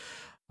whatever.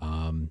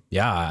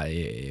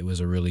 It was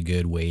a really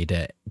good way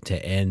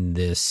to end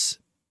this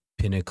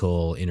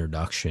Pinnacle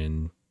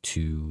introduction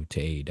to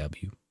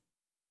AEW.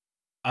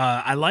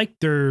 I like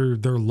their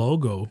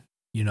logo,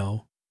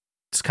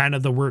 it's kind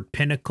of the word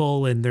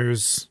Pinnacle, and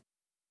there's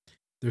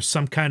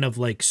some kind of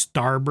like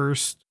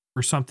starburst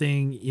or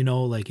something,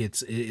 like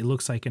it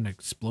looks like an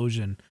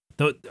explosion.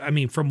 Though, I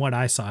mean, from what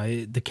I saw,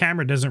 the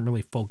camera doesn't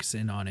really focus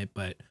in on it,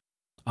 but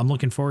I'm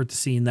looking forward to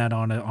seeing that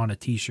on a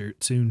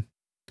t-shirt soon.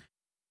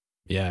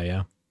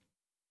 Yeah.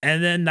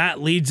 And then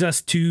that leads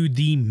us to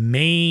the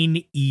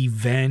main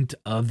event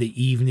of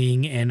the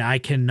evening, and I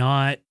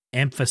cannot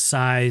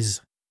emphasize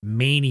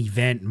main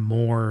event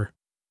more.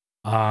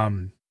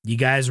 You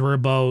guys we're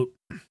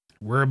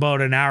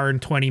about an hour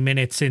and 20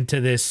 minutes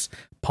into this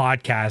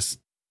podcast.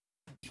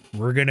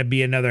 We're going to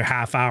be another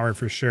half hour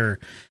for sure.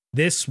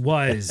 This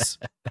was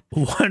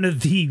one of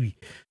the,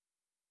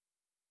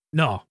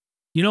 no,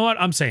 you know what?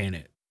 I'm saying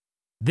it.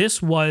 This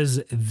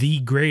was the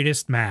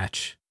greatest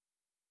match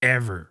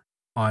ever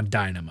on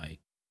Dynamite.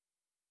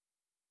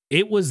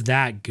 It was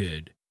that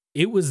good.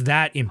 It was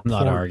that important.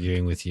 I'm not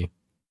arguing with you.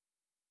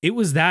 It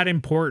was that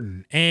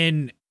important.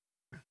 And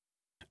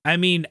I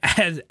mean,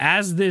 as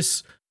the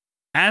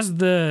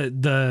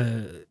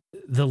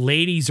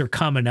ladies are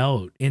coming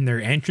out in their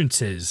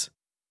entrances,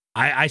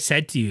 I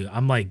said to you,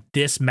 I'm like,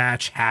 this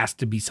match has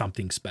to be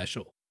something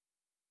special.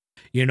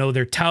 You know,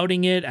 they're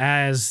touting it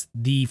as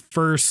the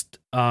first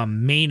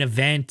main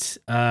event,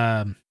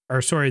 the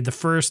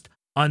first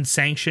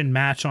unsanctioned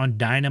match on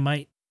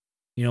Dynamite.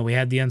 You know, we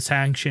had the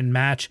unsanctioned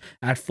match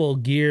at Full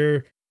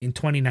Gear in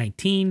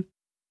 2019.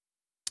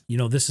 You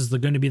know, this is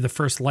going to be the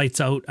first lights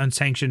out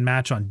unsanctioned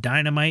match on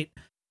Dynamite.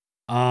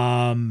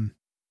 As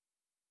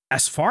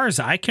far as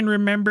I can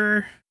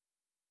remember,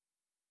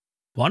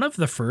 one of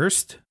the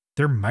first.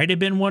 There might have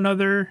been one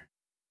other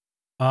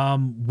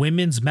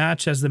women's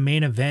match as the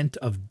main event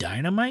of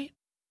Dynamite.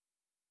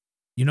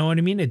 You know what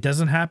I mean? It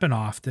doesn't happen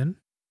often.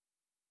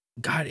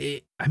 God,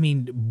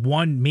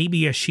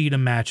 maybe a Sheeta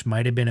match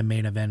might have been a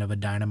main event of a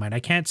Dynamite. I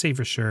can't say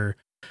for sure,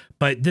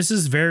 but this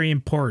is very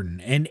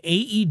important. And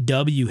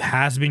AEW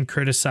has been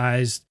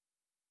criticized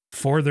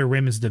for their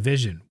women's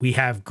division. We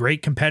have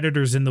great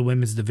competitors in the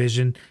women's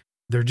division.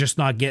 They're just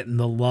not getting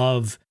the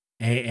love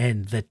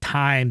and the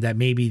time that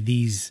maybe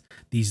these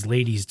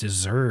ladies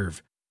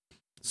deserve.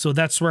 So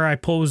that's where I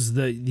pose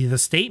the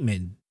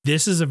statement.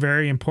 This is a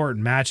very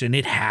important match and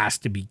it has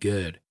to be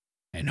good.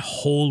 And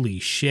holy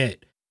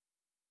shit.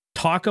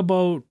 Talk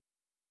about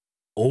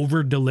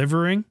over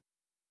delivering.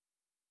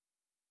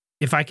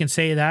 If I can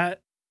say that,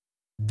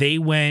 they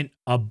went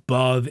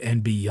above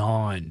and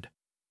beyond.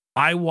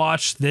 I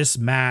watched this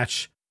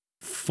match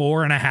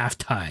 4.5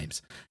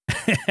 times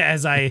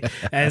as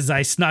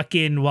I snuck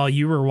in while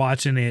you were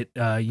watching it,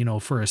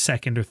 for a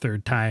second or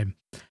third time.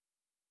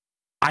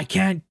 I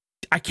can't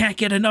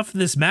get enough of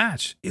this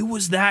match. It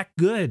was that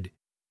good.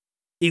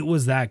 It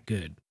was that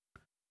good.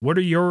 What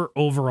are your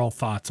overall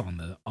thoughts on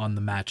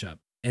the matchup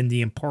and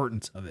the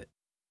importance of it?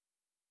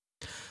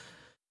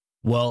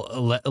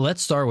 Well,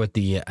 let's start with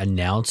the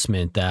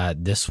announcement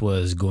that this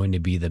was going to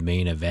be the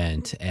main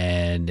event.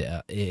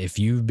 And if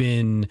you've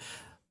been,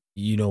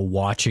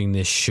 watching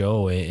this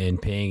show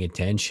and paying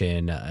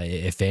attention,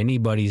 if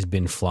anybody's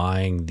been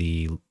flying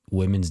the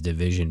women's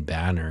division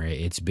banner,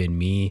 it's been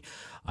me.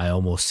 I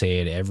almost say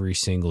it every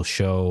single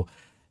show.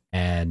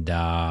 And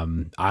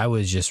I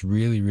was just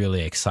really,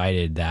 really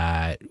excited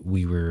that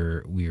we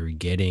were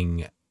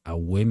getting a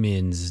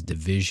women's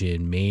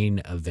division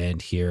main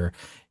event here.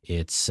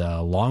 It's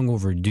long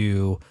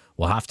overdue.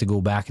 We'll have to go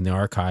back in the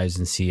archives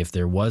and see if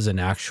there was an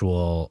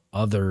actual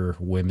other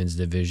women's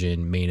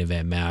division main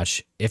event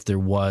match. If there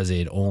was,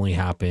 it only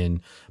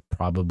happened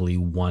probably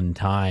one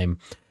time.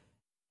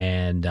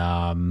 And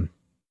I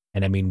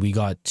mean, we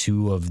got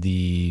two of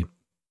the,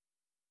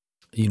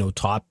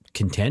 top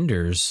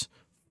contenders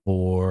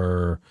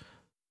for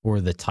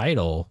the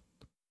title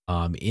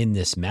in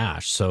this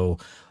match. So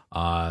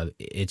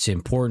it's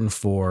important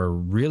for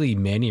really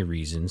many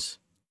reasons.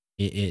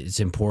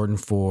 It's important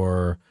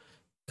for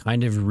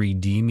kind of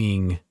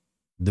redeeming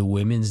the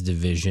women's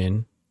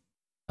division,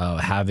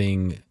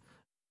 having,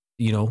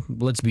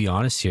 let's be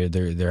honest here,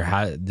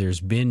 there's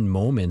been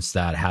moments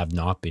that have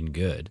not been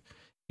good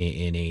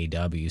in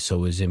AEW.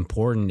 So it's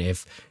important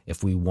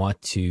if we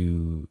want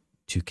to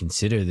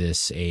consider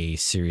this a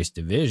serious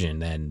division,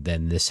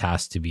 then this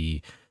has to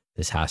be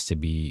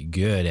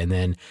good. And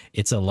then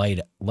it's a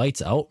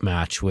lights out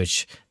match,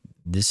 which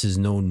this is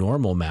no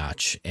normal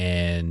match,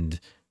 and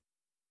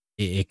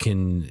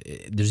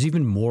there's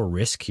even more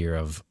risk here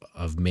of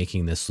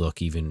making this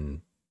look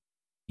even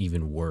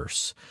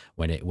worse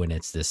when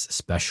it's this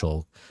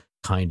special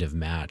kind of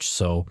match.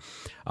 So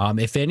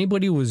if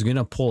anybody was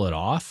gonna pull it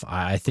off,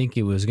 I think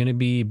it was gonna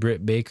be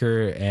Britt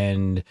Baker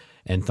and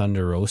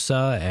Thunder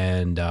Rosa,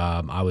 and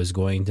I was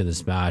going to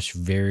this match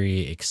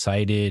very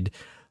excited,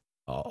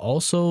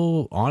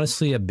 also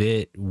honestly a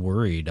bit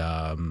worried,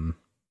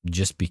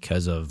 just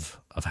because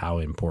of how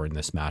important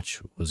this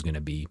match was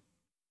gonna be.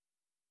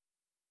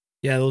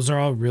 Yeah, those are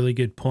all really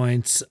good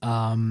points.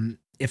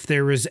 If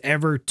there was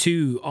ever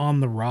two on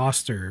the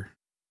roster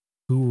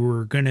who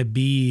were going to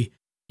be,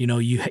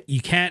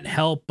 you can't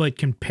help but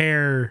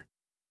compare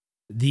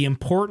the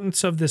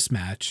importance of this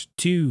match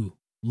to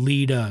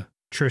Lita,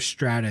 Trish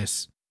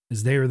Stratus,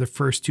 as they were the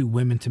first two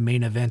women to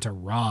main event a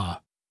Raw.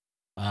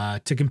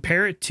 To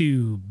compare it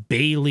to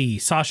Bailey,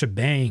 Sasha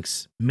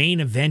Banks main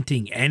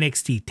eventing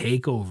NXT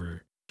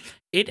Takeover,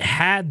 it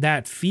had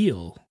that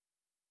feel.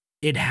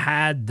 It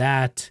had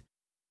that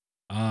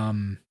I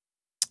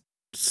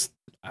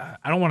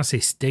don't want to say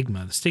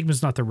stigma. The stigma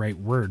is not the right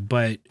word,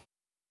 but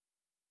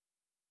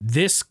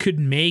this could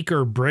make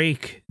or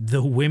break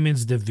the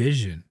women's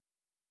division.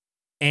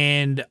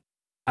 And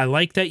I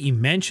like that you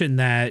mentioned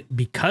that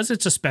because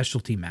it's a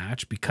specialty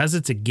match, because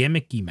it's a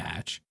gimmicky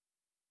match,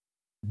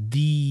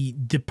 the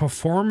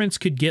performance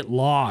could get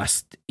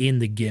lost in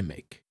the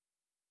gimmick.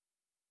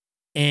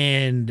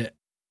 And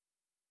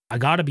I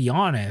got to be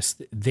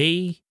honest,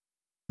 they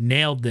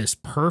nailed this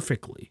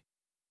perfectly.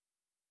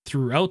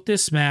 Throughout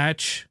this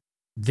match,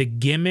 the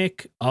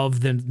gimmick of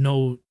the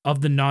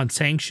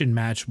non-sanctioned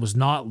match was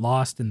not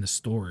lost in the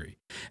story.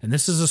 And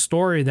this is a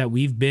story that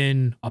we've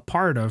been a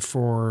part of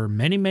for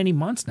many, many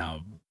months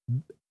now.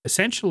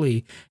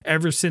 Essentially,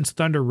 ever since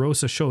Thunder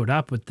Rosa showed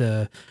up with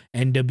the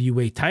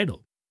NWA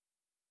title.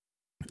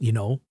 You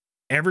know,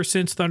 ever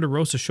since Thunder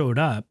Rosa showed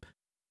up,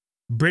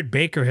 Britt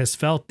Baker has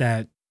felt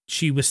that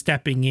she was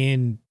stepping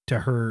into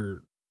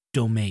her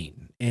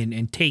domain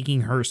and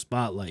taking her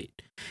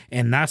spotlight.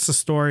 And that's the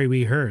story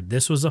we heard.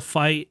 This was a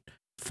fight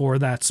for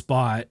that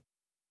spot,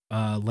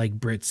 like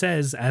Britt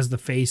says, as the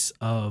face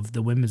of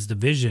the women's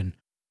division.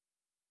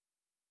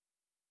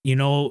 You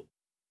know,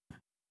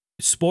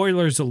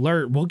 spoilers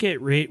alert, we'll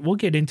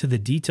get into the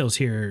details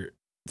here.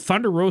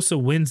 Thunder Rosa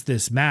wins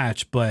this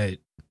match, but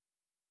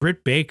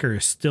Britt Baker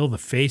is still the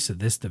face of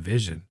this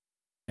division,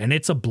 and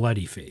it's a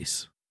bloody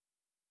face.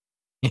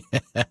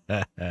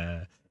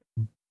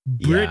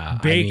 Britt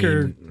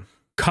Baker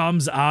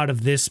comes out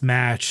of this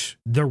match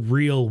the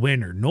real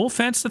winner. No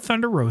offense to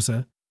Thunder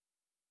Rosa.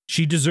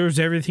 She deserves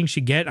everything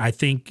she get. I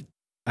think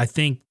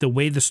the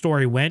way the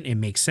story went, it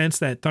makes sense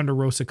that Thunder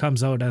Rosa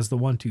comes out as the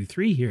 1, 2,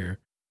 3 here.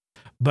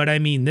 But I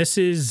mean, this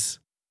is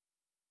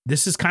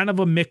kind of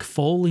a Mick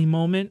Foley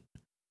moment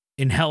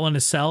in Hell in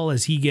a Cell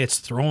as he gets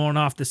thrown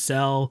off the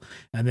cell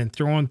and then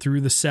thrown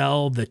through the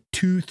cell, the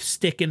tooth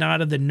sticking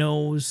out of the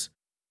nose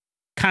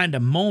kind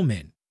of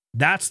moment.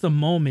 That's the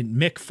moment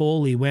Mick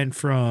Foley went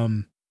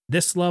from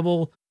this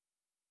level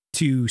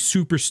to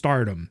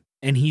superstardom,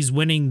 and he's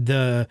winning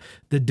the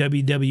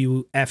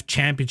WWF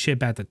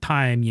championship at the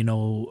time, you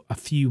know, a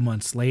few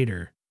months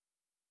later.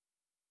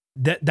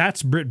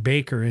 That's Britt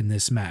Baker in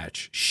this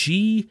match.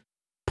 She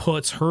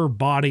puts her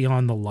body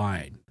on the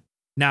line.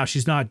 Now,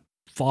 she's not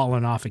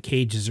falling off of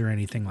cages or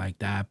anything like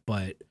that,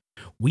 but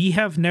we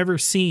have never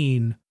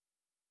seen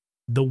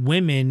the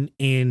women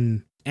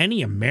in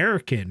any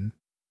American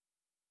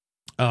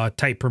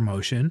type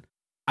promotion.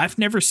 I've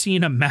never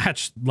seen a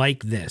match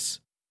like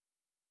this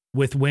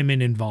with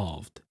women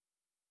involved.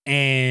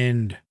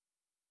 And,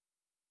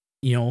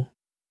 you know,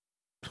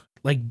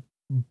 like,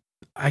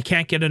 I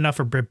can't get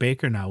enough of Britt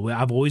Baker now.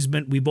 We've always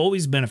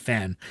been a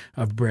fan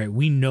of Britt.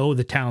 We know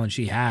the talent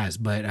she has,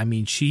 but I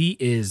mean, she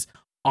is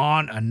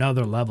on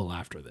another level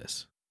after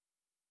this.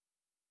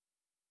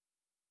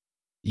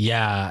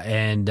 Yeah,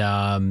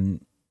 and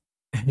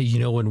you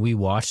know, when we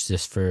watched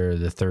this for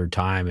the third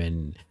time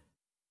and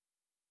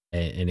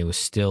it was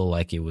still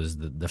like it was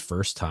the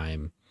first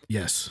time.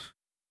 Yes.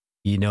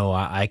 You know,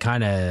 I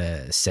kind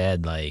of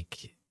said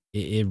like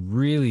it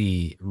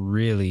really,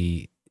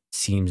 really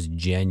seems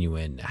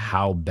genuine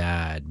how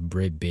bad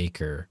Britt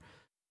Baker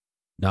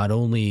not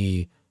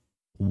only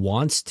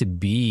wants to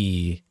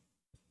be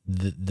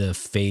the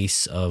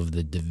face of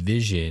the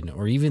division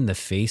or even the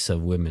face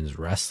of women's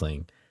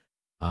wrestling,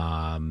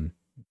 and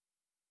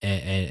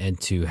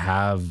to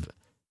have,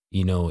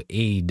 you know,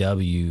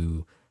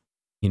 AEW,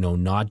 you know,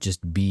 not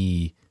just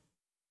be,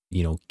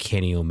 you know,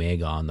 Kenny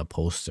Omega on the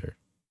poster.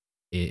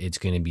 It's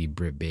going to be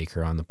Britt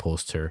Baker on the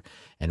poster,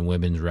 and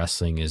women's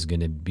wrestling is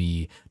going to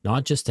be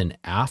not just an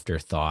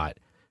afterthought,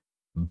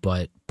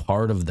 but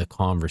part of the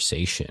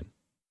conversation.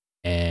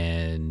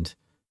 And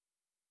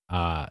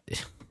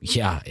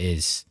yeah,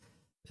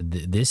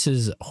 this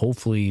is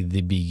hopefully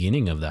the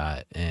beginning of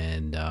that.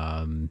 And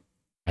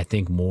I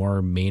think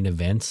more main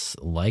events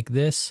like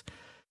this.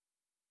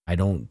 I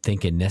don't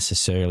think it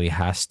necessarily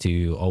has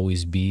to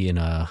always be in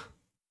a,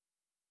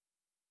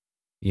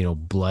 you know,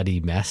 bloody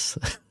mess.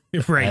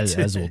 Right.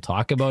 as we'll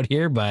talk about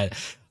here, but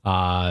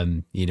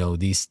you know,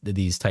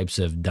 these types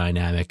of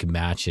dynamic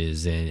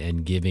matches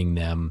and giving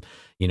them,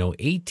 you know,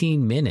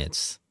 18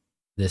 minutes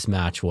this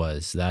match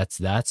was,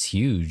 that's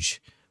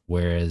huge.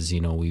 Whereas,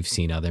 you know, we've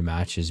seen other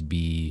matches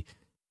be,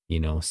 you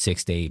know,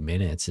 6 to 8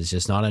 minutes. It's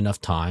just not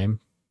enough time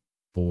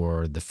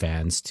for the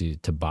fans to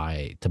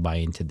buy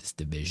into this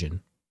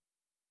division.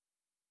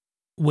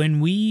 When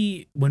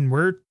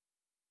we're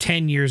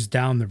 10 years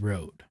down the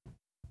road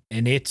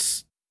and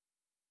it's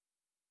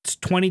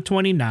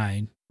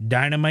 2029,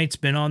 Dynamite's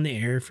been on the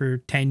air for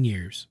 10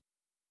 years.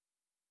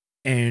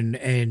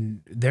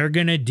 And they're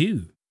going to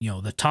do, you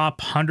know, the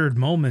top 100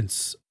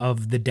 moments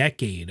of the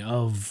decade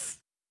of,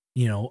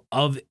 you know,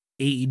 of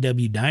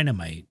AEW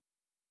Dynamite.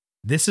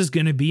 This is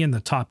going to be in the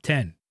top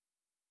 10.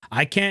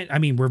 I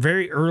mean, we're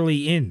very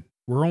early in.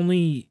 We're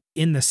only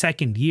in the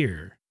second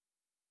year.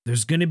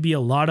 There's going to be a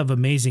lot of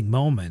amazing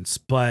moments,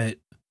 but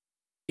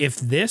if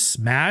this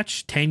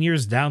match 10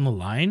 years down the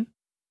line,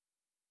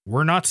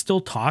 we're not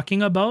still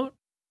talking about,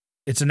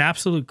 it's an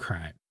absolute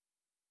crime.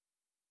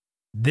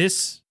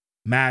 This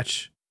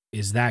match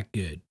is that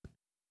good.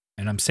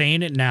 And I'm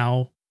saying it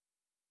now,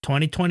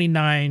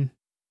 2029,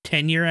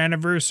 10-year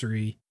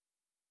anniversary,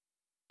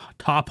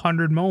 top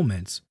 100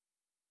 moments.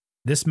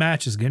 This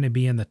match is going to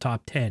be in the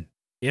top 10,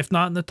 if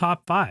not in the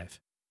top 5.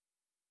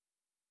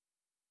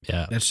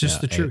 Yeah. That's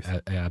just the truth.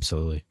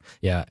 Absolutely.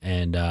 Yeah.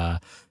 And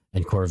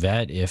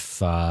Corvette, if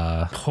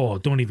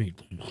don't even.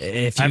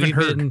 If I you haven't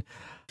heard.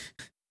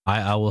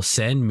 I will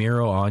send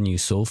Miro on you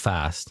so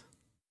fast.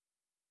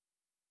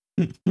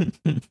 Man.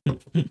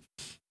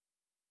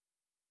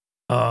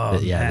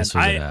 This was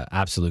an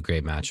absolute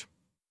great match.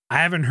 I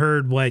haven't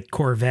heard what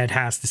Corvette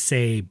has to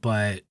say,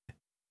 but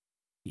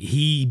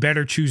he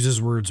better choose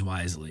his words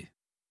wisely.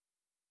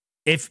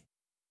 If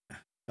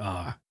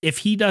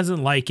he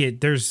doesn't like it,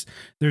 there's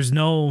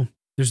no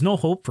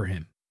hope for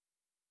him.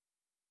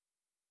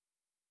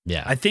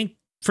 Yeah. I think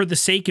for the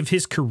sake of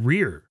his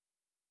career,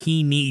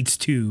 he needs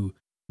to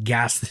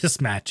gas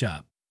this match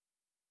up.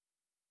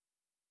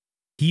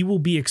 He will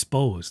be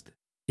exposed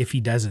if he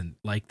doesn't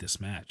like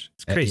this match.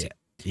 It's crazy.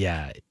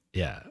 Yeah.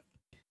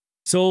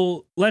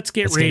 So let's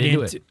get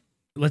into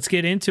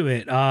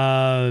it.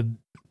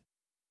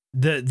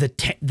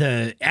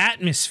 The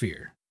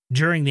atmosphere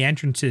during the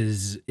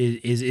entrances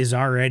is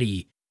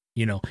already,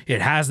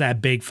 it has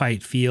that big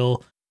fight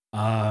feel.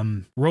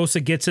 Rosa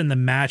gets in the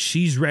match.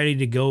 She's ready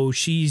to go.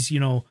 She's,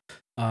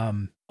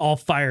 all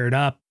fired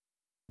up.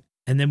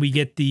 And then we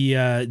get the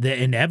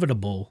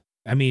inevitable.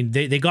 I mean,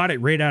 they got it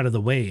right out of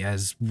the way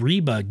as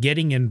Reba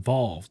getting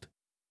involved,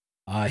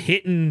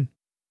 hitting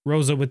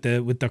Rosa with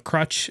the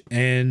crutch,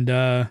 and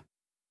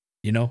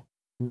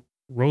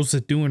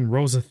Rosa doing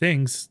Rosa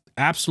things.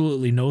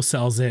 Absolutely no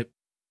sells it,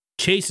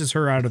 chases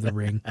her out of the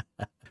ring,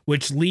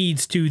 which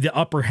leads to the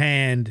upper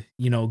hand,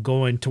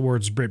 going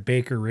towards Britt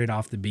Baker right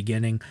off the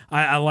beginning.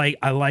 I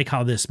like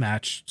how this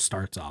match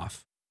starts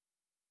off.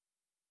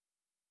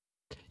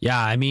 Yeah,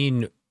 I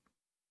mean,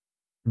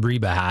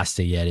 Reba has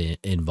to get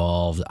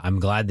involved. I'm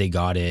glad they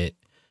got it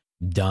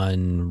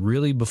done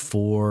really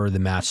before the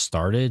match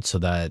started, so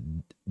that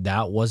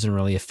wasn't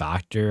really a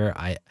factor.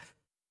 I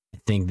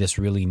think this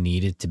really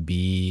needed to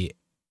be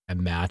a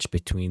match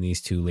between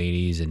these two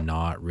ladies and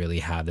not really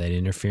have that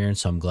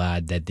interference. So I'm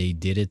glad that they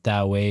did it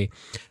that way.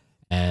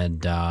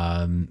 And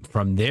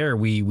from there,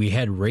 we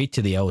head right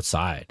to the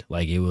outside.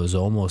 Like, it was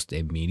almost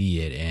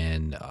immediate,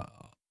 and a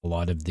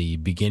lot of the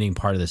beginning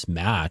part of this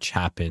match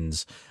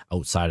happens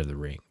outside of the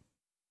ring.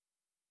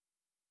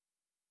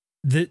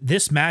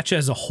 This match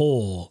as a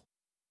whole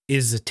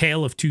is a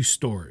tale of two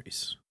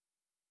stories.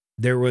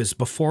 There was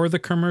before the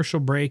commercial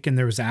break and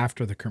there was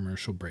after the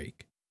commercial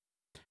break.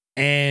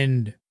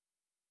 And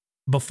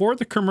before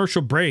the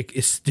commercial break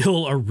is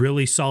still a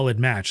really solid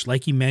match.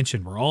 Like you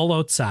mentioned, we're all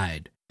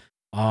outside.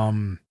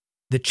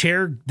 The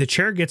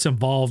chair gets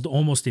involved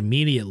almost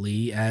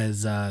immediately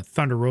as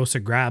Thunder Rosa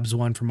grabs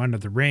one from under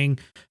the ring,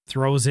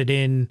 throws it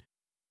in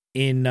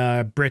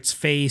Britt's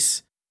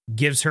face,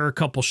 gives her a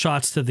couple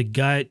shots to the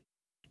gut,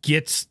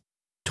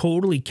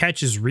 totally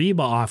catches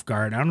Reba off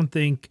guard. I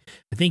think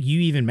you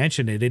even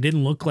mentioned it. It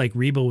didn't look like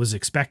Reba was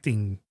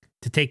expecting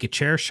to take a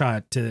chair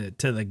shot to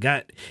the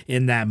gut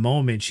in that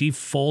moment. She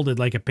folded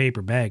like a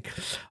paper bag.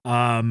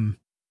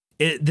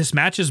 This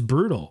match is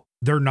brutal.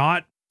 They're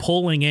not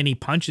pulling any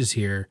punches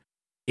here.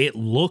 It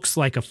looks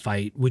like a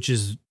fight, which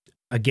is,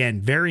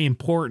 again, very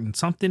important.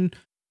 Something,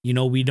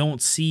 we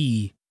don't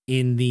see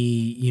in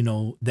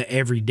the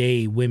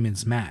everyday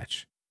women's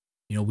match.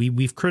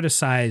 We've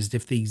criticized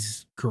if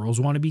these girls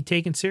want to be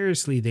taken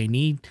seriously, they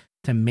need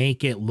to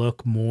make it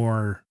look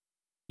more,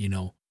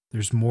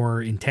 there's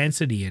more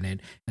intensity in it.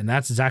 And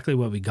that's exactly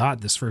what we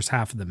got this first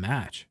half of the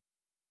match.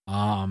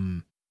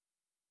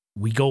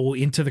 We go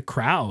into the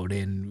crowd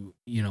and,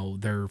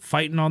 they're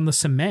fighting on the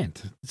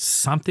cement. It's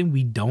something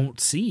we don't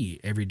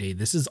see every day.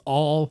 This is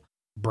all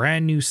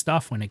brand new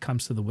stuff when it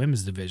comes to the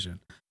women's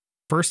division.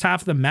 First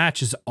half of the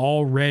match is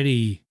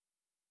already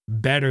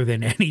better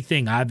than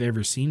anything I've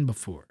ever seen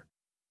before.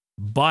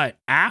 But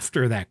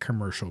after that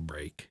commercial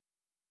break,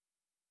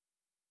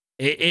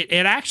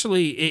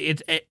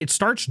 it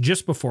starts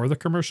just before the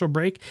commercial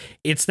break.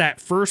 It's that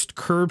first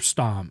curb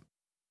stomp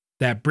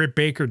that Britt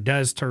Baker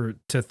does to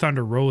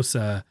Thunder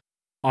Rosa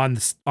on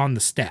the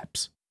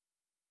steps.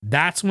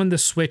 That's when the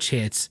switch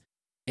hits,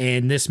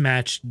 and this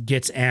match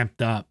gets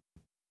amped up,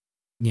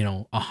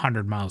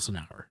 100 miles an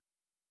hour.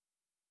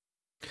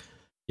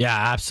 Yeah,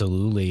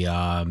 absolutely.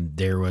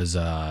 There was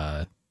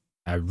a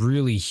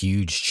really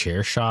huge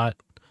chair shot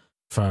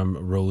from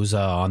Rosa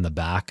on the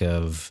back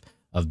of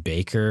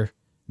Baker.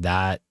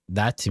 That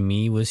to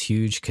me was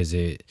huge because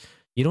you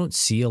don't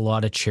see a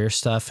lot of chair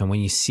stuff, and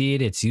when you see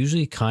it, it's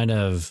usually kind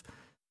of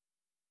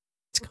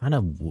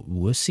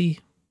wussy.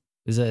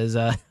 Is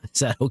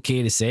that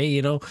okay to say?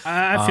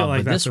 I feel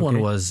like but that's this one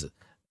okay.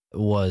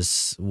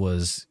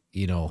 was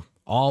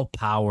all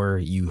power.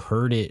 You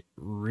heard it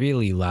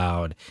really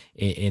loud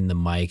in the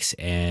mics,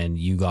 and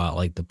you got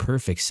like the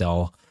perfect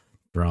sell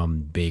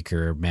from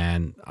Baker.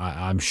 Man,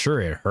 I'm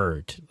sure it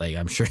hurt. Like,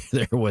 I'm sure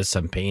there was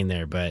some pain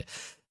there, but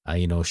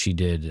she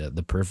did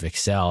the perfect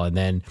sell. And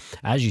then,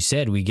 as you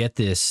said, we get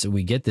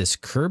this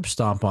curb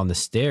stomp on the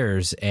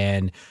stairs,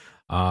 and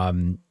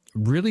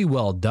really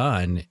well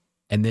done.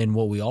 And then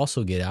what we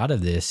also get out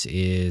of this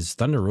is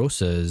Thunder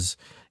Rosa is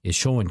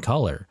showing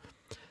color.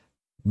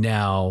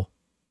 Now,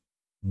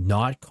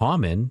 not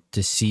common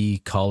to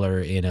see color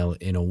in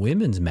a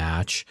women's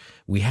match.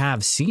 We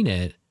have seen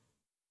it,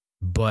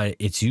 but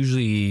it's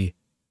usually,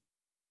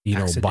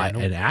 by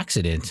an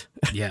accident.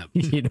 Yeah.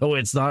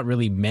 It's not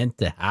really meant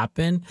to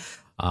happen.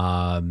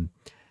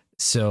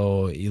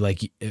 So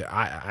like,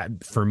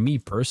 for me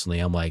personally,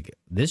 I'm like,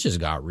 this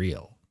just got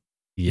real.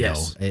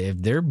 Yes.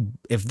 If they're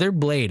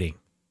blading,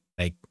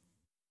 like,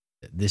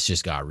 this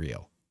just got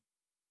real.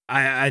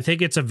 I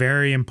think it's a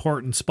very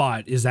important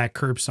spot, is that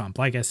curb stomp.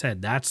 Like I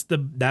said, that's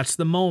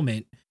the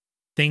moment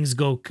things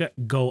go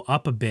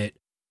up a bit.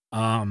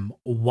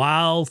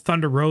 While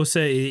Thunder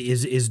Rosa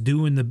is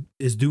doing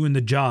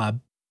the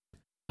job,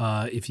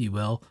 if you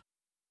will,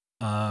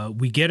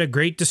 we get a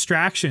great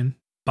distraction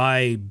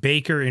by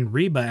Baker and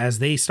Reba as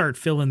they start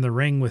filling the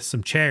ring with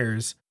some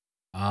chairs.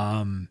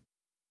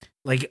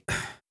 Like,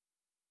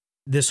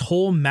 this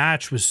whole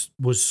match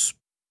was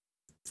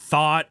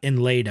thought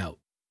and laid out.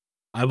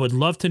 I would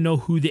love to know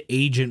who the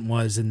agent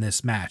was in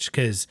this match,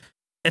 because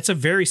it's a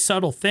very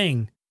subtle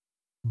thing,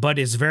 but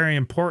it's very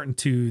important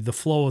to the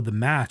flow of the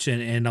match,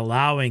 and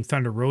allowing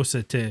Thunder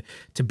Rosa to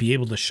be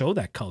able to show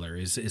that color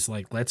is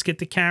like, let's get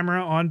the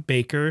camera on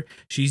Baker.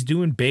 She's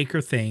doing Baker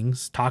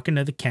things, talking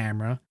to the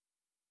camera.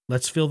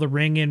 Let's fill the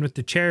ring in with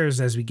the chairs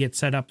as we get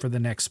set up for the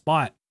next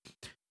spot.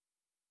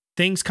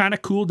 Things kind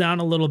of cool down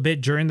a little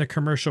bit during the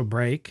commercial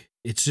break.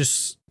 It's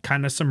just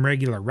kind of some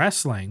regular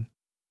wrestling.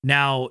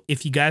 Now,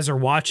 if you guys are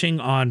watching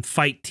on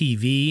Fight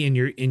TV and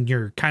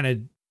you're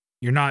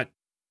not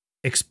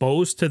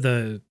exposed to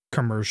the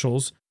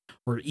commercials,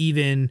 or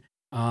even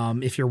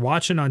if you're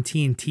watching on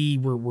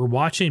TNT, we're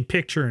watching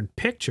picture in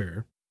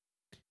picture,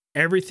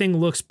 everything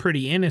looks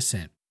pretty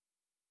innocent.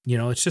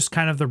 It's just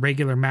kind of the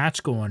regular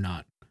match going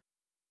on.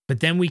 But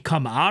then we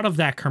come out of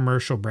that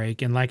commercial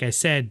break, and like I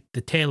said,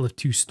 the tale of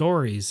two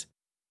stories.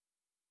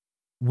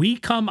 We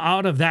come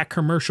out of that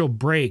commercial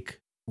break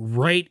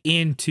right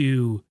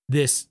into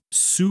this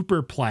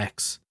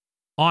superplex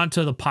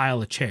onto the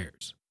pile of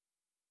chairs.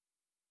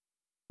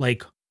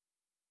 Like,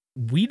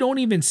 we don't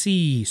even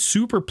see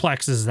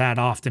superplexes that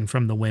often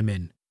from the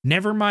women.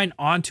 Never mind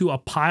onto a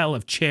pile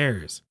of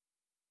chairs.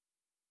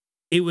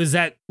 It was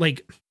that,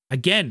 like,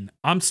 again,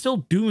 I'm still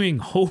doing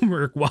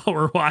homework while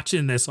we're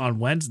watching this on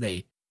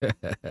Wednesday.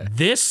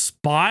 This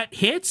spot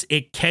hits,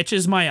 it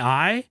catches my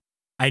eye.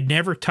 I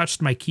never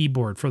touched my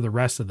keyboard for the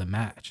rest of the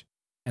match.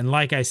 And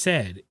like I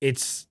said,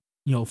 it's,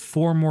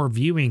 4 more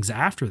viewings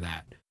after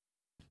that.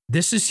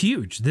 This is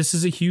huge. This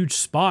is a huge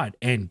spot.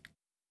 And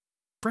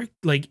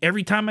like,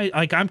 every time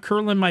I'm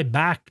curling my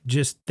back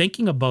just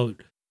thinking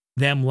about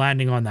them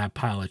landing on that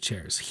pile of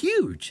chairs.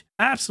 Huge.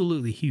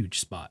 Absolutely huge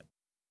spot.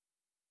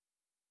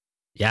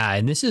 Yeah,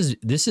 and this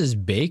is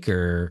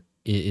Baker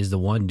is the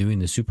one doing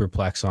the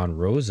superplex on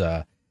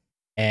Rosa.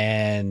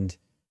 And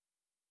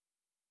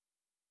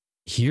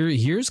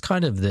here's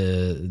kind of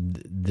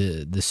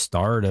the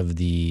start of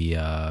the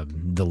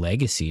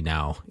legacy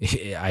now.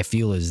 I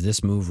feel, is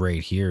this move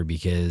right here,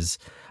 because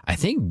I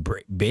think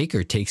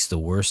Baker takes the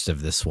worst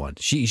of this one.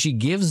 She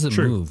gives the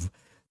move,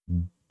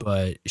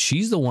 but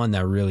she's the one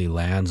that really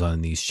lands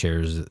on these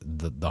chairs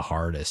the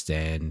hardest.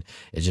 And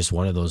it's just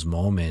one of those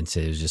moments.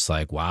 It was just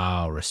like,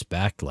 wow,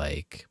 respect.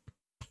 Like,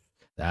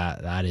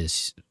 that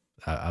is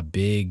a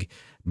big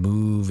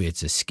move.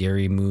 It's a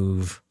scary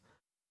move.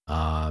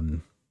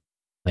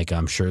 Like,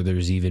 I'm sure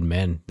there's even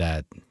men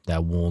that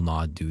will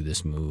not do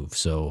this move.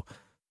 So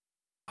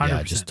 100%.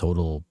 Yeah, just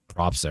total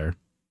props there.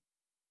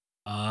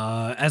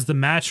 As the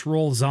match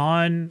rolls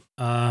on,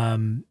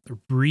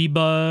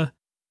 Reba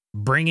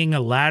bringing a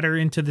ladder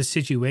into the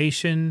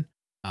situation.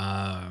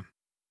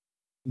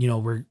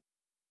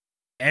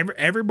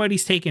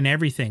 Everybody's taking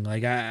everything.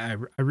 Like, I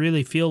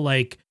really feel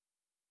like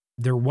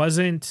there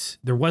wasn't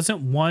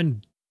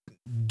one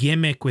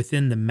gimmick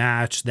within the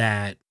match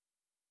that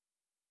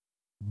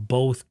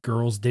both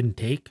girls didn't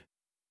take,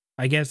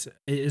 I guess,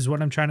 is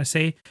what I'm trying to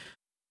say.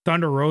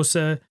 Thunder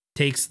Rosa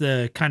takes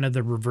the kind of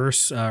the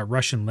reverse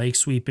Russian leg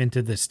sweep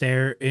into the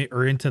stair,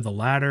 or into the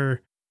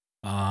ladder.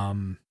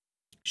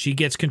 She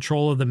gets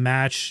control of the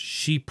match.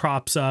 She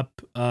props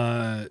up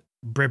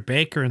Britt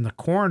Baker in the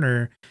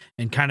corner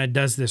and kind of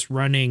does this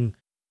running,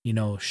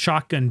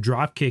 shotgun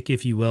drop kick,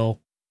 if you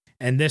will.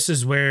 And this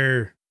is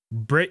where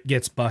Britt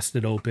gets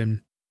busted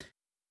open.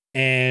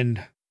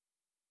 And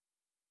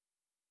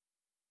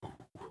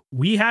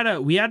we had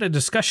a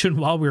discussion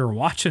while we were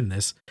watching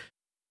this.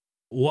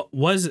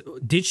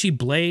 Did she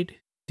blade?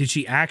 Did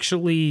she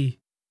actually,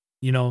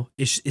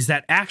 is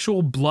that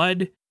actual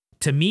blood?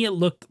 To me, it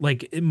looked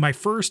like, in my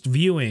first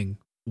viewing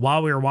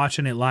while we were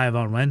watching it live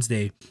on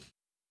Wednesday,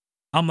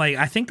 I'm like,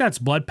 I think that's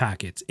blood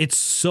packets. It's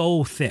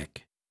so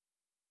thick.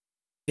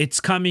 It's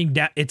coming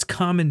down. It's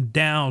coming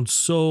down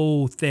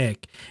so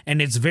thick,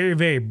 and it's very,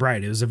 very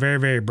bright. It was a very,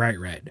 very bright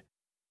red.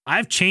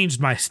 I've changed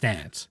my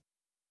stance.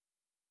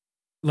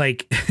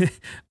 Like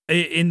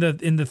in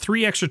the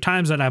 3 extra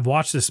times that I've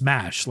watched this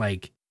match,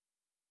 like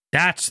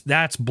that's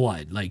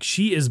blood. Like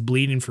she is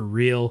bleeding for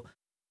real,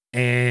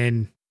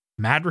 and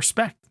mad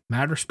respect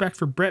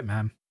for Britt,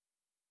 man.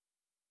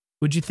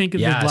 What'd you think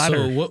of the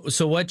bladder?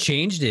 So what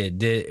changed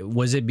it?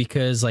 Was it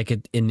because like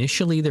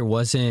initially there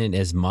wasn't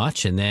as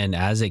much, and then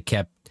as it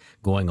kept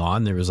going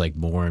on, there was like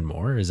more and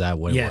more? Is that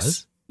what it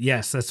was?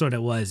 Yes, that's what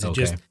it was.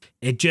 Okay.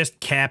 It just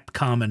kept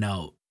coming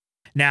out.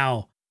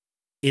 Now,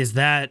 is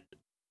that,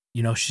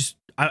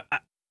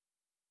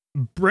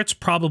 Britt's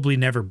probably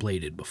never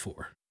bladed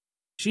before.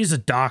 She's a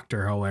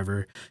doctor,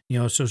 however,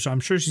 so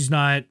I'm sure she's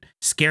not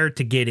scared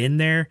to get in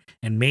there,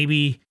 and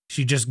maybe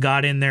she just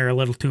got in there a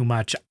little too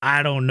much.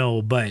 I don't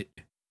know, but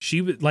she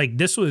was like,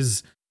 this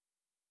was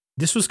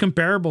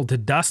comparable to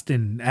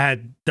Dustin at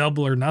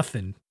Double or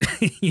Nothing,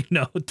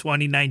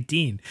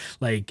 2019.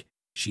 Like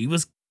she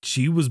was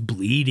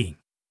bleeding.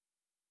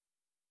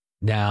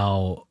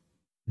 Now,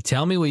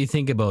 tell me what you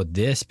think about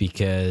this,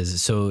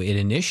 because so it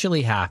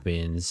initially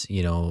happens,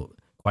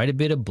 quite a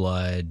bit of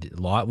blood,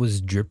 a lot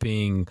was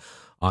dripping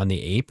on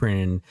the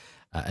apron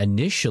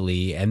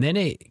initially, and then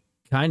it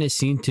kind of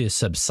seemed to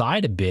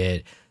subside a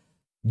bit.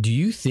 Do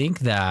you think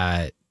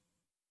that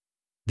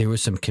there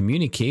was some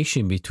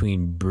communication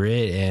between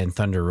Britt and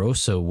Thunder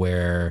Rosa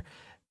where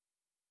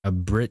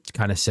Britt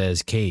kind of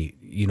says, "Okay,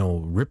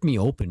 rip me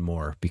open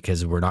more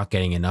because we're not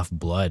getting enough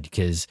blood"?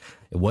 Because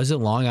it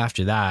wasn't long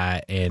after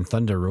that, and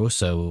Thunder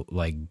Rosa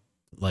like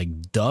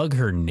dug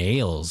her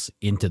nails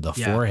into the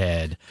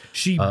forehead.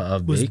 She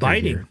of was Baker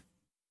biting. here.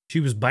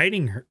 She was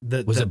biting her.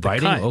 Was it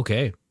biting? Cut.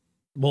 Okay.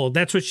 Well,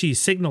 that's what she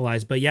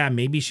signalized, but yeah,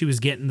 maybe she was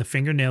getting the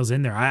fingernails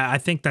in there. I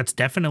think that's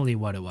definitely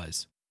what it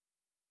was.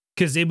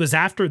 Because it was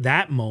after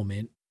that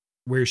moment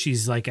where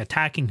she's like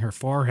attacking her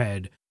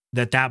forehead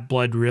that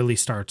blood really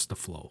starts to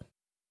flow.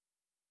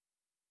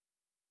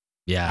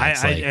 Yeah,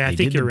 it's I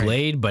think you're the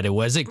blade, right. But it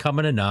wasn't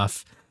coming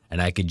enough,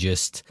 and I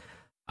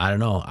don't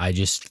know. I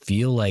just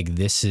feel like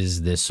this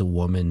is this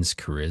woman's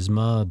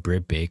charisma,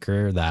 Britt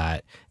Baker,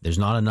 that there's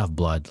not enough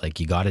blood. Like,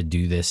 you got to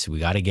do this. We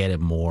got to get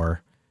it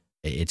more.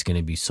 It's going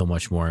to be so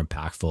much more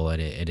impactful,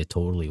 and it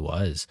totally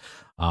was.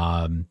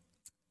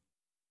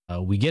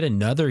 We get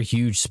another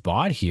huge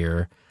spot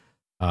here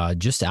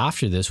just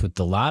after this with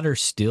the ladder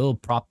still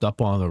propped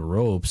up on the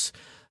ropes.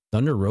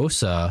 Thunder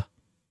Rosa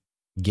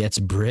gets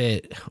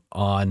Britt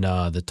on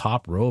the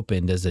top rope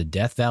and does a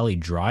Death Valley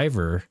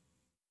driver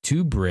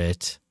to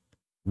Britt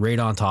right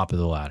on top of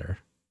the ladder.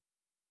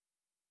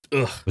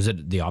 Ugh. Was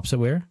it the opposite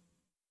way?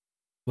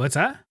 What's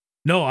that?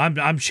 No,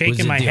 I'm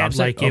shaking my head opposite?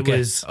 like Okay. It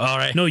was. All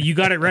right. No, you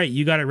got it right.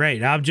 You got it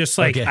right. I'm just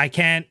like, Okay. I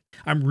can't.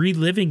 I'm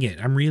reliving it.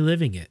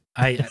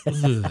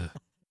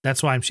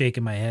 That's why I'm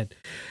shaking my head.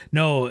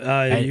 No,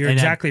 you're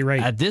exactly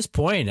right. At this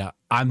point,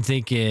 I'm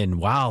thinking,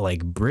 wow,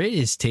 like Britt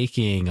is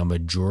taking a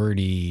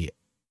majority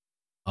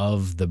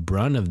of the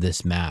brunt of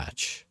this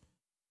match.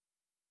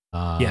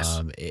 Yes.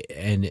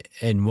 And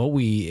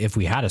if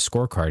we had a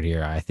scorecard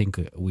here, I think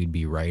we'd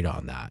be right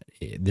on that.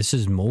 This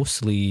is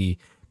mostly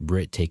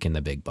Britt taking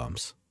the big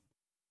bumps.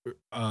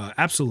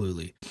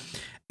 Absolutely.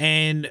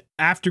 And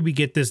after we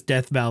get this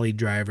Death Valley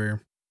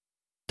driver,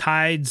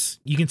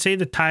 you can say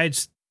the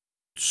tides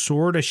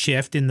sort of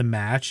shift in the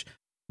match.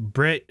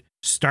 Britt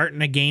starting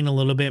to gain a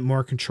little bit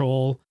more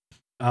control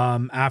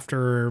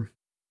after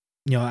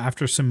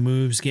some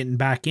moves, getting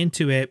back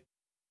into it.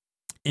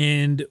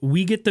 And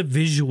we get the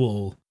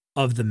visual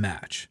of the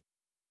match.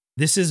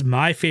 This is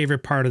my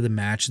favorite part of the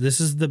match. This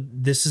is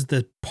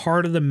the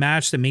part of the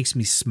match that makes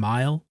me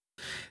smile.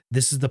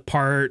 This is the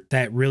part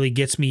that really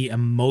gets me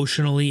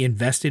emotionally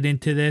invested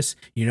into this.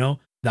 The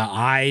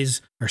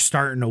eyes are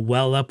starting to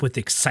well up with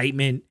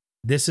excitement.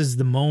 This is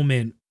the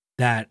moment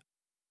that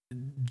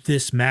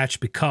this match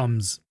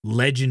becomes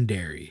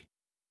legendary.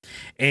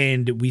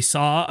 And we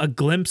saw a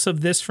glimpse of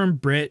this from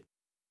Britt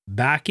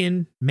back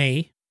in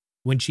May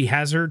when she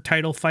has her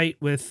title fight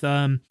with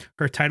her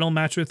title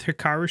match with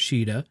Hikaru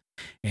Shida,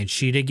 and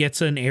Shida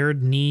gets an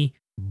aired knee,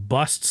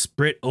 busts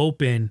Britt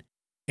open,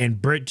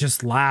 and Britt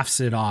just laughs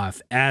it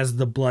off as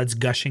the blood's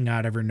gushing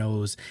out of her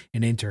nose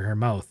and into her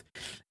mouth.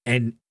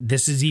 And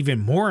this is even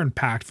more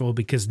impactful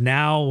because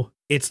now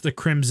it's the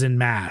Crimson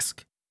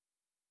Mask.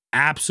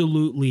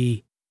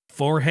 Absolutely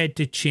forehead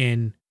to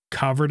chin,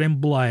 covered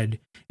in blood,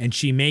 and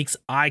she makes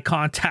eye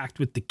contact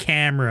with the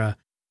camera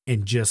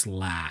and just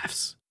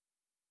laughs,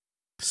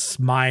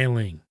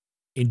 smiling,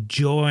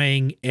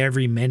 enjoying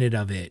every minute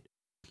of it.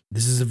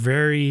 This is a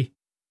very,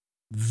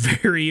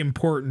 very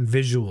important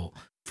visual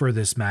for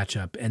this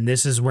matchup, and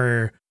this is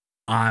where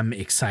I'm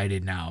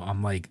excited now.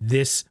 I'm like,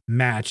 this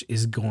match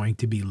is going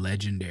to be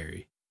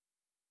legendary.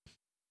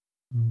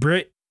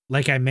 Britt,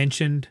 like I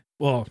mentioned,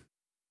 well,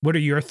 what are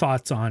your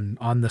thoughts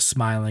on the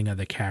smiling of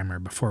the camera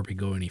before we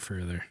go any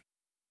further?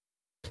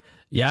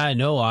 Yeah,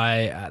 no,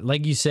 I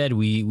like you said,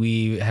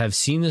 we have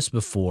seen this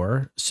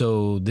before,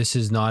 so this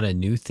is not a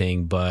new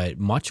thing, but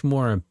much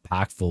more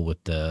impactful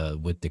with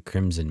the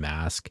Crimson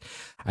Mask.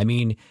 I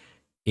mean,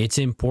 it's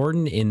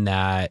important in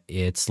that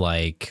it's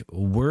like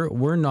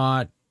we're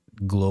not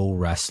Glow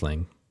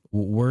Wrestling.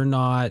 We're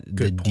not the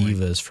Good point.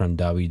 divas from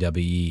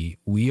WWE.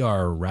 We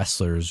are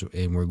wrestlers,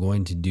 and we're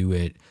going to do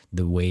it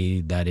the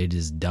way that it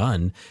is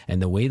done,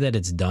 and the way that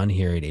it's done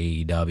here at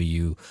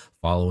AEW,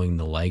 following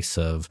the likes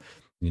of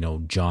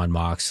John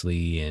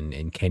Moxley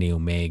and Kenny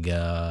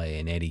Omega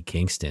and Eddie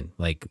Kingston.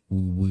 Like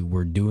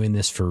we're doing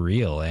this for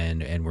real,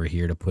 and we're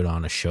here to put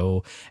on a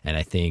show. And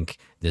I think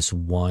this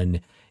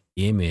one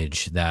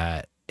image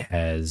that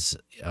has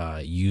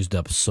used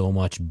up so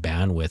much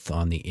bandwidth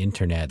on the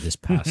internet this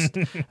past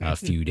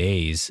few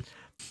days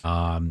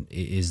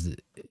is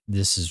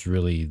this is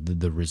really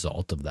the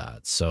result of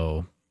that.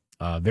 So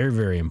very,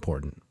 very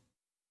important.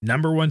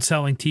 Number one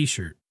selling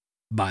t-shirt,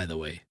 by the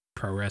way,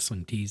 Pro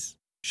Wrestling Tees,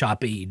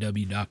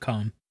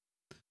 shopaew.com.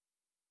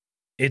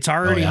 It's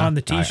already on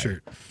the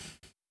t-shirt.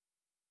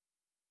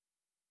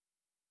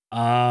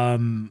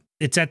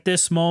 It's at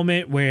this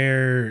moment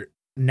where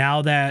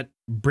now that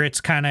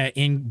Britt's kind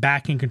of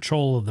back in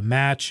control of the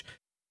match,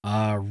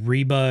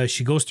 Reba,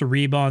 she goes to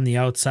Reba on the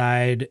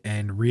outside,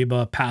 and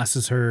Reba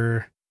passes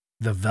her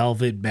the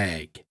velvet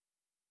bag.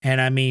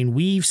 And I mean,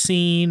 we've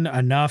seen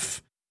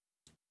enough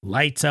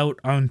lights out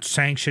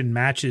unsanctioned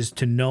matches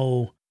to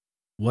know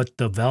what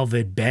the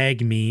velvet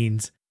bag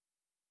means.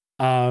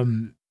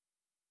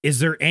 Is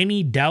there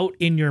any doubt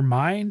in your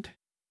mind?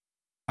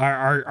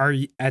 Are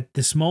at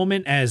this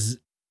moment, as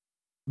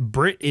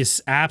Britt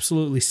is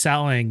absolutely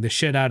selling the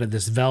shit out of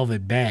this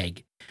velvet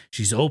bag,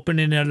 she's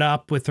opening it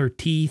up with her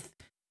teeth,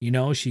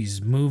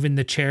 she's moving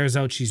the chairs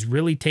out, she's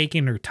really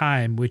taking her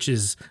time, which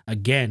is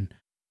again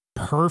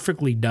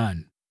perfectly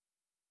done.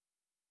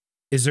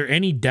 Is there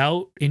any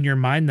doubt in your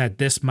mind that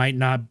this might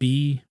not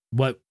be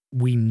what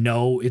we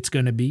know it's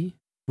going to be?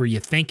 Were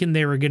you thinking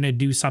they were going to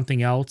do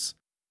something else?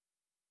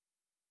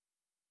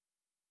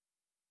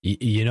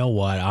 You know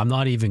what? I'm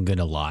not even going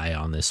to lie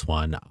on this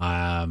one.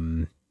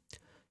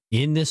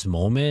 In this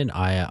moment,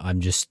 I'm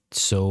just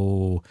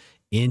so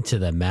into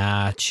the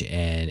match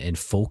and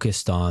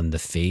focused on the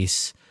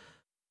face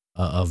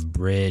of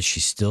Britt.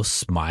 She's still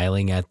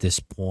smiling at this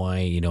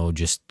point,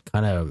 just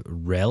kind of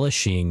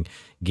relishing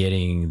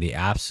getting the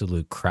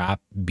absolute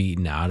crap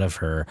beaten out of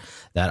her,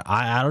 that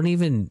I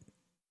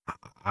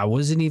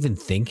wasn't even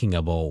thinking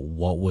about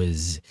what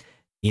was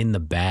in the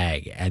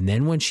bag. And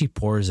then when she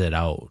pours it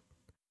out,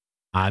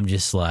 I'm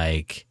just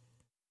like,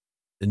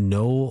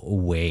 no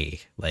way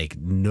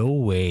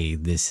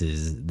this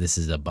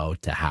is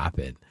about to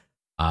happen.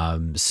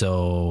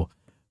 So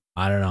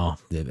I don't know.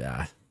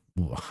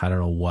 I don't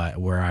know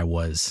where I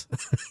was.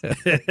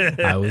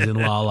 I was in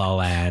La La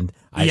Land.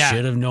 I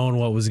should have known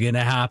what was going to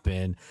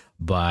happen,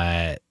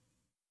 but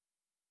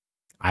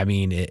I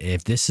mean,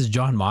 if this is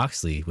John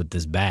Moxley with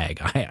this bag,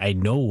 I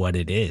know what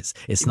it is.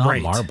 It's not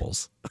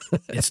marbles.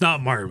 It's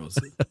not marbles.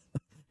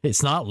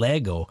 It's not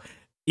Lego.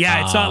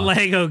 Yeah, it's not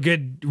Lego.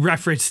 Good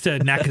reference to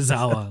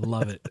Nakazawa.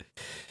 Love it.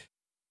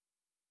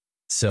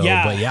 So,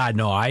 yeah. But yeah,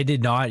 no, I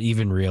did not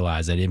even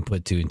realize. I didn't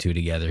put two and two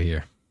together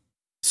here.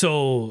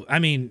 So, I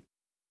mean,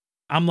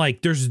 I'm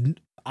like,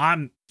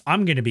 I'm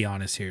going to be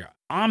honest here.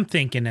 I'm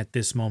thinking at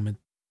this moment,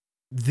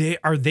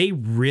 are they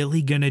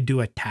really going to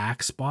do a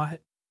tax spot?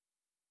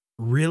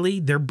 Really?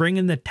 They're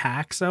bringing the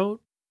tax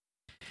out?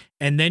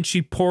 And then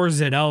she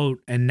pours it out.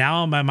 And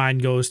now my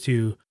mind goes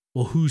to,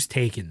 well, who's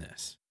taking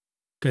this?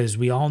 Because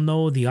we all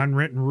know the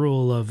unwritten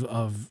rule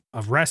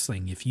of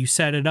wrestling. If you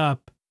set it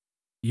up,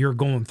 you're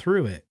going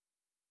through it.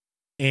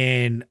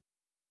 And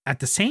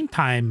at the same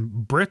time,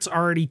 Britt's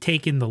already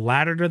taken the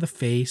ladder to the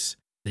face,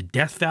 the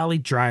Death Valley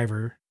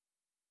driver,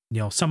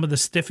 some of the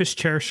stiffest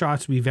chair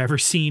shots we've ever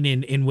seen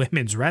in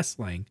women's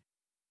wrestling.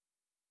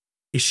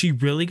 Is she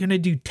really going to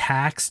do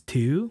tax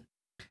too?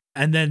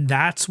 And then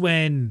that's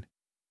when,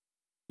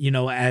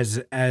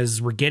 as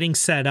we're getting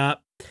set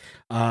up,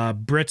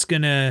 Britt's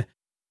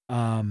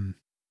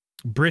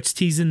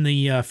teasing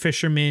the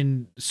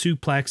fisherman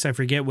suplex. I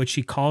forget what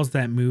she calls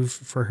that move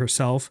for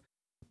herself,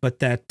 but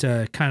that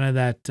kind of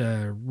that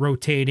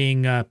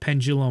rotating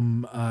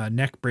pendulum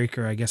neck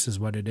breaker, I guess is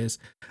what it is.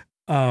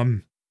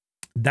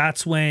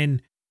 That's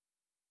when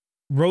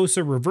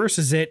Rosa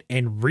reverses it,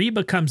 and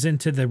Reba comes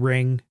into the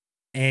ring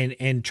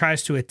and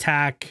tries to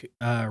attack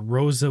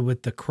Rosa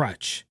with the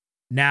crutch.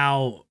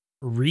 Now,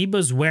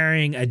 Reba's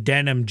wearing a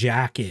denim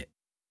jacket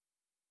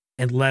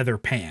and leather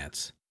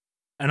pants.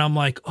 And I'm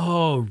like,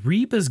 oh,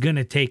 Reba's going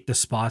to take the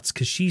spots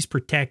because she's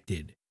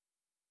protected.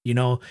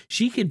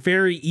 She could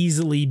very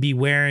easily be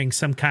wearing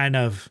some kind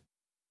of,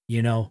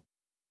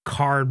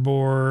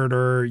 cardboard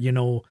or,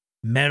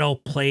 metal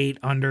plate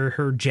under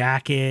her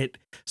jacket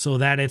so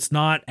that it's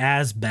not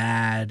as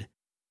bad.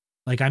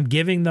 Like, I'm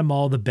giving them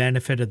all the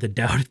benefit of the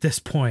doubt at this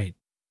point.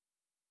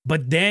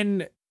 But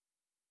then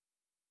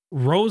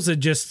Rosa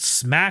just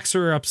smacks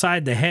her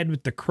upside the head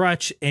with the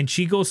crutch, and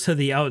she goes to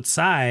the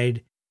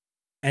outside.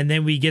 And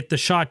then we get the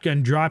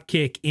shotgun drop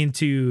kick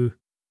into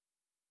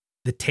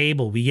the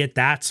table. We get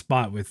that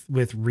spot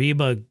with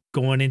Reba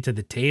going into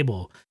the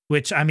table,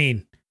 which, I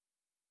mean,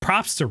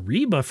 props to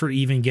Reba for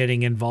even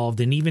getting involved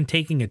and even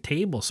taking a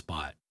table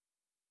spot.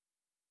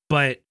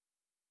 But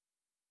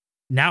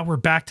now we're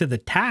back to the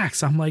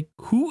tacks. I'm like,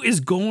 who is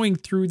going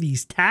through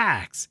these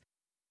tacks?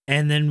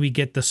 And then we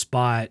get the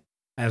spot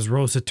as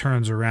Rosa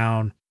turns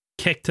around,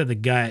 kick to the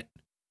gut,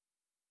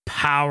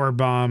 power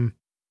bomb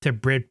to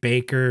Britt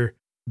Baker,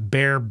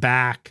 bare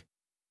back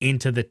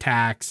into the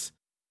tacks.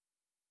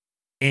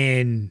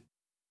 And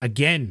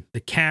again, the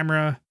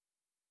camera,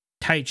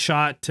 tight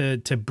shot to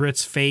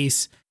Britt's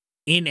face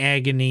in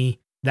agony,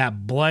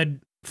 that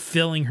blood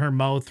filling her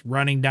mouth,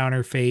 running down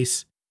her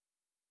face.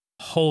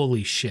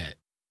 Holy shit.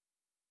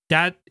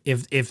 That,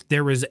 if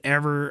there was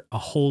ever a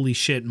holy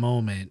shit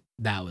moment,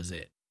 that was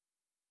it.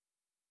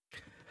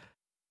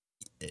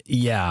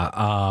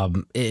 Yeah.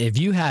 If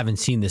you haven't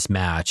seen this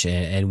match,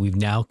 and we've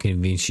now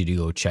convinced you to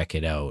go check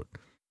it out,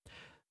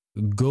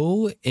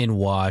 go and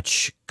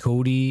watch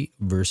Cody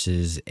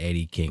versus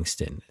Eddie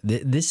Kingston.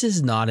 This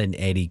is not an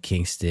Eddie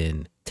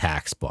Kingston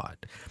tack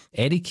spot.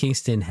 Eddie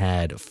Kingston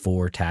had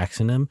 4 tacks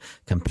in him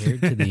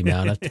compared to the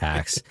amount of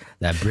tacks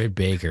that Britt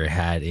Baker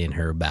had in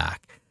her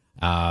back.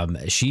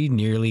 She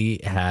nearly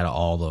had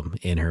all of them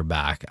in her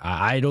back.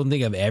 I don't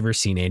think I've ever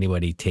seen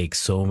anybody take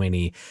so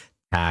many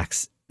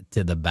tacks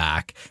to the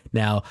back.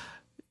 Now,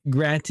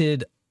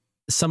 granted,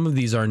 some of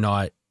these are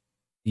not,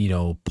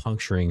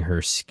 puncturing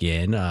her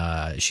skin.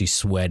 She's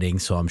sweating,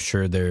 so I'm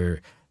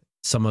sure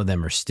some of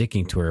them are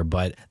sticking to her,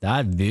 but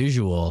that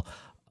visual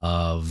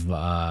of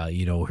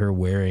her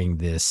wearing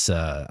this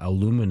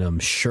aluminum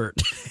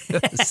shirt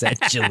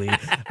essentially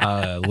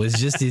was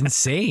just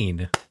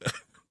insane.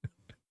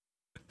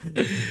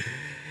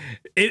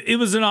 It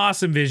was an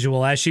awesome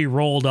visual as she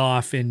rolled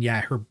off, and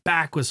yeah, her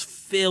back was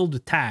filled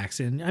with tacks.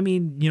 And I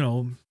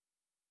mean,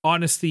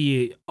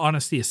 honesty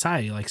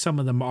aside, like, some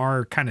of them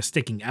are kind of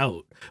sticking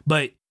out,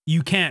 but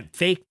you can't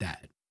fake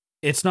that.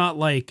 It's not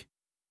like,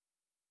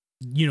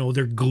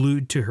 they're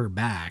glued to her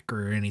back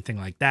or anything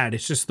like that.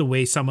 It's just the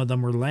way some of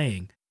them were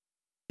laying.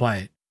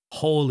 But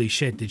holy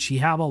shit, did she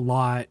have a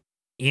lot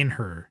in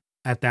her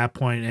at that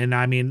point? And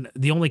I mean,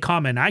 the only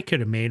comment I could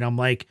have made, I'm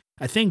like,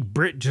 I think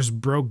Britt just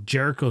broke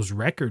Jericho's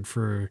record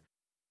for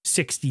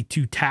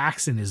 62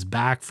 tacks in his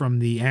back from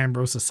the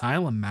Ambrose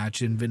Asylum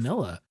match in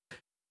Vanilla.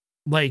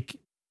 Like,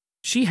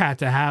 she had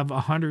to have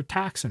 100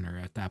 tacks in her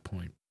at that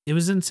point. It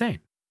was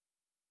insane.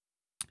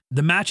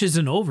 The match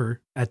isn't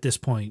over at this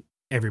point,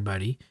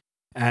 everybody,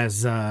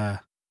 as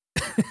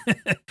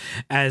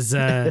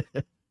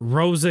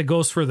Rosa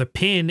goes for the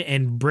pin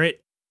and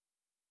Britt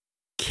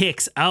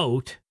kicks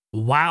out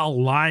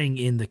while lying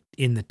in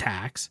the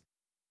tacks.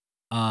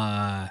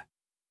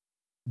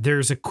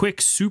 There's a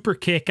quick super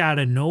kick out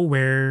of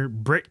nowhere.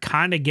 Britt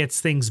kind of gets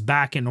things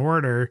back in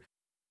order,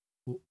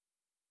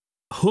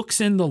 hooks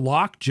in the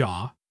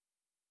lockjaw,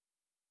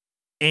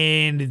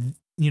 and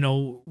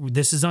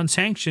this is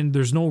unsanctioned.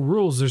 There's no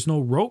rules. There's no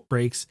rope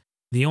breaks.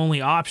 The only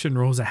option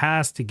Rosa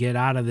has to get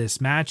out of this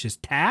match is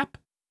tap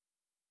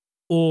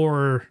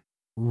or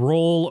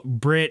roll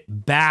Britt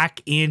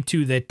back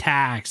into the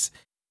tacks.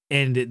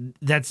 And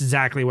that's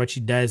exactly what she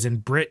does.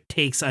 And Britt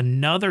takes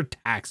another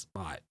tack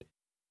spot.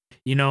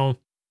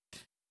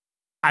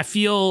 I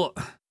feel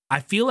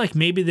like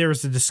maybe there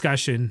was a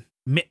discussion.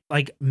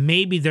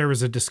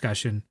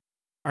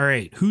 All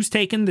right, who's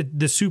taking the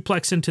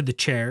suplex into the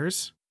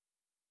chairs?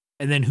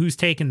 And then who's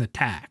taking the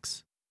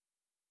tacks?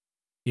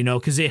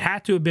 Because it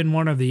had to have been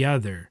one or the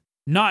other.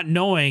 Not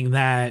knowing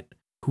that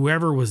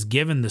whoever was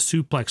given the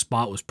suplex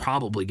spot was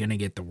probably going to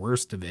get the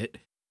worst of it,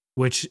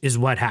 which is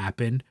what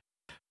happened.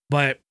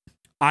 But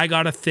I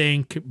got to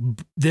think,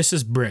 this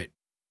is Britt.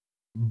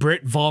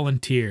 Britt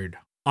volunteered.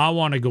 I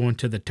want to go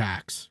into the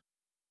tacks.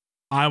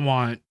 I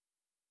want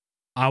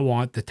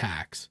the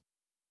tacks.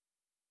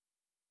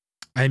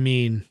 I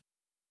mean,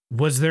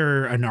 was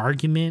there an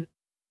argument?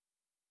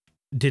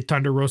 Did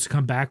Thunder Rosa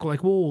come back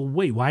like, well,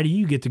 wait, why do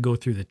you get to go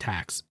through the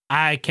tacks?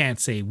 I can't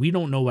say. We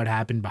don't know what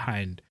happened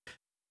behind,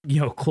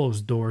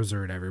 closed doors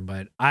or whatever,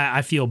 but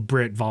I feel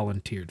Britt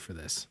volunteered for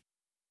this.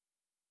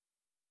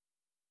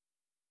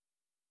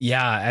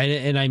 Yeah,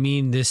 and I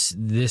mean,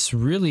 this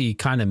really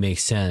kind of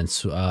makes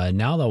sense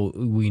now that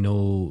we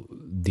know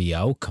the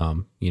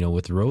outcome.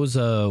 With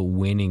Rosa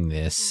winning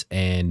this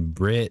and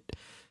Britt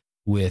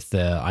with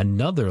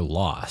another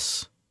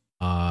loss,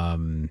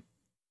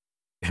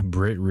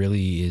 Britt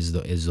really is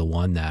the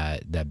one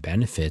that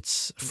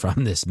benefits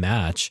from this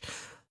match.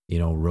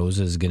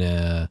 Rosa's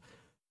gonna.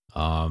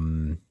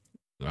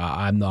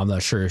 I'm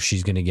not sure if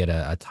she's going to get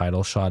a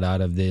title shot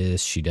out of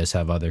this. She does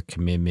have other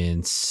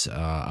commitments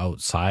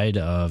outside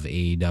of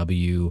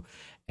AEW,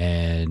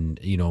 and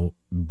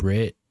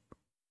Britt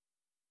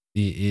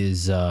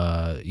is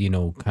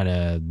kind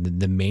of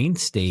the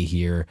mainstay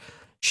here.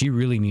 She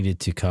really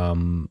needed to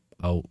come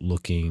out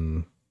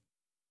looking,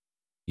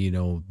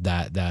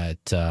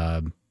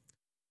 that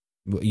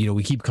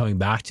we keep coming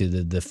back to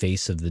the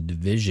face of the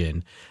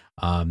division.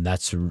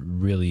 That's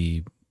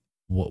really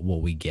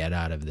what we get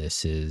out of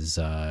this is,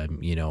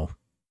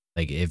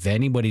 like if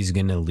anybody's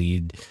gonna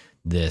lead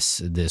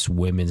this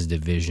women's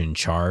division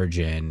charge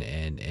and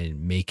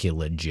make it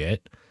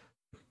legit,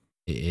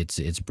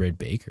 it's Britt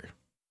Baker.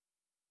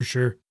 For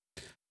sure.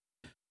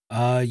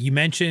 You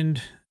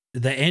mentioned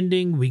the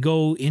ending. We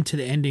go into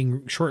the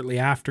ending shortly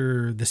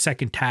after the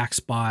second tack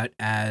spot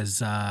as,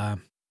 the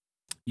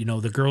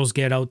girls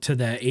get out to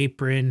the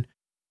apron.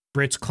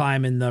 Britt's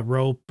climbing the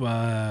rope.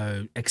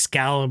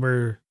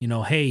 Excalibur,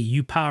 hey,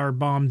 you power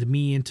bombed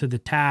me into the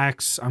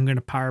tacks. I'm going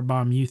to power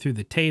bomb you through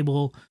the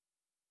table.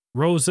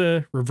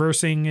 Rosa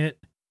reversing it.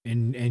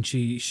 And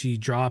she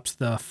drops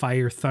the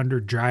Fire Thunder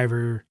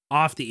driver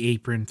off the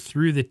apron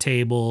through the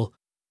table.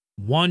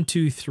 1,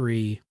 2,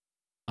 3.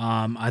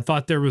 I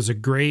thought there was a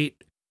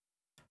great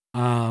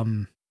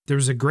camera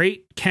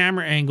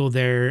angle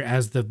there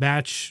as the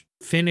match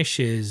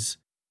finishes,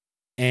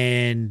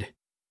 and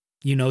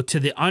to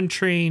the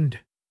untrained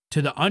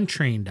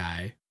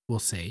eye, we'll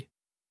say,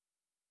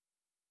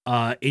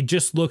 it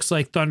just looks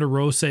like Thunder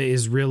Rosa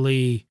is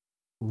really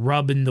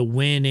rubbing the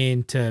win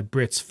into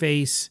Britt's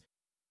face.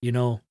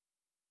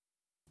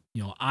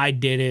 I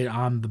did it.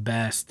 I'm the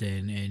best,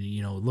 and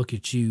look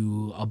at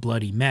you, a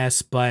bloody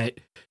mess. But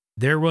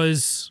there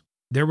was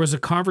a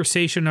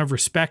conversation of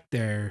respect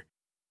there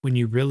when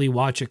you really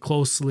watch it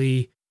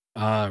closely.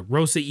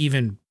 Rosa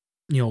even,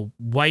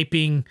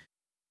 wiping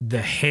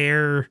the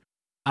hair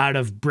out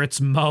of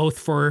Britt's mouth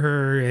for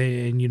her,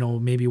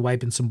 and maybe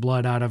wiping some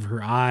blood out of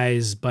her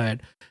eyes.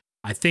 But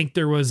I think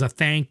there was a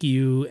thank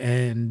you,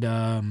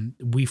 and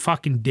we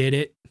fucking did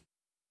it.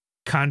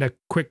 Kind of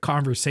quick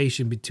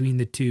conversation between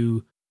the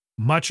two.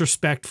 Much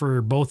respect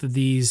for both of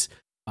these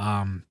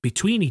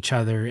between each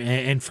other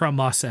and from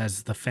us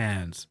as the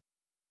fans.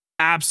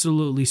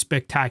 Absolutely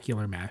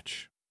spectacular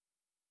match.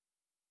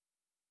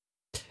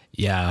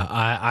 Yeah,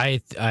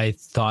 I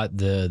thought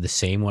the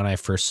same when I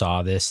first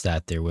saw this,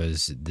 that there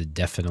was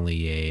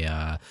definitely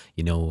a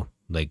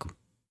like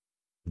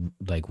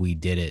we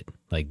did it,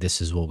 like this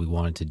is what we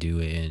wanted to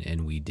do,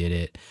 and we did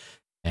it.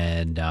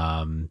 And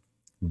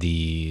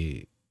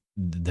the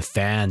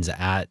fans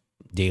at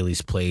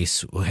Daly's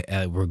Place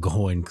were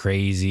going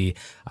crazy.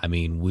 I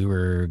mean, we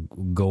were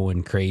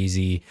going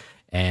crazy,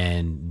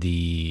 and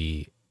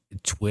the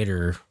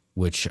Twitter,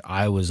 which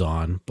I was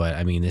on, but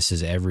I mean, this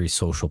is every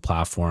social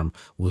platform,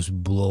 was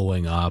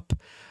blowing up.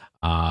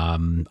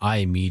 I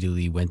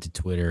immediately went to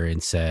Twitter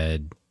and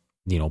said,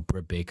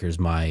 Britt Baker's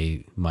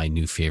my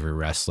new favorite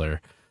wrestler.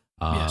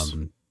 Yes.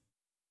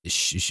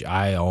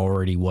 I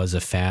already was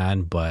a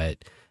fan,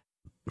 but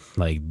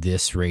like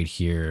this right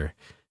here,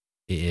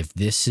 if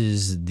this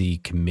is the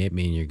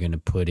commitment you're going to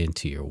put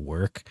into your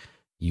work,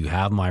 you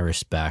have my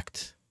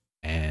respect,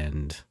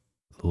 and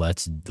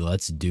let's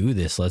do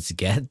this. Let's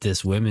get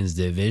this women's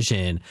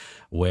division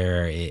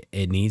where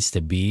it needs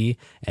to be.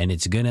 And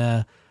it's going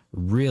to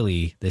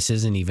really, this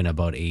isn't even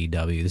about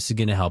AEW. This is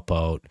going to help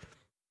out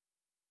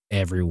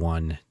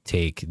everyone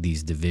take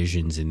these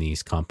divisions in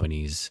these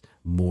companies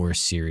more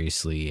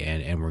seriously.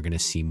 And we're going to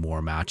see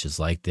more matches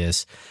like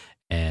this.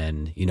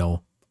 And,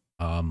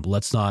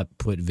 let's not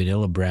put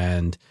Vanilla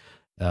Brand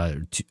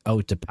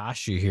out to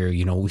pasture here.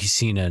 We've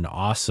seen an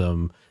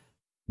awesome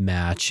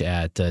match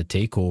at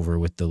Takeover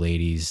with the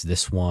ladies.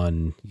 This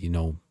one,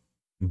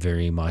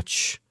 very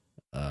much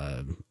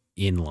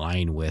in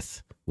line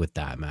with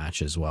that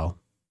match as well.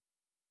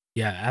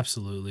 Yeah,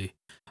 absolutely.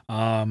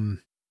 Let's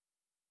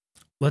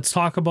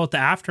talk about the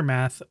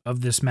aftermath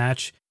of this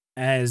match,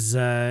 as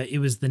it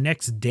was the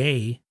next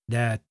day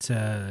that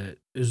it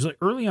was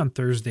early on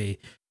Thursday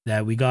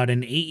that we got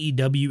an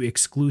AEW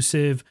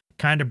exclusive,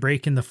 kind of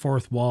breaking the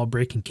fourth wall,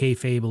 breaking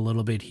kayfabe a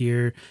little bit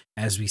here,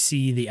 as we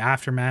see the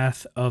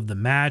aftermath of the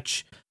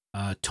match.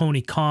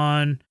 Tony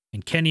Khan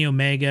and Kenny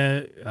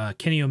Omega.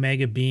 Kenny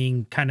Omega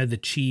being kind of the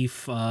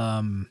chief,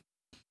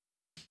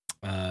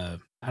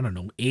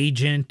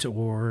 agent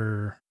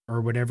or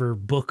whatever,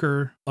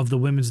 booker of the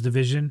women's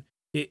division,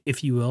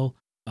 if you will.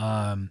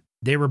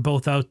 They were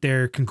both out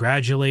there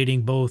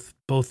congratulating both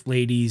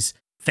ladies,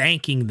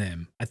 thanking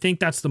them. I think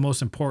that's the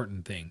most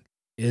important thing,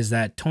 is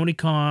that Tony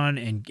Khan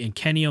and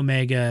Kenny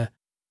Omega,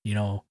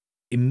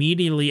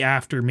 immediately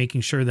after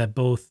making sure that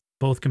both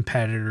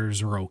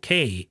competitors are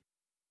okay,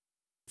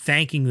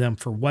 thanking them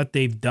for what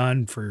they've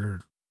done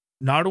for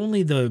not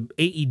only the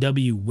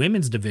AEW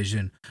women's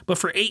division, but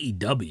for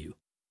AEW.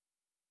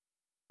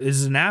 This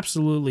is an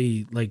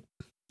absolutely,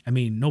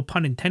 no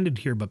pun intended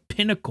here, but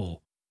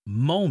pinnacle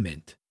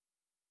moment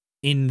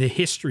in the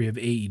history of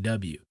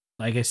AEW.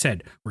 Like I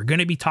said, we're going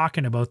to be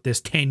talking about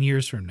this 10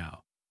 years from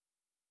now.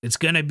 It's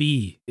going to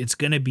be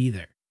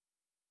there.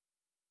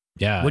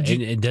 Yeah.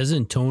 And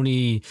doesn't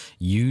Tony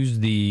use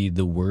the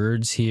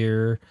words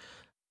here,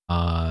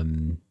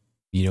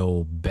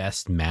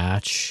 best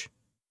match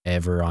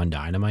ever on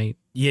Dynamite?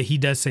 Yeah, he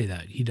does say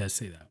that.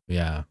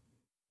 Yeah.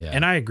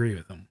 And I agree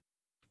with him.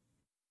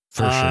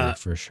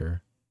 For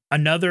sure.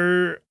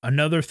 Another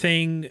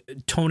thing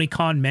Tony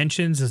Khan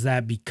mentions is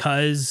that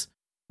because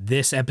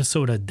this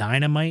episode of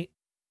Dynamite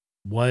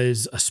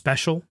was a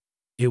special,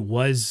 it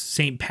was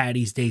St.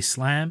 Paddy's Day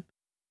Slam,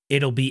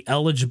 It'll be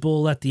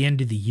eligible at the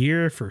end of the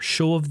year for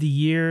show of the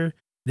year.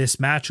 This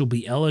match will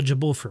be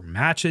eligible for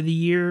match of the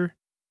year,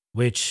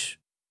 which,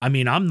 I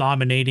mean, I'm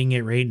nominating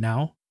it right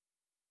now.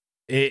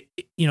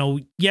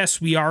 Yes,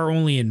 we are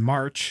only in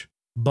March,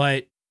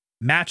 but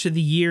match of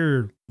the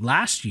year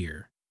last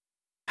year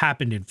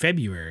happened in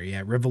February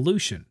at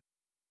Revolution,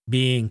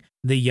 being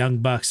the Young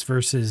Bucks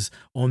versus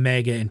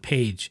Omega and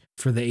Page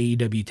for the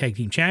AEW Tag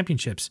Team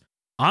Championships.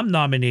 I'm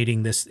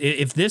nominating this.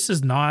 If this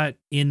is not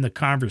in the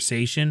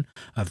conversation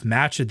of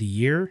match of the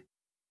year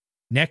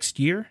next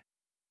year,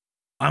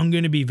 I'm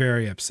going to be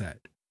very upset.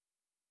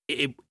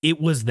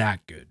 It was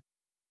that good.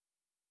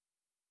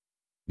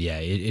 Yeah,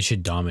 it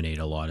should dominate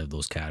a lot of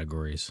those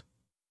categories.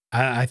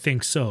 I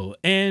think so.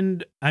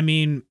 And I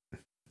mean,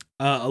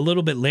 a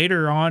little bit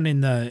later on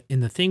in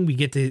the thing, we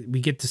get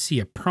to see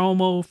a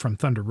promo from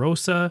Thunder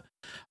Rosa.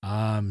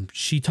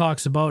 She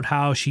talks about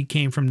how she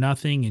came from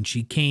nothing and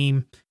she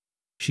came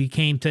to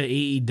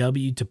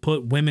AEW to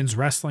put women's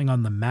wrestling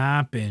on the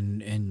map,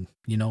 and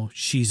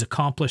she's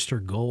accomplished her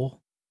goal.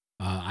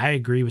 I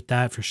agree with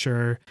that for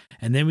sure.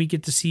 And then we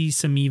get to see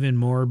some even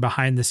more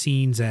behind the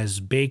scenes as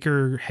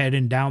Baker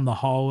heading down the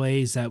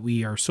hallways that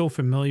we are so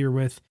familiar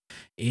with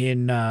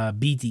in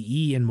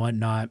BTE and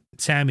whatnot.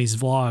 Sammy's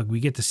vlog, we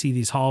get to see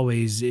these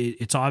hallways.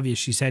 It's obvious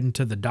she's heading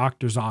to the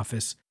doctor's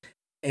office.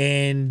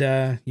 And,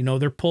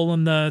 they're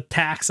pulling the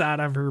tacks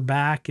out of her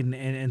back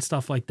and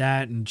stuff like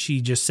that. And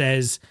she just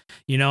says,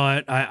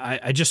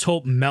 I just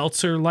hope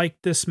Meltzer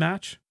liked this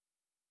match.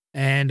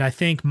 And I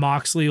think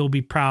Moxley will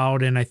be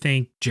proud, and I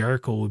think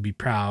Jericho will be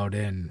proud.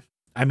 And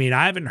I mean,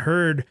 I haven't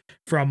heard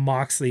from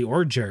Moxley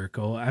or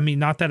Jericho. I mean,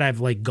 not that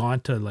I've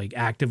gone to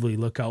actively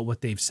look out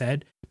what they've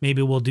said.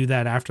 Maybe we'll do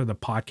that after the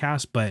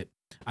podcast. But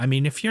I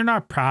mean, if you're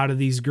not proud of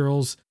these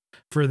girls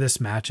for this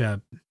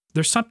matchup,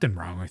 there's something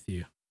wrong with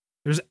you.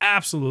 There's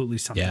absolutely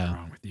something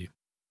wrong with you.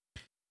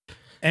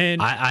 And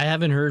I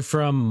haven't heard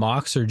from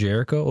Mox or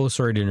Jericho. Oh,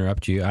 sorry to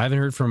interrupt you. I haven't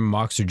heard from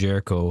Mox or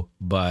Jericho,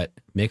 but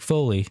Mick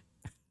Foley.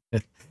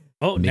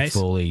 Oh, Mick nice.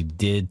 Foley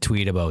did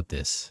tweet about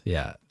this.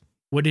 Yeah.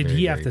 What did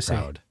he have to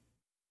say?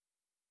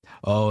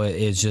 Oh,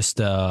 it's just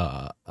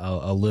a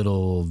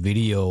little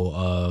video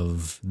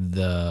of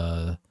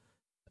the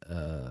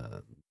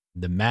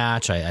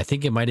match. I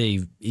think it might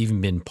have even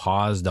been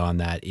paused on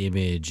that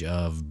image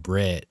of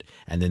Britt,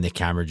 and then the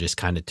camera just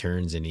kind of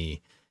turns and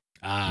he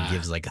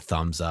gives a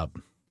thumbs up.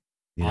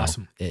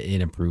 Awesome.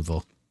 In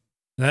approval.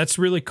 That's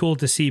really cool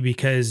to see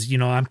because,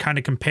 I'm kind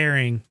of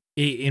comparing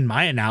in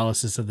my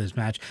analysis of this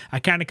match. I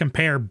kind of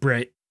compare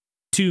Britt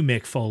to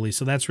Mick Foley.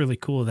 So that's really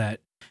cool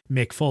that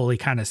Mick Foley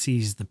kind of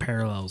sees the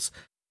parallels.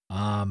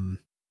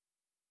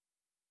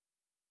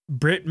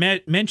 Britt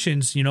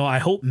mentions, I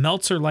hope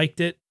Meltzer liked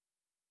it.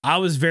 I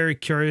was very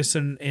curious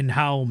in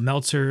how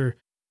Meltzer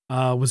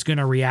was going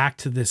to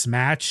react to this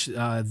match.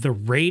 The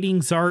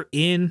ratings are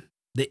in.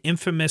 The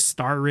infamous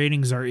star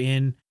ratings are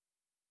in.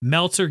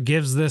 Meltzer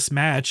gives this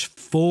match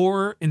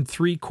 4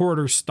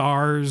 3/4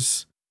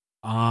 stars.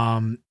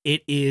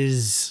 It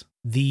is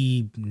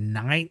the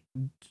 9th,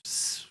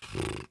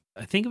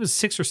 I think it was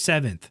 6th or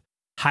 7th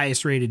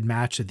highest rated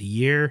match of the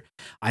year.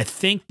 I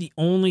think the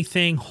only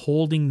thing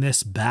holding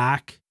this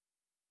back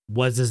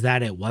was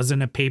that it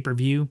wasn't a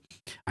pay-per-view.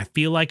 I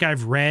feel like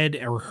I've read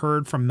or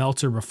heard from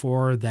Meltzer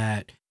before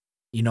that,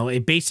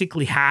 it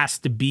basically has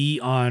to be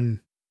on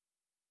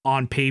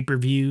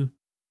pay-per-view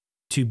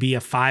to be a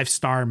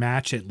 5-star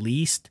match at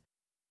least.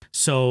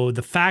 So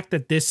the fact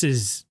that this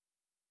is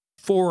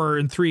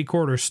 4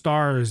 3/4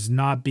 stars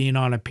not being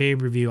on a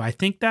pay-per-view, I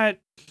think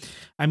that,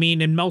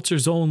 in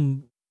Meltzer's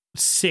own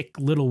sick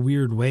little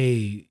weird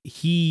way,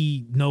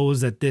 he knows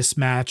that this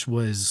match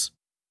was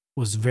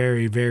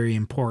very, very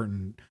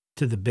important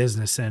to the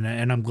business. And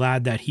I'm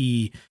glad that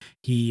he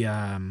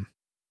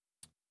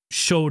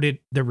showed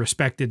it the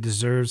respect it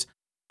deserves.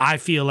 I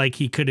feel like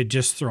he could have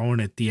just thrown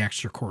it the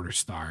extra 1/4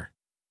 star.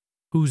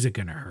 Who's it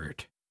going to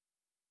hurt?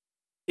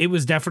 It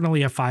was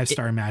definitely a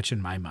 5-star match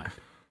in my mind.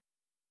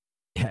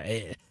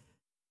 Yeah,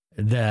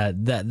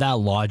 that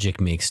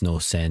logic makes no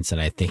sense, and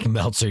I think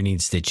Meltzer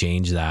needs to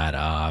change that.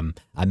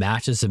 A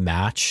match is a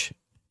match.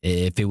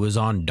 If it was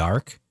on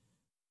Dark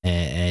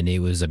and it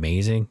was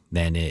amazing,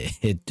 then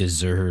it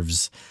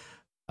deserves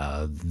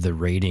the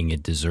rating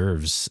it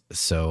deserves.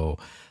 So,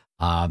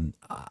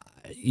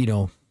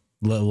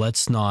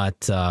 let's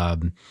not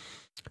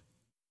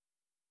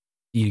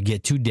you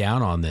get too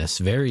down on this.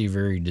 Very,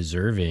 very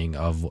deserving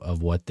of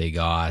what they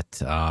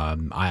got.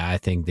 I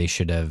think they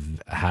should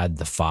have had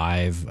the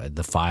 5.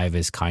 The 5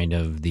 is kind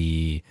of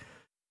the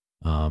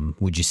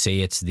would you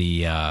say it's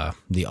the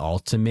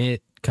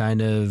ultimate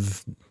kind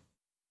of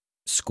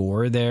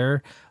score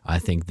there? I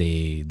think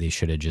they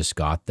should have just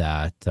got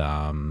that.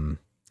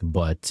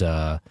 But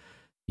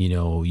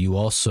you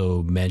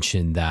also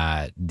mentioned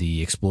that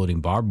the Exploding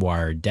Barbed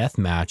Wire death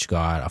match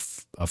got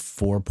a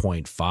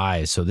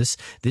 4.5. So this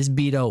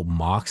beat out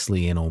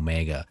Moxley and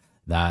Omega.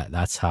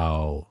 That's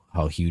how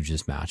huge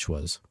this match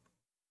was.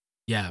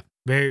 Yeah,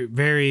 very,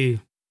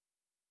 very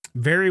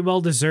Very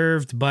well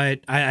deserved, but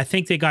I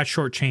think they got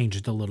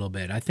shortchanged a little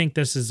bit. I think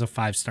this is a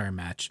 5-star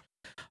match.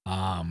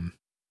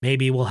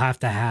 Maybe we'll have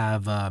to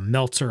have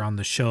Meltzer on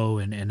the show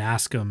and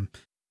ask him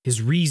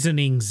his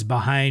reasonings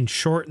behind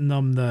shorting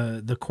them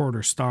the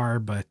quarter star,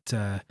 but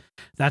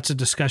that's a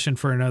discussion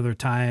for another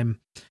time.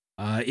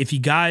 If you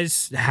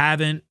guys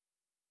haven't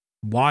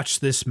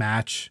watched this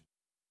match,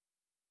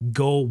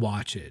 go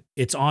watch it.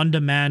 It's on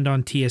demand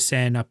on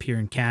TSN up here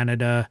in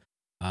Canada.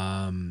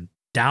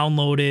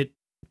 Download it.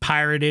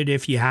 Pirate it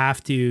if you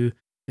have to.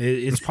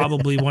 It's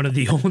probably one of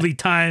the only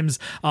times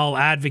I'll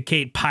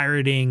advocate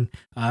pirating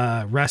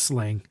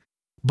wrestling,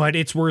 but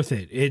it's worth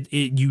it.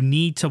 You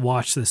need to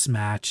watch this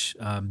match.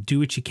 Do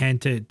what you can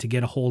to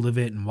get a hold of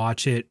it and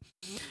watch it.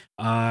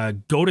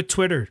 Go to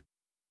Twitter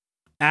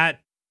at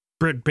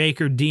Britt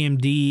Baker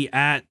DMD,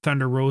 at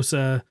Thunder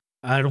Rosa.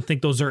 I don't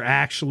think those are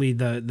actually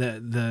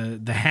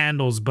the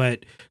handles,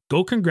 but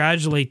go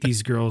congratulate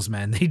these girls,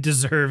 man. They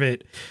deserve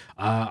it.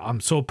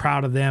 I'm so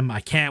proud of them. I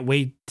can't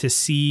wait to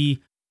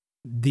see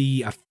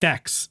the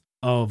effects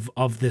of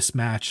this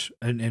match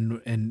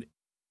and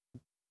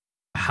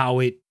how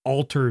it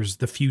alters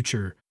the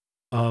future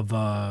of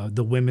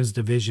the women's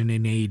division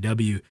in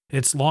AEW.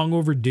 It's long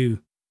overdue.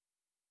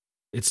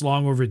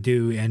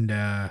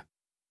 And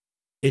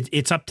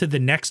it's up to the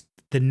next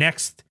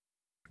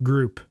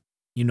group,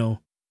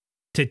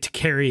 to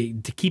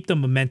keep the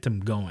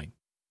momentum going.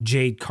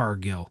 Jade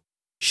Cargill,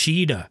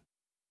 Sheeta,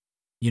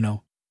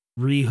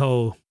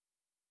 Riho,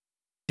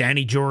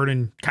 Danny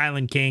Jordan,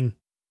 Kylan King,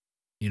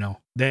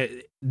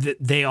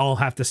 they all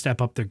have to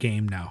step up their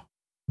game now,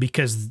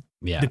 because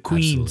the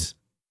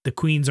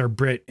queens are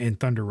Britt and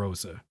Thunder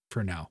Rosa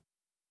for now.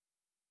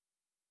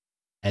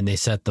 And they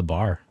set the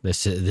bar.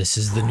 This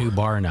is the new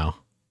bar now.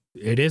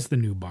 It is the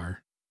new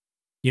bar.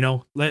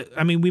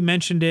 We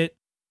mentioned it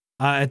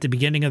at the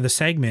beginning of the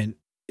segment.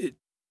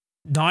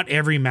 Not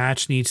every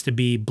match needs to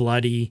be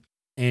bloody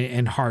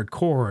and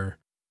hardcore,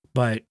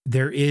 but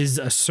there is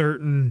a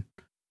certain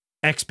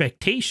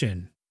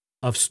expectation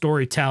of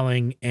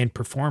storytelling and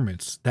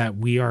performance that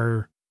we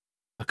are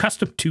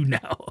accustomed to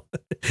now.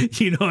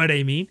 You know what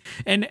I mean?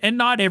 And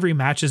not every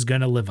match is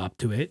going to live up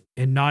to it,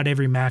 and not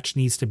every match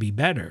needs to be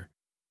better,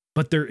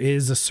 but there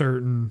is a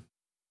certain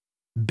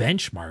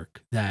benchmark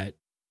that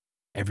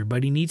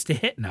everybody needs to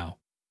hit now.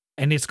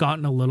 And it's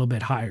gotten a little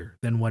bit higher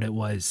than what it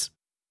was,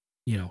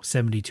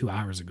 72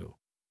 hours ago.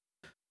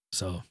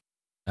 So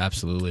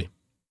absolutely.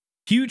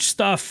 Huge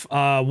stuff.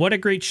 What a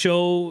great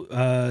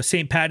show.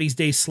 St. Paddy's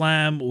Day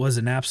Slam was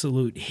an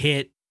absolute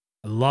hit.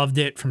 I loved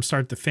it from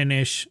start to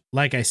finish.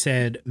 Like I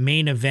said,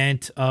 main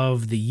event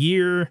of the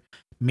year,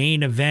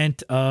 main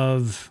event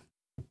of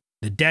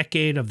the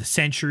decade, of the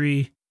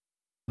century.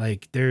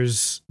 Like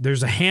there's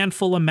a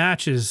handful of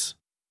matches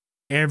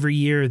every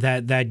year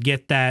that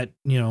get that,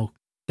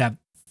 that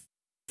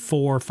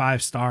 4 or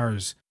 5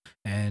 stars.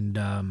 And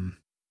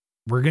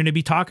we're going to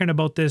be talking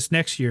about this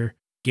next year.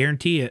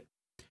 Guarantee it.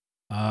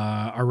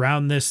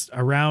 Around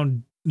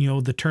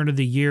the turn of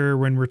the year,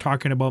 when we're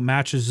talking about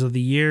matches of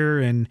the year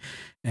and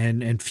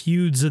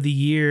feuds of the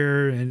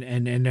year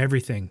and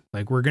everything.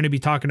 Like, we're going to be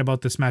talking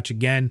about this match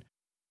again.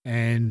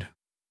 And,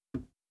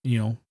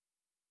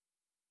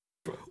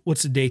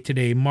 what's the date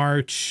today?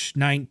 March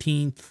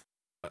 19th,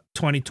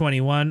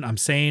 2021. I'm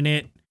saying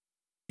it.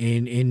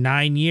 In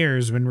 9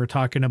 years, when we're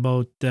talking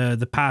about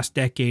the past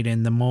decade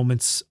and the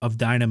moments of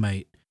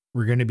Dynamite,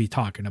 we're going to be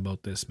talking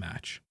about this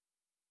match.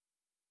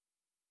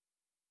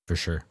 For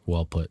sure.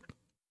 Well put.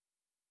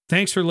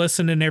 Thanks for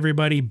listening,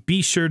 everybody.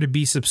 Be sure to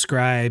be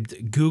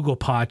subscribed. Google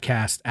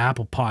Podcast,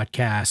 Apple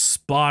Podcasts,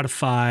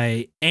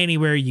 Spotify,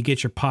 anywhere you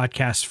get your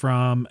podcasts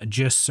from.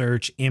 Just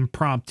search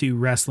Impromptu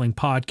Wrestling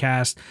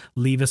Podcast.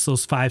 Leave us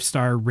those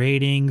 5-star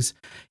ratings.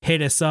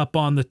 Hit us up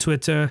on the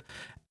Twitter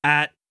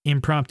at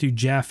Impromptu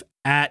Jeff,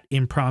 at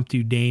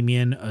Impromptu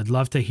Damien. I'd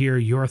love to hear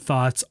your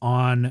thoughts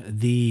on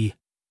the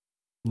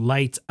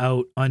lights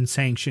out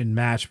unsanctioned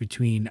match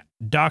between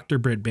Dr.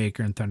 Britt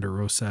Baker and Thunder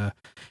Rosa.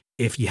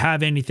 If you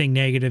have anything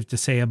negative to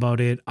say about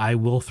it, I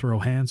will throw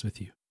hands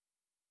with you.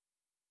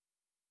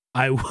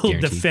 I will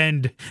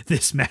defend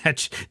this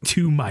match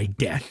to my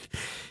death.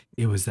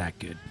 It was that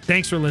good.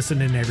 Thanks for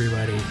listening,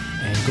 everybody.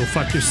 And go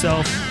fuck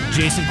yourself,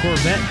 Jason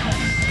Corvette,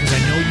 because I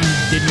know you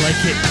didn't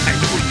like it. I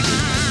know you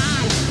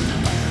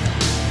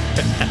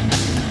didn't.